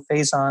Donald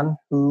Faison,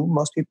 who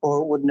most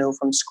people would know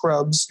from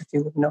Scrubs, if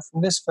you would know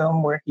from this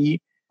film, where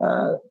he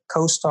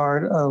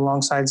co-starred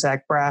alongside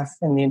Zach Braff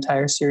in the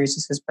entire series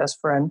as his best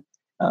friend.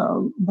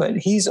 But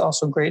he's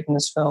also great in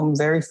this film,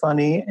 very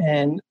funny,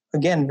 and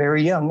again,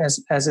 very young,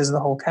 as is the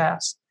whole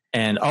cast.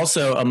 And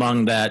also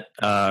among that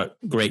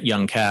great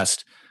young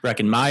cast,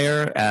 Breckin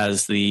Meyer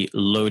as the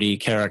Lodi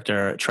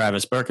character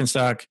Travis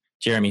Birkenstock,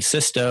 Jeremy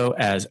Sisto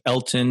as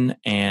Elton,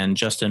 and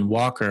Justin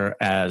Walker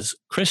as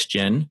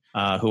Christian,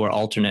 who are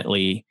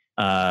alternately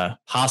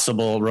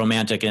possible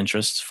romantic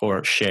interests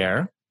for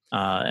Cher,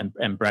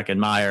 and Breckin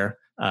Meyer,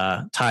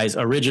 Ty's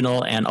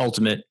original and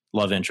ultimate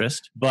love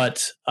interest.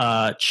 But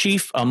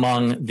chief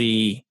among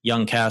the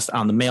young cast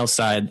on the male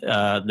side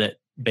that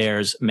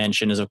bears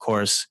mention is, of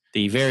course,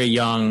 the very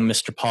young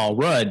Mr. Paul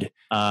Rudd,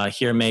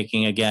 here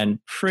making, again,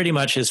 pretty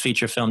much his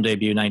feature film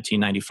debut in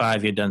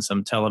 1995. He had done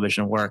some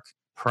television work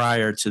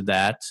prior to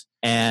that.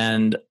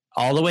 And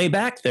all the way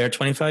back there,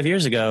 25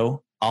 years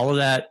ago, all of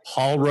that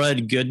Paul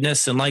Rudd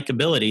goodness and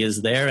likability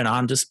is there and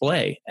on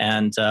display.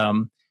 And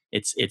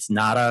it's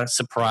not a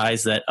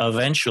surprise that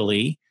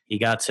eventually he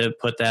got to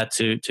put that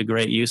to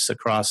great use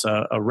across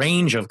a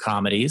range of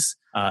comedies,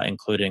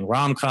 including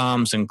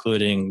rom-coms,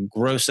 including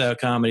gross-out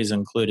comedies,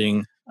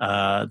 including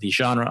the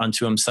genre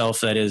unto himself,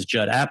 that is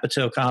Judd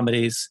Apatow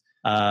comedies.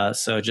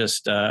 So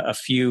just a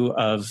few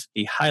of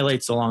the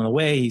highlights along the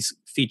way. He's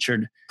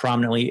featured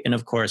prominently in,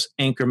 of course,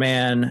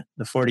 Anchorman,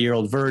 The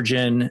 40-Year-Old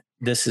Virgin,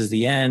 This Is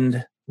the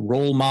End,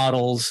 Role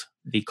Models,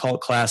 the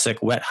cult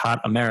classic Wet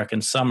Hot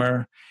American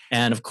Summer,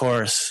 and, of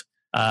course,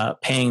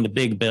 paying the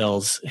big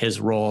bills, his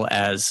role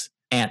as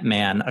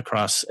Ant-Man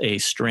across a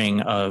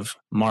string of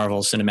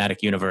Marvel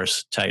Cinematic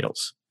Universe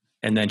titles.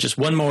 And then just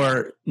one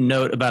more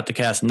note about the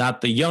cast,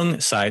 not the young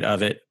side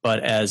of it,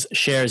 but as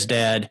Cher's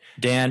dad,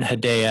 Dan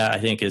Hedaya, I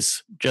think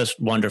is just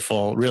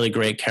wonderful, really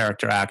great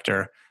character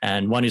actor,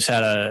 and one who's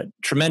had a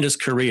tremendous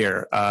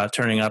career,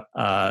 turning up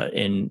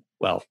in,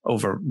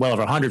 over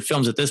 100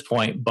 films at this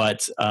point,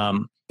 but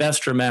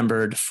best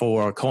remembered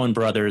for Coen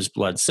Brothers'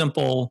 Blood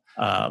Simple,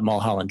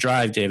 Mulholland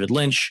Drive, David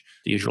Lynch,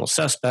 The Usual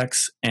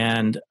Suspects,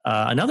 and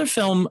another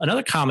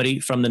comedy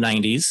from the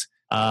 90s,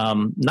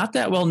 Not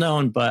that well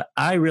known, but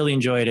I really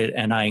enjoyed it,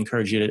 and I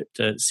encourage you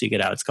to seek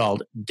it out. It's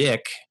called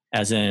Dick,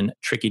 as in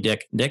Tricky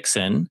Dick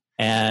Nixon.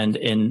 And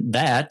in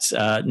that,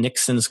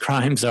 Nixon's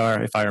crimes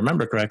are, if I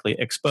remember correctly,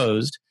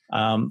 exposed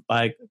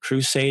by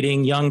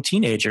crusading young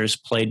teenagers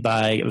played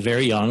by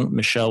very young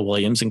Michelle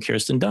Williams and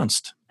Kirsten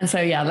Dunst. And so,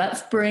 yeah,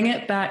 let's bring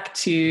it back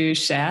to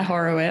Cher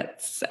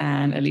Horowitz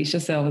and Alicia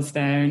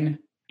Silverstone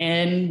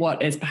in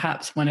what is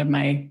perhaps one of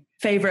my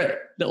favorite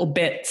little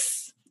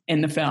bits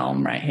in the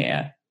film right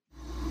here.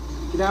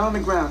 Get down on the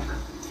ground,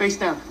 face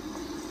down.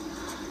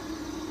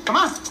 Come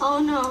on.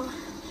 Oh, no.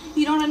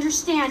 You don't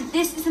understand.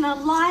 This is an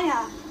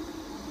Alaya.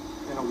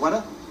 And a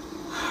what?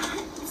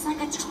 It's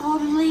like a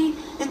totally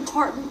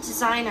important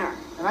designer.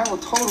 And I will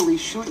totally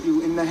shoot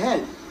you in the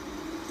head.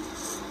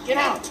 Get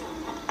out.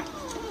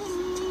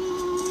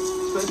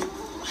 Good.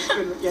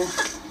 Good. Yeah.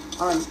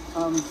 All right.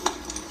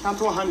 Count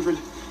to 100.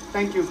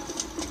 Thank you.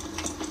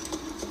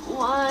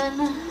 1,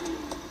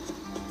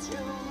 2.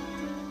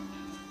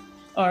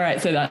 All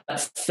right, so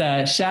that's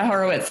Cher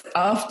Horowitz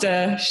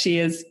after she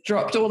is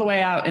dropped all the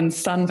way out in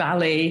Sun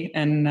Valley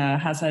and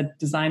has her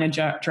designer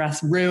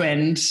dress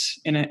ruined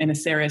in a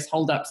serious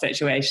hold-up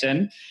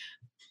situation.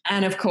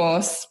 And of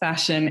course,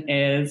 fashion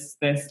is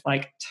this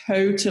like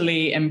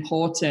totally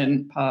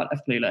important part of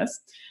Clueless.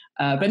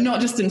 But not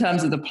just in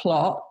terms of the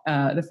plot.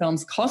 The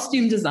film's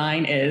costume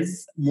design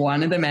is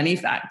one of the many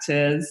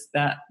factors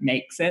that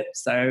makes it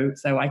so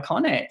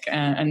iconic,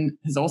 and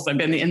has also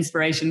been the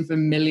inspiration for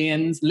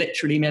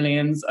literally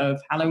millions of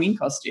Halloween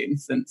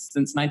costumes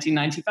since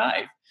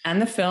 1995.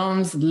 And the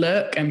film's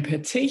look, and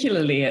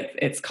particularly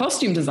its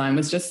costume design,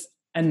 was just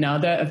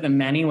another of the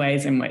many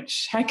ways in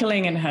which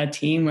Heckerling and her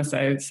team were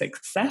so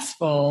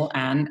successful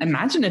and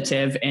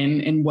imaginative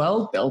in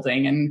world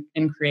building and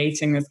in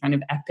creating this kind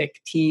of epic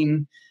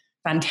team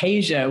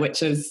Fantasia,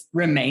 which has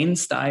remained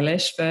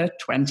stylish for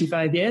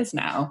 25 years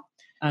now.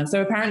 So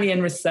apparently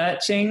in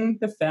researching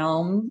the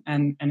film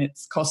and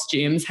its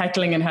costumes,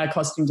 Heckerling and her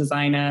costume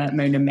designer,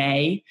 Mona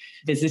May,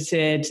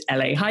 visited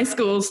LA high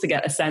schools to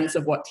get a sense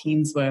of what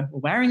teens were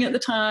wearing at the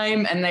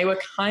time. And they were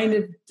kind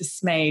of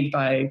dismayed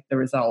by the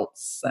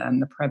results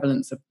and the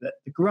prevalence of the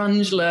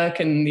grunge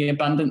look and the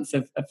abundance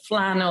of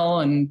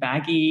flannel and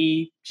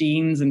baggy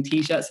jeans and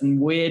t-shirts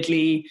and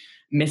weirdly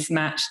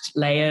mismatched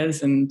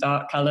layers and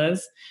dark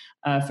colors.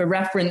 For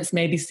reference,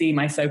 maybe see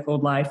My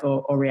So-Called Life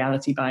or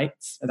Reality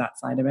Bites for that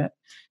side of it.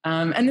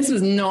 And this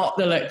was not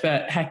the look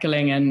that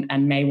Heckerling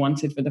and May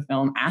wanted for the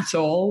film at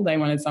all. They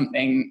wanted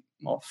something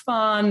more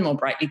fun, more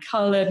brightly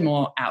colored,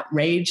 more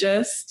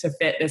outrageous to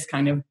fit this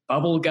kind of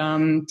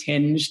bubblegum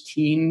tinged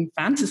teen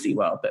fantasy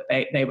world that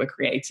they were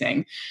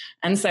creating.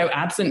 And so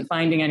absent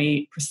finding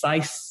any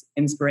precise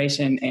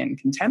inspiration in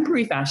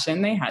contemporary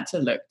fashion, they had to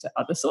look to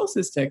other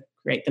sources to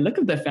create the look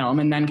of the film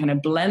and then kind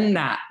of blend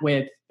that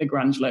with the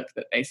grunge look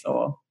that they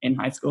saw in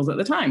high schools at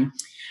the time.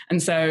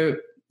 And so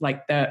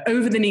like the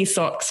over-the-knee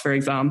socks, for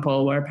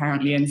example, were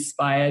apparently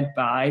inspired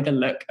by the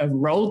look of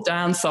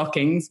rolled-down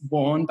stockings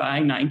worn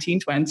by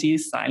 1920s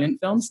silent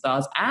film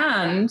stars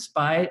and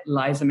by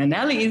Liza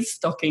Minnelli's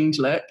stockinged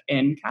look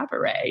in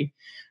Cabaret.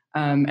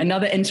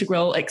 Another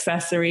integral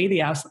accessory,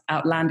 the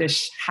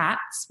outlandish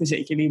hats,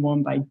 particularly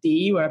worn by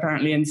Dee, were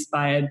apparently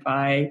inspired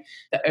by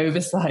the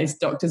oversized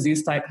Dr.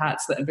 Seuss type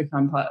hats that had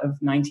become part of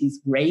 90s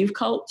rave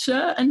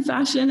culture and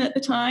fashion at the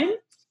time.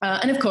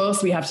 And of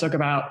course, we have to talk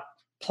about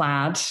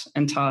plaid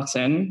and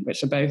tartan,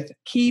 which are both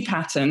key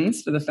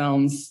patterns for the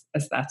film's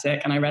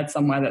aesthetic. And I read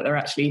somewhere that there are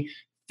actually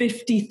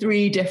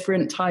 53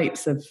 different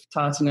types of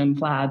tartan and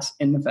plaid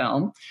in the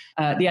film.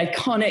 The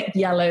iconic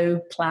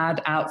yellow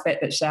plaid outfit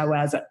that Cher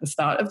wears at the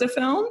start of the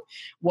film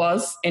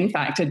was, in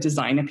fact, a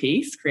designer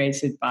piece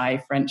created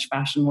by French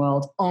fashion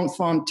world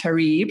enfant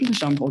terrible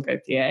Jean-Paul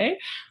Gaultier,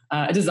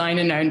 a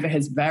designer known for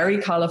his very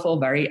colorful,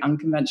 very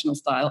unconventional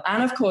style,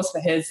 and of course for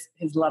his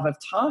love of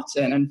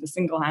tartan and for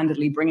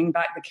single-handedly bringing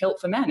back the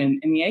kilt for men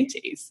in the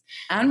 80s.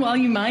 And while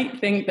you might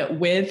think that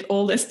with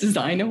all this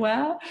designer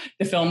wear,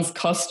 the film's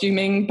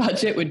costuming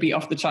budget would be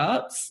off the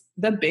charts,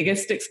 the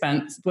biggest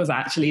expense was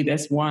actually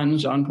this one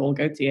Jean-Paul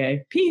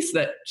Gaultier piece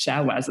that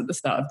Cher wears at the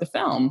start of the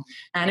film.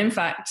 And in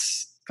fact,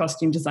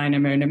 costume designer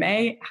Mona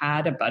May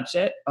had a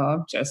budget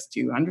of just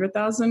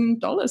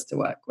 $200,000 to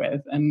work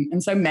with.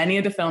 And so many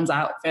of the film's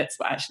outfits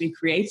were actually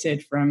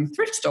created from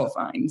thrift store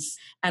finds.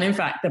 And in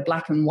fact, the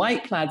black and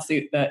white plaid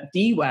suit that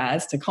Dee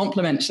wears to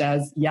complement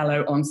Cher's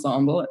yellow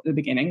ensemble at the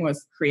beginning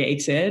was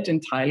created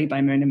entirely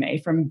by Mona May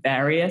from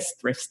various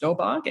thrift store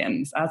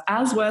bargains,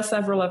 as were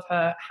several of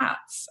her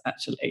hats,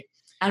 actually.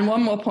 And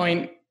one more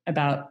point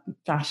about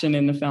fashion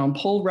in the film.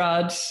 Paul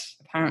Rudd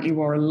apparently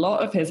wore a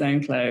lot of his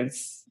own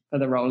clothes for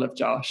the role of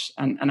Josh.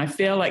 And I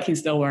feel like he's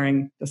still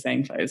wearing the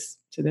same clothes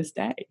to this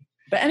day.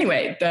 But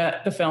anyway,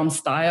 the film's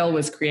style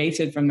was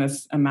created from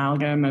this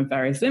amalgam of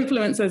various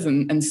influences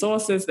and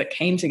sources that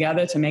came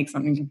together to make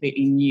something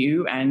completely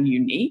new and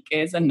unique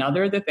is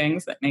another of the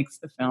things that makes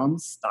the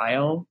film's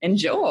style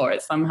endure.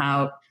 It's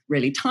somehow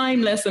really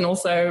timeless and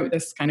also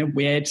this kind of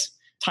weird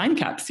time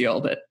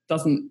capsule that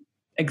doesn't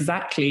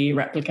exactly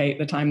replicate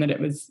the time that it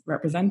was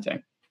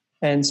representing.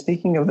 And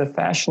speaking of the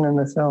fashion in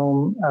the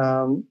film,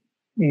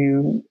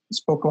 you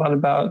spoke a lot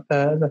about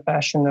the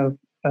fashion of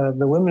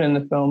the women in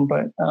the film,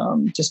 but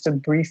just to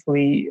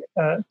briefly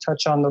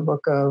touch on the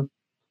look of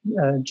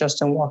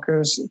Justin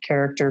Walker's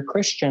character,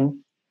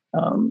 Christian,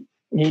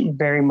 he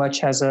very much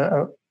has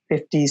a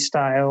 50s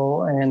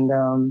style,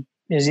 and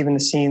there's even a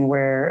scene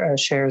where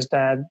Cher's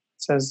dad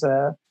says,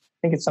 I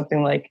think it's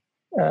something like,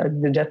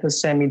 the death of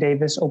Sammy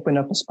Davis opened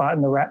up a spot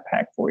in the Rat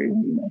Pack for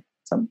you,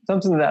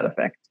 something to that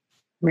effect.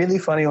 Really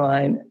funny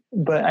line,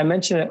 but I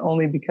mention it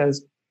only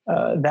because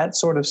that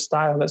sort of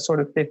style, that sort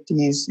of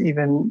 50s,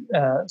 even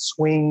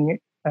swing,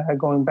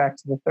 going back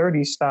to the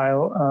 30s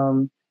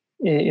style,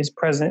 is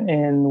present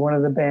in one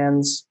of the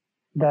bands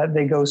that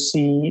they go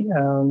see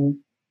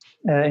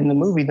in the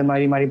movie, the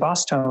Mighty Mighty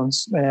Boss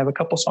Tones. They have a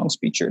couple songs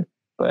featured,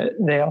 but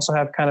they also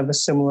have kind of a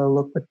similar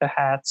look with the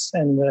hats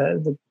and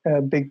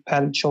the big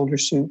padded shoulder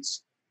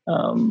suits.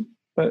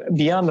 But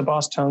beyond the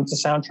Boss Tones,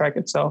 the soundtrack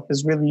itself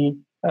is really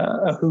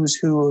a who's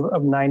who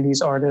of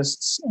 90s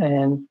artists,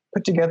 and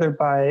put together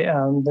by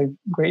the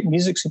great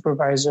music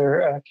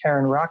supervisor,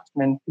 Karen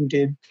Rockman, who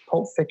did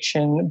Pulp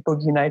Fiction,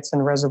 Boogie Nights,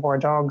 and Reservoir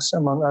Dogs,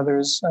 among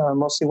others,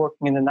 mostly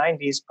working in the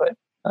 90s. But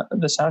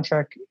the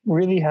soundtrack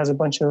really has a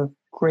bunch of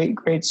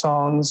great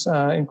songs,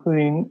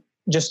 including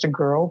Just a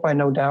Girl by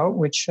No Doubt,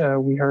 which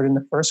we heard in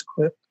the first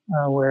clip,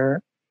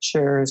 where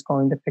Cher is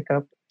going to pick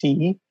up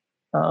D.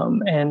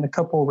 And a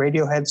couple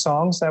Radiohead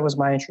songs. That was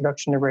my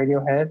introduction to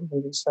Radiohead.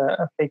 It was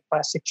a Fake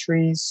Plastic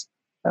Trees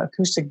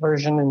acoustic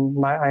version, and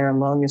My Iron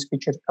Lung is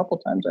featured a couple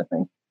times, I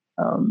think.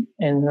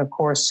 And of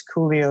course,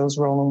 Coolio's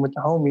Rolling with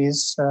the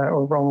Homies,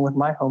 or Rolling with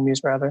My Homies,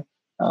 rather,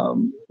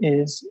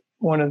 is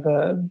one of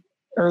the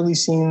early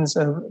scenes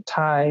of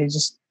Ty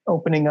just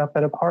opening up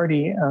at a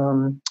party.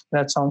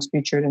 That song's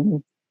featured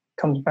and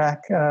comes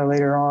back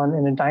later on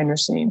in a diner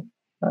scene.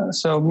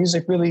 So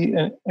music really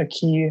a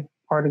key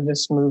part of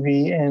this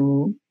movie,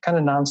 and kind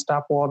of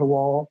nonstop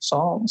wall-to-wall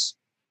songs.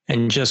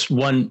 And just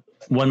one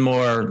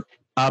more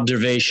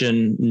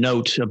observation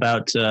note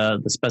about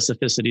the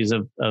specificities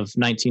of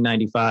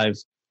 1995.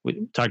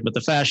 We talked about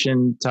the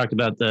fashion, talked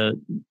about the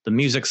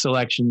music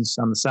selections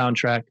on the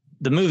soundtrack.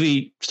 The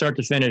movie, start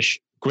to finish,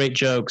 great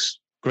jokes,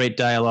 great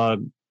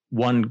dialogue,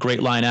 one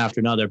great line after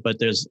another, but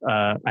there's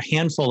a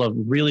handful of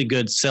really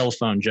good cell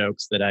phone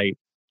jokes that I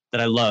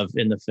love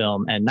in the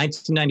film. And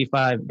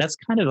 1995, that's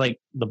kind of like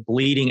the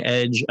bleeding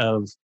edge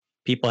of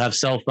people have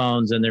cell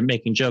phones and they're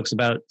making jokes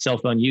about cell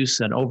phone use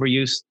and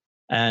overuse.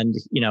 And,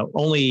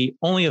 only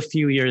a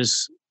few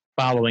years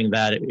following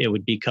that, it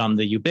would become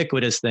the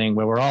ubiquitous thing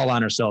where we're all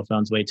on our cell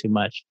phones way too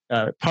much.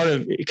 Part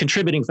of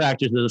contributing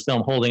factors to the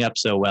film holding up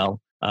so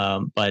well.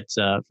 But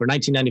for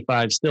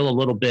 1995, still a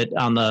little bit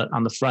on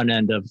the front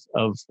end of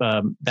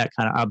that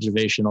kind of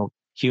observational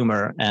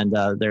humor. And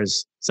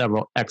there's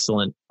several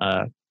excellent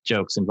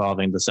jokes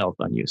involving the cell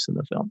phone use in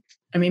the film.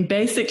 I mean,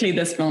 basically,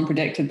 this film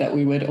predicted that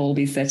we would all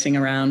be sitting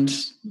around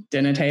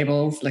dinner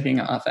tables looking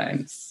at our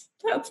phones.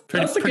 That's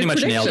pretty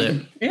much nailed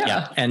it.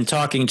 Yeah. And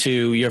talking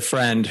to your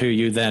friend who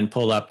you then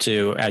pull up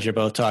to as you're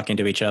both talking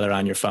to each other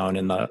on your phone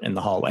in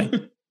the hallway.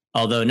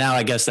 Although now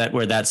I guess that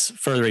where that's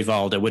further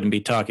evolved, it wouldn't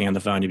be talking on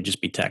the phone, it would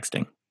just be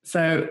texting.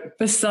 So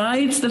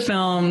besides the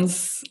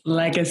film's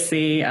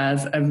legacy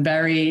as a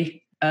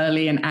very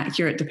early and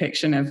accurate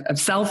depiction of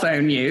cell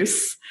phone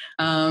use,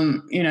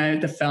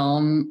 the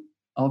film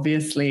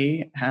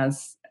obviously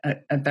has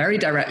a very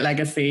direct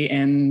legacy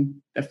in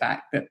the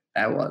fact that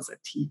there was a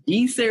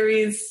TV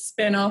series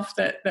spin-off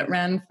that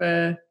ran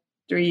for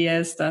 3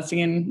 years, starting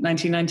in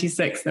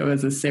 1996. There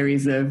was a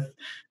series of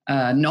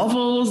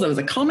novels, there was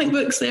a comic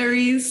book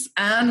series,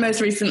 and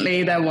most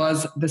recently there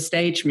was the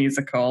stage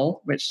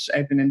musical, which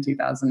opened in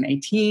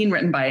 2018,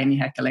 written by Amy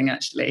Heckerling,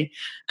 actually,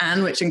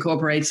 and which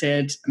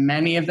incorporated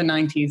many of the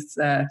 90s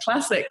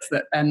classics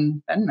that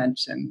Ben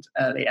mentioned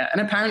earlier.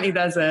 And apparently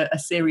there's a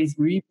series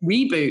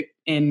reboot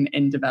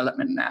in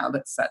development now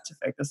that's set to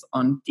focus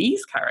on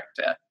Dee's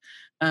character.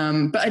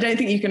 But I don't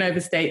think you can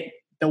overstate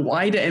the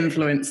wider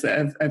influence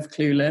of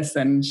Clueless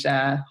and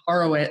Cher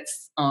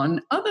Horowitz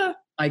on other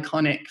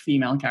iconic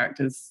female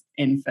characters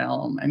in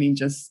film. I mean,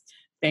 just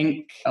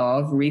think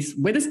of Reese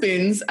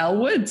Witherspoon's Elle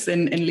Woods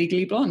in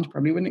Legally Blonde,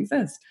 probably wouldn't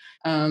exist.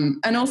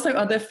 And also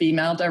other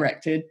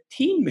female-directed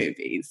teen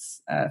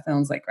movies,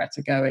 films like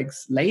Greta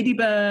Gerwig's Lady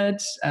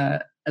Bird,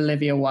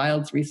 Olivia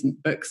Wilde's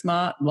recent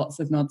Booksmart, lots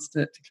of nods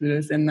to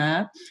Clueless in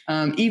there.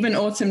 Even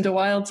Autumn de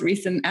Wilde's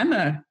recent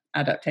Emma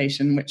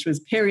adaptation, which was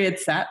period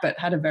set, but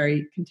had a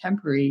very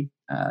contemporary,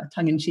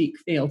 tongue-in-cheek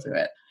feel to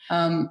it.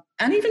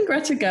 And even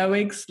Greta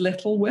Gerwig's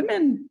Little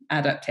Women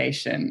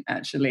adaptation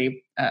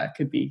actually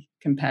could be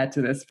compared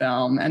to this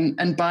film.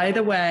 And by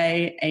the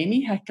way,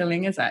 Amy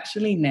Heckerling is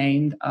actually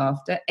named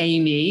after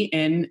Amy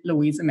in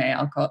Louisa May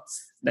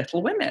Alcott's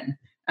Little Women.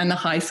 And the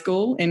high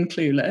school in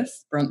Clueless,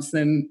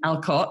 Bronson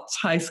Alcott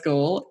High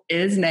School,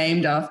 is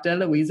named after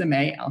Louisa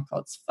May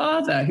Alcott's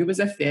father, who was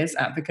a fierce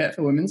advocate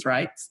for women's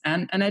rights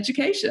and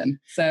education.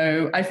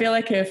 So I feel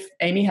like if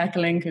Amy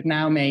Heckerling could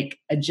now make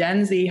a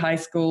Gen Z high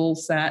school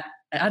set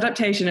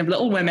adaptation of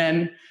Little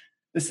Women,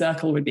 the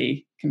circle would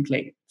be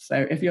complete.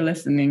 So if you're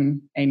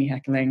listening, Amy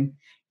Heckerling,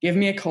 give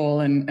me a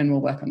call and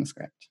we'll work on the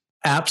script.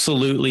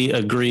 Absolutely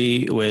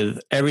agree with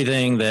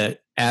everything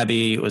that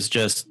Abby was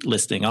just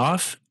listing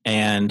off.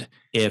 And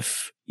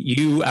if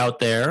you out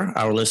there,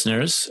 our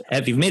listeners,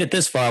 if you've made it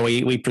this far,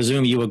 we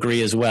presume you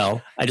agree as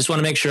well. I just want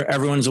to make sure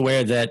everyone's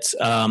aware that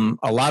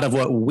a lot of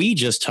what we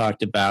just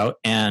talked about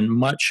and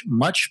much,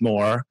 much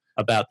more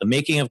about the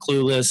making of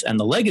Clueless and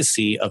the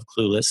legacy of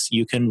Clueless,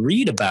 you can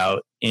read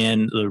about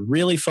in the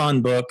really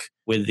fun book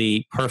with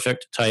the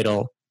perfect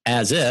title,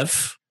 As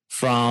If,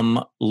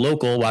 from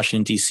local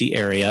Washington, D.C.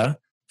 area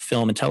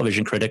film and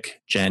television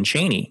critic Jen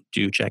Chaney.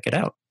 Do check it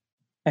out.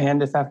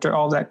 And if after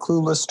all that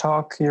Clueless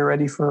talk, you're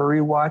ready for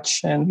a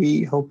rewatch, and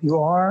we hope you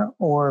are,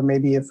 or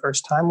maybe a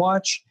first-time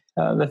watch,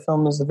 the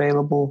film is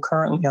available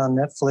currently on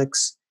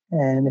Netflix.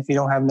 And if you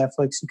don't have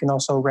Netflix, you can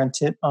also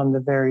rent it on the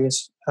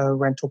various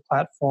rental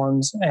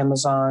platforms,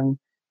 Amazon,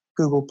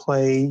 Google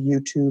Play,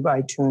 YouTube,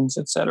 iTunes,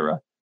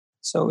 etc.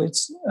 So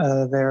it's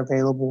they're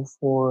available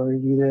for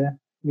you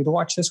to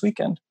watch this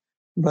weekend.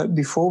 But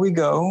before we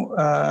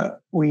go,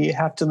 we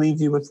have to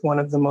leave you with one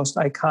of the most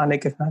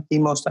iconic, if not the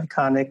most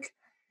iconic,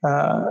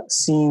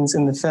 scenes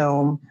in the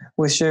film,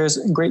 which shares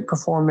a great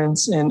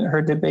performance in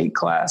her debate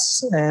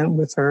class and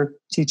with her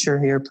teacher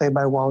here, played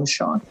by Wallace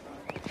Shawn.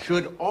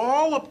 Should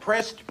all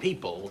oppressed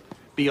people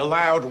be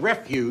allowed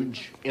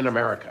refuge in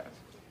America?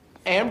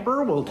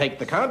 Amber will take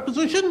the con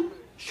position.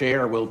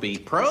 Cher will be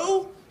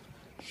pro.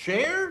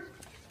 Cher,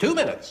 2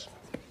 minutes.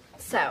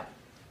 So,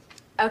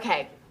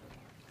 okay,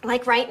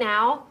 like right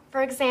now,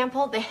 for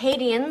example, the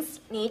Haitians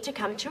need to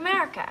come to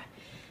America.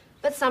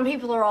 But some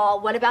people are all,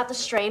 what about the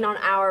strain on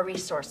our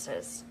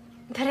resources?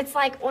 But it's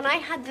like, when I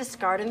had this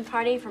garden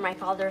party for my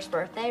father's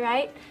birthday,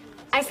 right?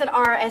 I said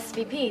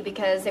RSVP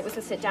because it was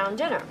a sit-down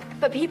dinner.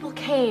 But people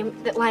came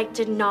that,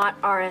 did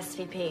not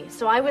RSVP.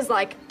 So I was,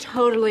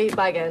 totally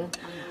bugging.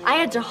 I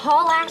had to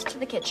haul ass to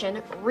the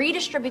kitchen,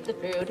 redistribute the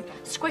food,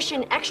 squish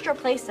in extra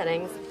place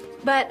settings.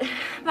 But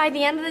by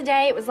the end of the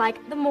day, it was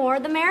the more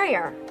the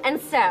merrier.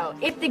 And so,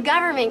 if the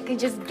government could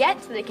just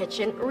get to the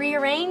kitchen,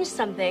 rearrange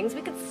some things,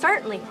 we could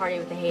certainly party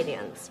with the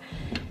Haitians.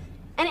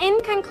 And in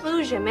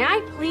conclusion, may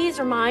I please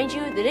remind you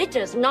that it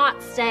does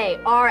not say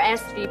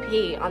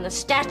RSVP on the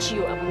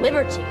Statue of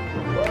Liberty.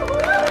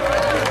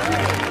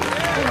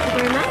 Thank you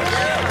very much.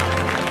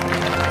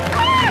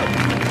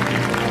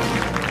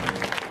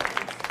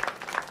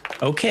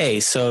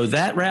 Okay, so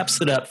that wraps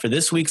it up for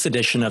this week's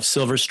edition of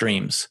Silver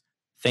Streams.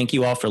 Thank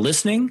you all for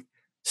listening.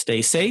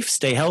 Stay safe,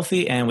 stay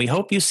healthy, and we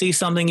hope you see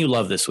something you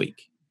love this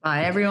week.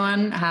 Bye,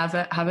 everyone. Have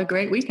a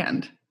great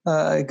weekend.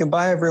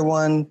 Goodbye,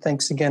 everyone.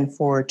 Thanks again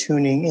for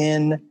tuning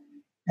in.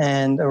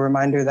 And a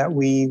reminder that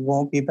we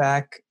won't be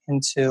back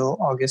until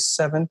August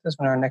 7th is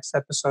when our next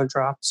episode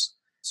drops.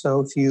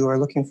 So if you are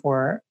looking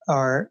for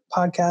our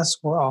podcast,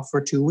 we're off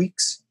for 2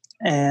 weeks.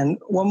 And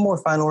one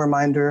more final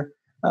reminder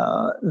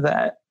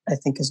that I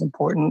think is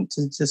important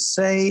to just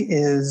say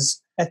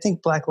is I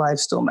think Black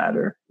lives still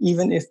matter,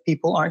 even if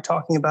people aren't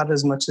talking about it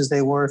as much as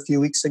they were a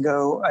few weeks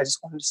ago. I just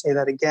wanted to say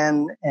that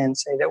again and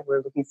say that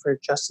we're looking for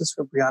justice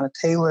for Breonna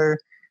Taylor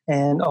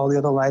and all the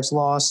other lives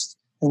lost,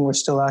 and we're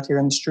still out here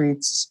in the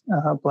streets.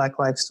 Black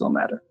lives still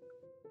matter.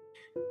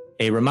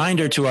 A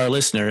reminder to our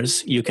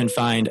listeners, you can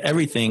find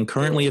everything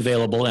currently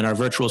available in our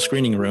virtual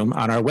screening room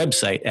on our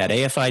website at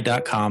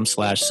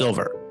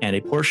afi.com/silver. And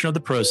a portion of the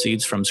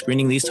proceeds from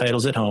screening these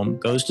titles at home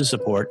goes to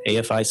support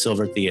AFI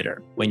Silver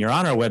Theater. When you're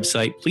on our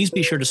website, please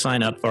be sure to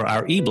sign up for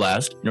our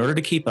e-blast in order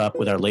to keep up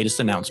with our latest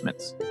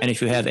announcements. And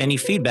if you have any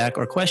feedback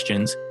or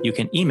questions, you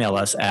can email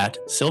us at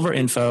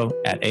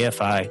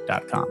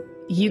silverinfo@afi.com.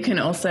 You can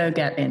also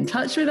get in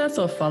touch with us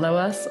or follow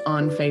us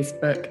on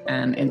Facebook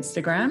and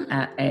Instagram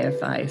at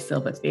AFI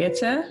Silver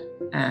Theatre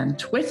and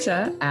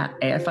Twitter at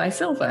AFI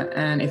Silver.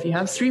 And if you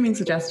have streaming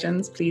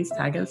suggestions, please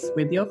tag us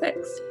with your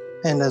picks.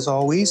 And as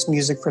always,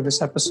 music for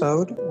this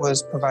episode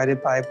was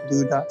provided by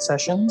Blue Dot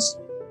Sessions.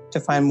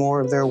 To find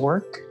more of their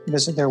work,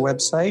 visit their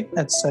website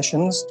at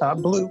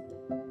sessions.blue.